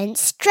oven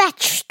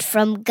stretched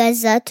from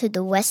Gaza to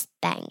the West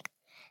Bank.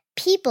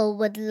 People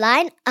would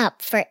line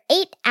up for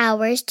 8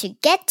 hours to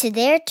get to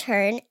their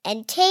turn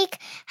and take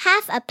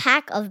half a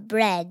pack of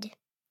bread.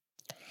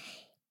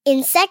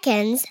 In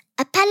seconds,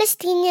 a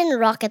Palestinian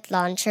rocket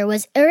launcher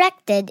was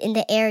erected in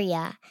the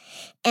area,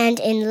 and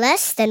in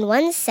less than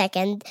 1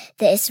 second,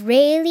 the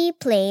Israeli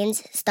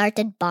planes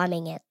started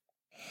bombing it.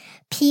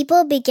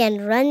 People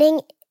began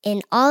running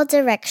in all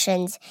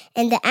directions,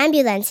 and the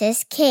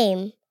ambulances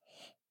came.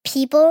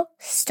 People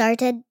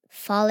started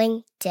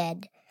falling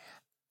dead.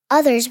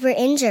 Others were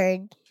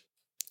injured.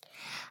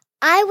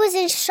 I was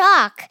in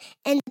shock,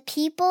 and the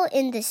people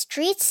in the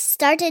streets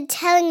started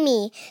telling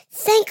me,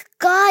 "Thank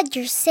God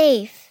you're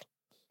safe."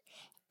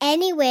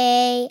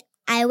 Anyway,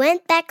 I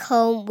went back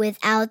home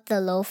without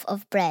the loaf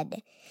of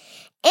bread,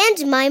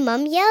 and my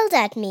mom yelled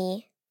at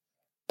me.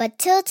 But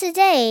till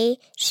today,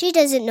 she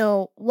doesn't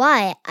know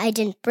why I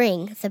didn't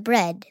bring the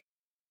bread.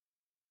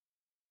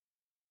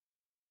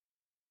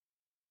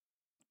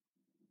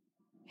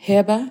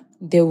 Heba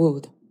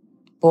Dawood,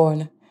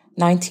 born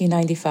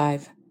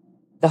 1995,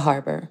 The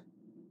Harbor.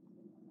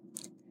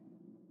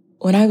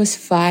 When I was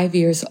 5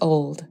 years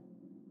old,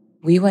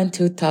 we went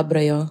to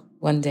Tabrayo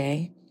one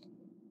day.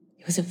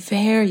 It was a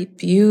very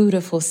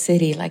beautiful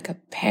city, like a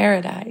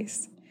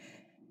paradise.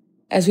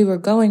 As we were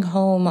going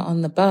home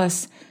on the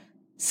bus,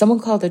 someone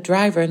called the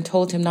driver and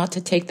told him not to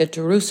take the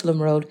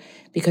Jerusalem road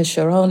because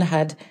Sharon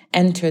had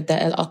entered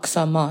the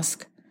Al-Aqsa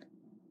Mosque.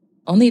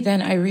 Only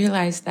then I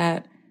realized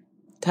that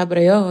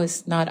Tabrayo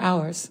is not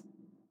ours.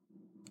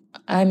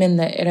 I'm in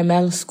the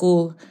Iramel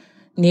school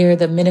near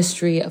the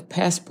Ministry of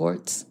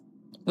Passports,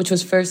 which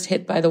was first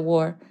hit by the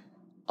war.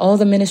 All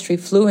the ministry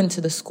flew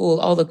into the school.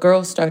 All the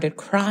girls started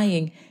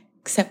crying,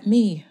 except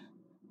me.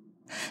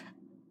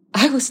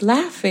 I was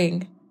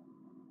laughing.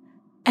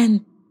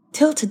 And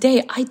till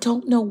today, I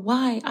don't know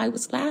why I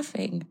was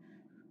laughing.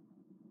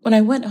 When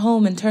I went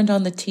home and turned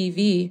on the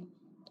TV,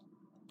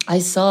 I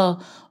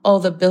saw all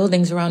the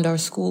buildings around our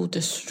school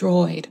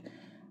destroyed,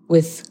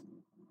 with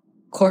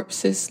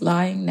corpses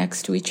lying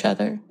next to each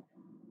other.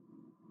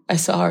 I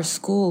saw our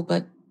school,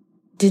 but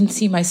didn't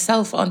see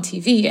myself on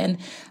TV, and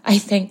I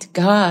thanked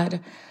God.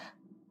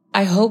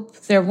 I hope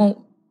there won't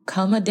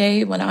come a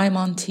day when I'm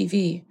on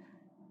TV,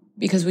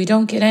 because we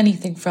don't get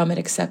anything from it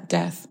except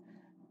death.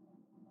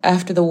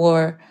 After the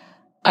war,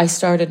 I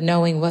started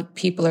knowing what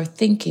people are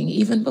thinking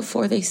even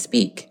before they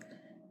speak,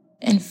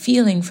 and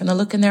feeling from the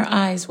look in their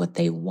eyes what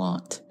they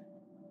want.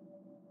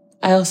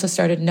 I also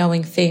started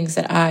knowing things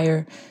that I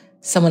or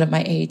someone of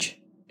my age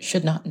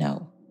should not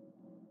know.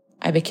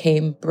 I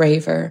became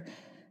braver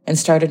and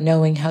started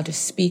knowing how to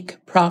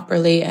speak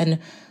properly, and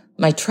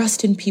my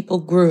trust in people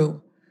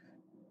grew.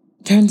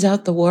 Turns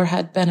out the war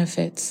had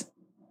benefits.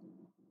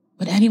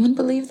 Would anyone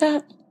believe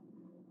that?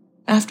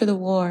 After the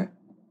war,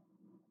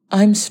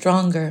 I'm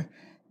stronger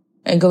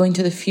and going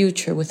to the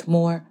future with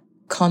more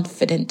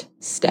confident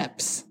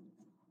steps.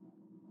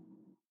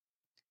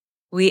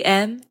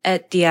 Wiem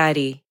et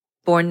Diari,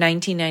 born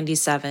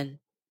 1997,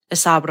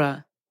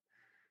 Isabra.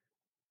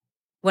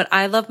 What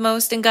I love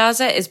most in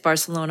Gaza is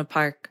Barcelona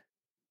Park.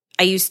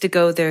 I used to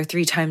go there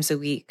 3 times a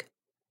week.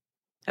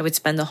 I would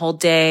spend the whole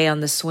day on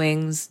the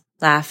swings,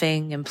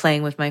 laughing and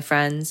playing with my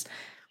friends.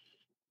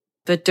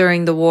 But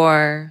during the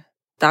war,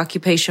 the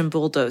occupation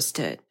bulldozed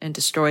it and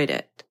destroyed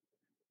it.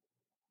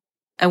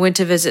 I went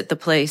to visit the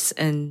place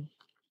and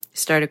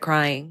started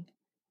crying.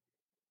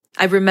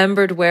 I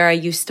remembered where I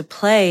used to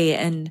play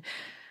and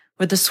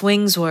where the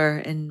swings were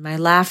and my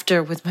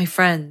laughter with my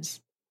friends.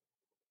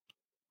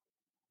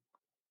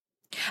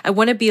 I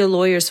want to be a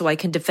lawyer so I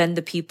can defend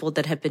the people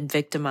that have been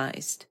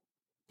victimized.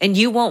 And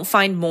you won't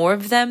find more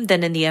of them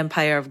than in the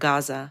Empire of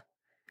Gaza.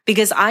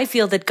 Because I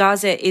feel that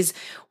Gaza is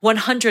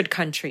 100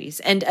 countries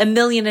and 1.5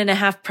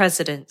 million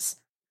presidents.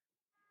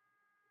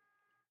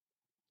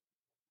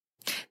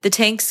 The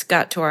tanks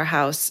got to our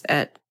house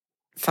at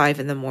 5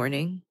 in the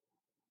morning.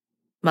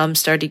 Mom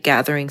started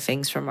gathering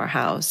things from our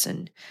house,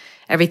 and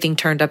everything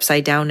turned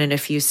upside down in a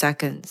few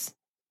seconds.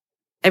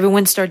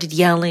 Everyone started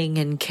yelling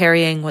and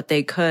carrying what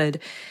they could,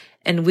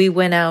 and we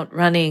went out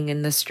running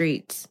in the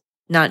streets,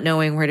 not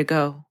knowing where to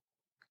go.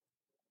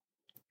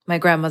 My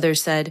grandmother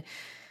said,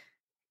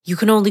 "You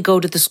can only go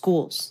to the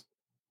schools."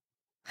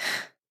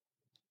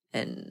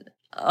 And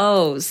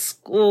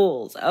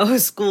schools.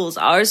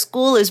 Our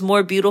school is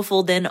more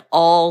beautiful than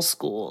all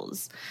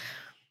schools.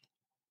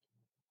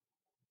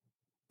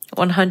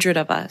 100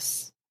 of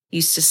us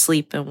used to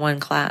sleep in one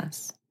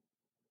class.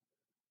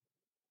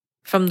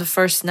 From the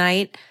first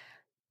night,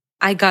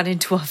 I got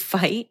into a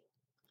fight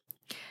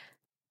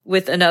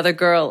with another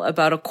girl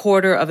about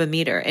 1/4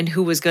 meter and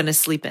who was going to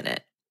sleep in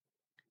it.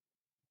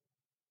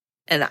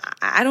 And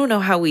I don't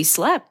know how we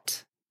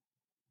slept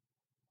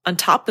on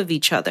top of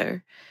each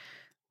other,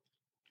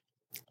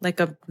 like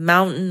a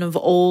mountain of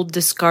old,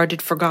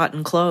 discarded,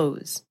 forgotten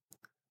clothes.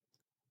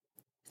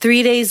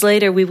 3 days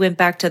later, we went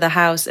back to the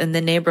house in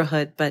the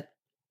neighborhood, but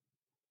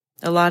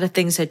a lot of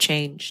things had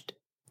changed.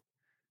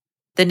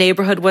 The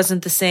neighborhood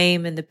wasn't the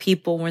same, and the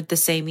people weren't the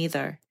same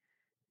either.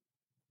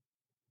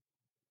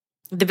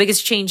 The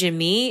biggest change in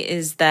me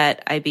is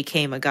that I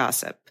became a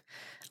gossip.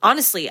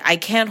 Honestly, I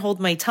can't hold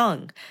my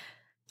tongue.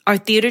 Our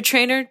theater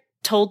trainer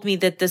told me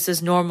that this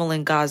is normal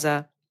in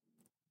Gaza.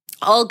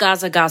 All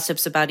Gaza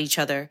gossips about each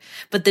other.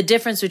 But the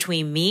difference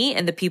between me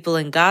and the people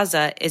in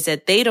Gaza is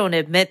that they don't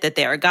admit that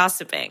they are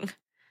gossiping.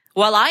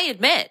 While I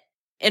admit,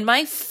 in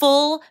my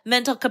full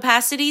mental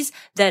capacities,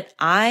 that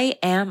I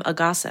am a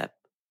gossip.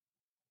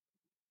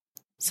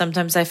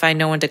 Sometimes I find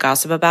no one to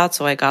gossip about,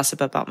 so I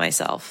gossip about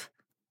myself.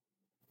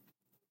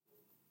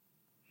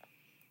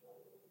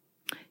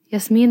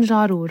 Yasmin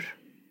Jarour,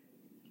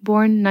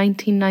 born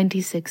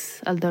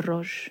 1996,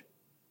 Al-Darroj.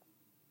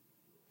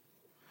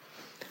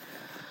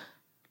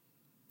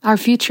 Our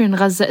future in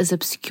Gaza is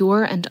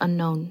obscure and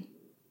unknown,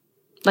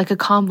 like a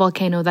calm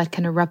volcano that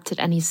can erupt at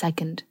any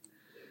second,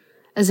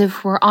 as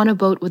if we're on a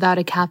boat without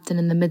a captain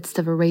in the midst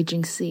of a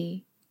raging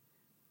sea.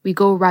 We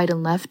go right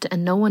and left,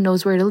 and no one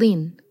knows where to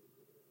lean.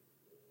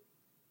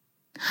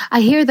 I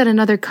hear that in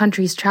other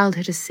countries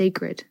childhood is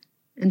sacred,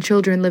 and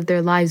children live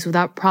their lives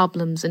without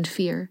problems and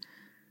fear.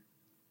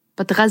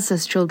 But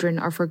Gaza's children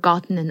are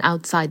forgotten and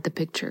outside the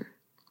picture.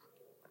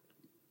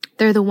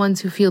 They're the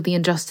ones who feel the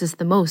injustice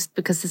the most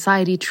because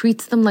society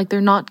treats them like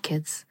they're not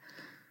kids.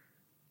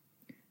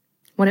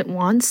 When it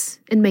wants,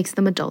 it makes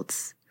them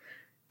adults.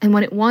 And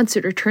when it wants,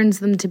 it returns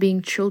them to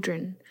being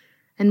children.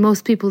 And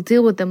most people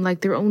deal with them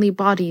like they're only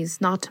bodies,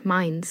 not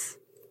minds.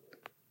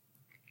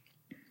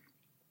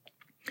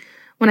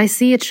 When I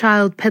see a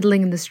child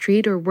peddling in the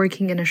street or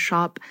working in a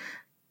shop,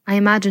 I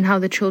imagine how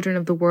the children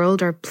of the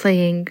world are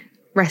playing,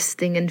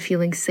 resting, and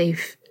feeling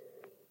safe.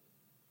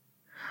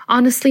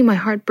 Honestly, my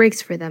heart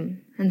breaks for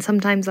them, and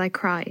sometimes I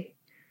cry.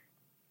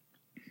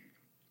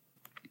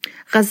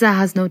 Gaza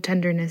has no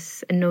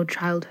tenderness and no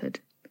childhood.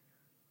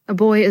 A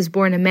boy is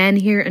born a man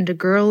here, and a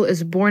girl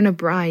is born a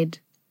bride.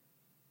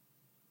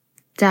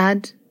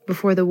 Dad,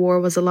 before the war,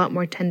 was a lot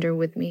more tender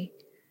with me.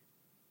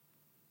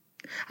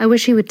 I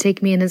wish he would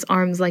take me in his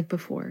arms like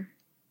before.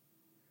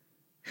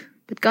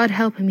 But God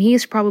help him, he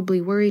is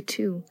probably worried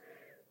too.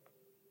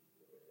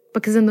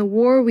 Because in the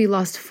war, we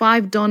lost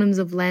 5 dunams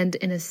of land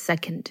in a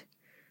second.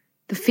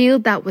 The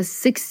field that was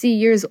 60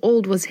 years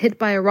old was hit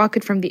by a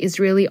rocket from the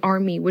Israeli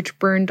army, which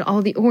burned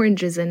all the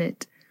oranges in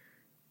it.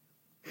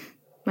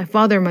 My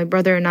father, my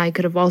brother, and I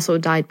could have also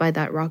died by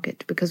that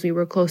rocket because we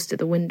were close to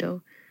the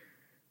window.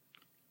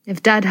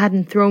 If Dad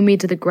hadn't thrown me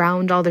to the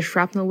ground, all the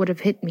shrapnel would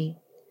have hit me.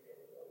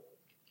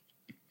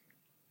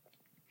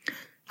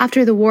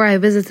 After the war, I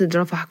visited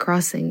Rafah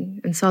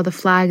Crossing and saw the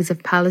flags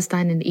of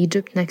Palestine and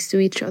Egypt next to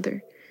each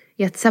other,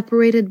 yet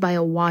separated by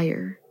a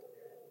wire.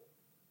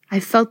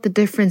 I felt the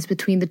difference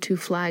between the two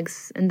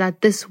flags, and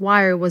that this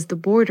wire was the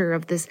border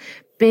of this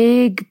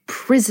big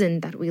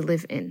prison that we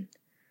live in.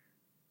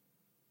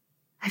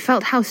 I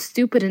felt how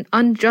stupid and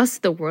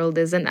unjust the world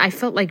is, and I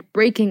felt like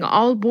breaking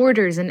all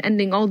borders and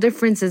ending all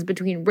differences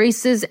between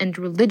races and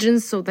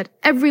religions so that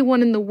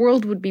everyone in the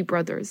world would be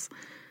brothers.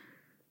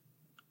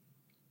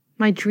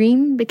 My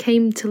dream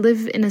became to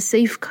live in a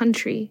safe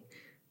country,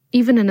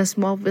 even in a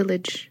small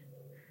village,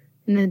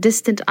 in a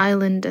distant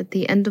island at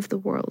the end of the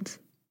world.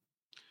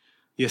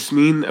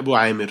 Yasmin Abu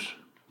Amir,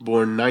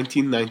 born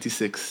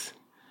 1996,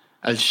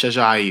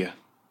 Al-Shaja'iyya.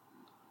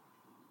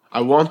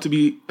 I want to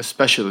be a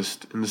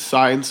specialist in the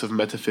science of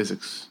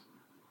metaphysics.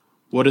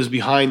 What is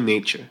behind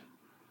nature?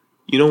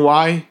 You know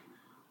why?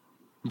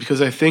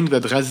 Because I think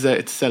that Gaza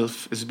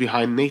itself is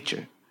behind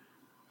nature.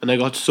 And I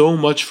got so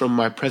much from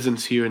my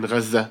presence here in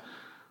Gaza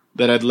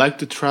that I'd like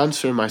to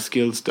transfer my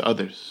skills to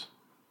others.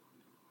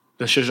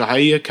 The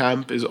Shaja'iyya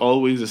camp is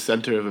always a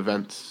center of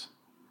events.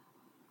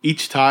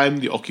 Each time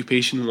the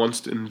occupation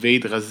wants to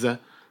invade Gaza,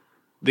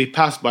 they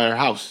pass by our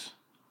house.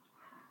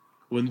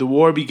 When the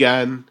war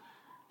began,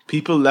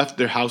 people left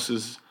their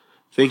houses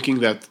thinking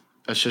that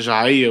a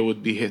Shaja'iyya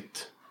would be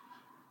hit.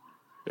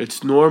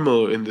 It's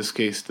normal in this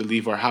case to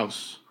leave our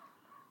house.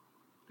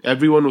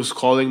 Everyone was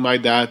calling my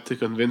dad to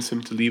convince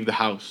him to leave the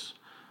house.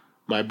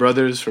 My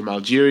brothers from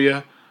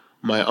Algeria,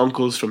 my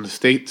uncles from the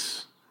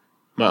States,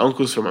 my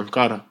uncles from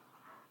Ankara.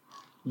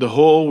 The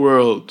whole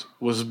world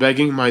was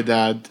begging my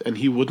dad and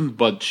he wouldn't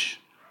budge,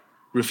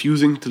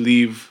 refusing to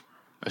leave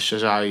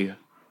Al-Shaja'iyya.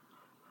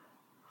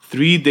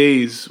 3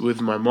 days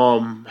with my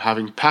mom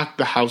having packed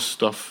the house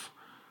stuff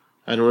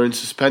and we're in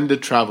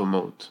suspended travel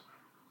mode.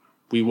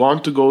 We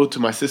want to go to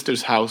my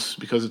sister's house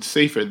because it's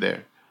safer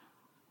there.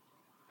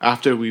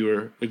 After we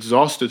were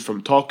exhausted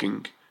from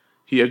talking,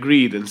 he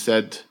agreed and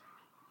said,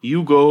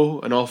 "You go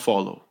and I'll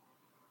follow."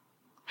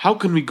 How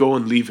can we go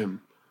and leave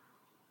him?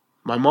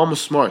 My mom was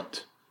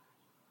smart.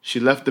 She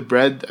left the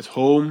bread at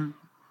home,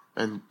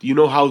 and you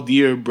know how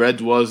dear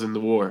bread was in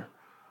the war.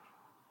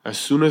 As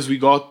soon as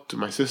we got to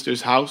my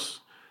sister's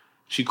house,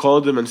 she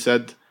called him and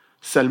said,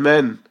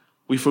 "Salman,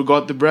 we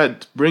forgot the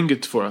bread, bring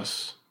it for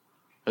us."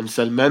 And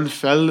Salman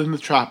fell in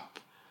the trap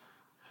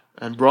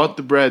and brought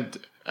the bread,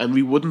 and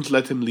we wouldn't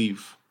let him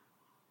leave.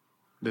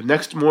 The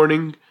next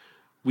morning,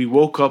 we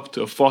woke up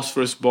to a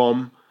phosphorus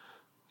bomb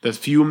that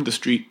fumed the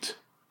street.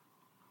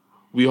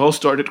 We all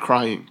started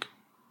crying,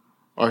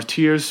 our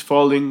tears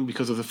falling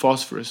because of the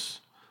phosphorus.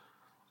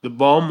 The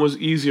bomb was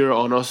easier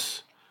on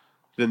us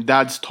than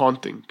Dad's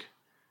taunting.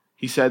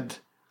 He said,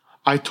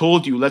 "I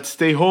told you, let's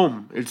stay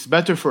home. It's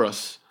better for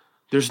us.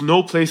 There's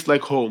no place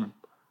like home."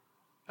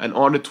 And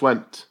on it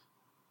went.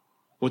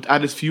 What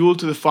added fuel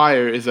to the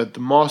fire is that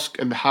the mosque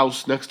and the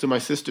house next to my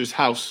sister's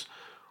house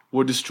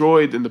were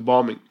destroyed in the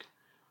bombing.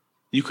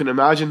 You can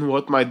imagine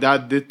what my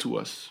dad did to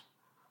us.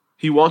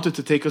 He wanted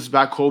to take us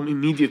back home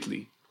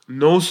immediately.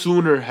 No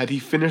sooner had he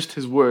finished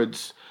his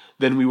words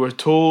than we were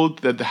told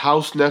that the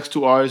house next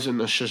to ours in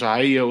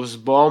Al-Shaja'iyya was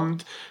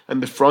bombed and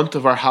the front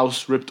of our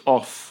house ripped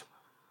off.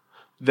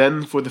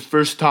 Then, for the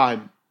first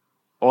time,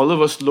 all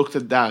of us looked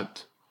at Dad.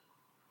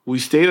 We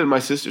stayed at my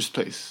sister's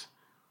place.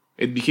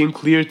 It became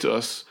clear to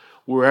us,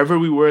 wherever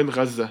we were in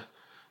Gaza,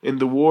 in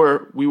the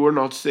war, we were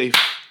not safe.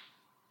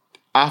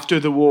 After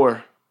the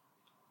war,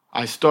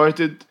 I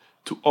started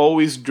to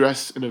always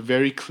dress in a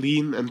very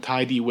clean and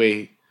tidy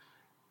way,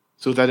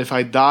 so that if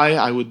I die,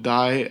 I would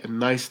die a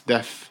nice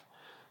death.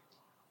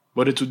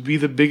 But it would be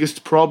the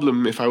biggest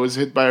problem if I was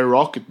hit by a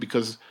rocket,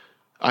 because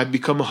I'd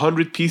become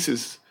 100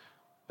 pieces,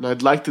 and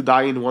I'd like to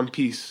die in one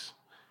piece.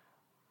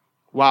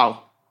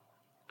 Wow.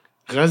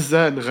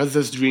 Gaza and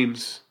Gaza's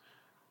dreams.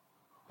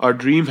 Our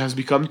dream has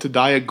become to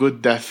die a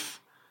good death,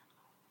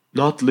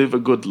 not live a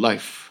good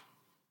life.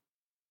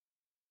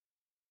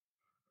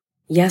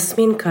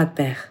 Yasmin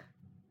Katbeh,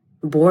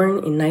 born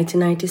in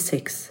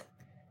 1996,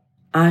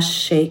 Ash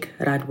Sheikh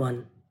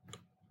Radwan.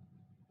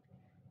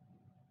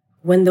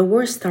 When the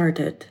war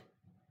started,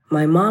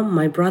 my mom,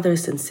 my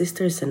brothers and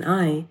sisters and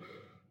I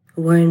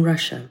were in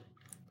Russia,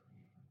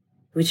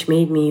 which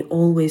made me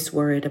always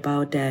worried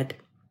about Dad.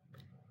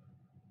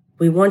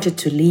 We wanted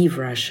to leave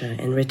Russia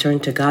and return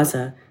to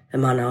Gaza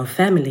among our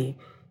family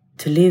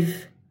to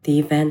live the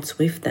events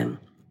with them.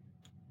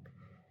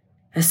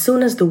 As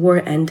soon as the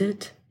war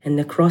ended and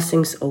the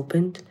crossings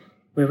opened,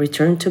 we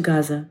returned to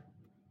Gaza,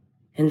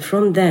 and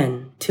from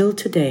then till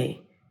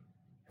today,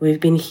 we've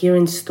been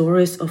hearing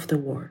stories of the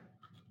war.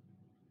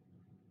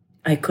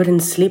 I couldn't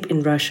sleep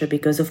in Russia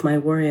because of my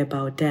worry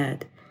about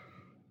Dad.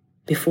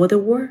 Before the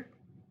war,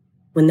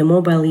 when the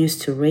mobile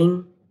used to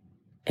ring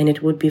and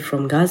it would be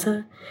from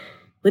Gaza,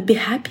 we'd be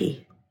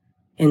happy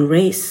and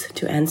race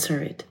to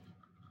answer it.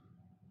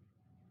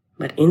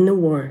 But in the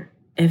war,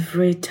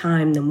 every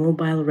time the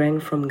mobile rang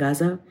from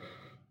Gaza,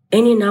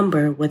 any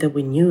number, whether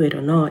we knew it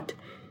or not,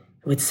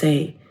 would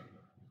say,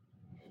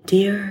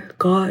 "Dear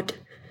God,"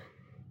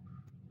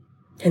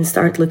 and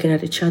start looking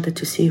at each other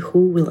to see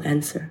who will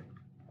answer.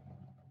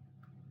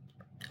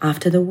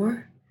 After the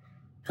war,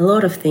 a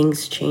lot of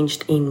things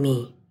changed in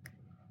me.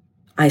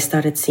 I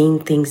started seeing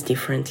things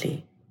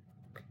differently.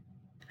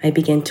 I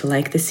began to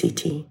like the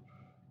city.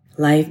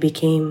 Life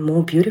became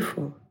more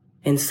beautiful,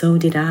 and so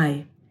did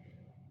I.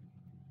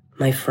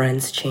 My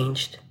friends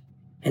changed,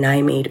 and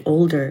I made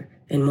older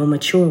and more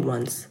mature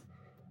ones.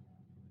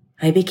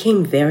 I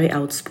became very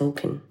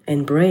outspoken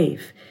and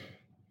brave,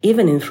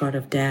 even in front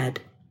of Dad,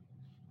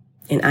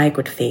 and I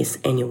could face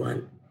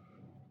anyone.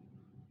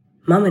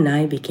 Mom and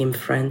I became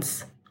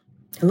friends.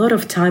 A lot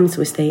of times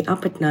we stay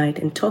up at night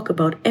and talk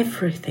about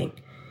everything.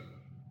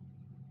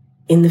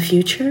 In the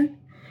future,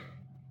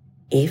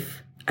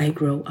 if I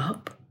grow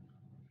up,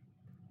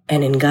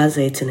 and in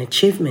Gaza it's an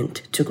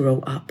achievement to grow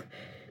up,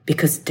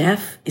 because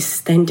death is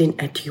standing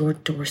at your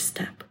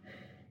doorstep.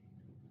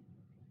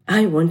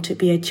 I want to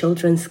be a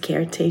children's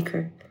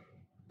caretaker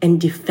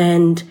and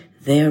defend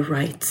their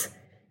rights,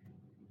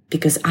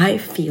 because I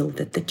feel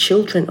that the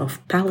children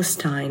of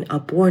Palestine are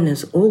born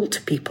as old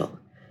people.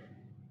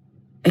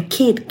 A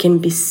kid can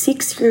be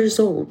 6 years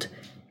old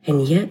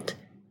and yet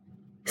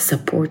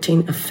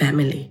supporting a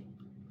family.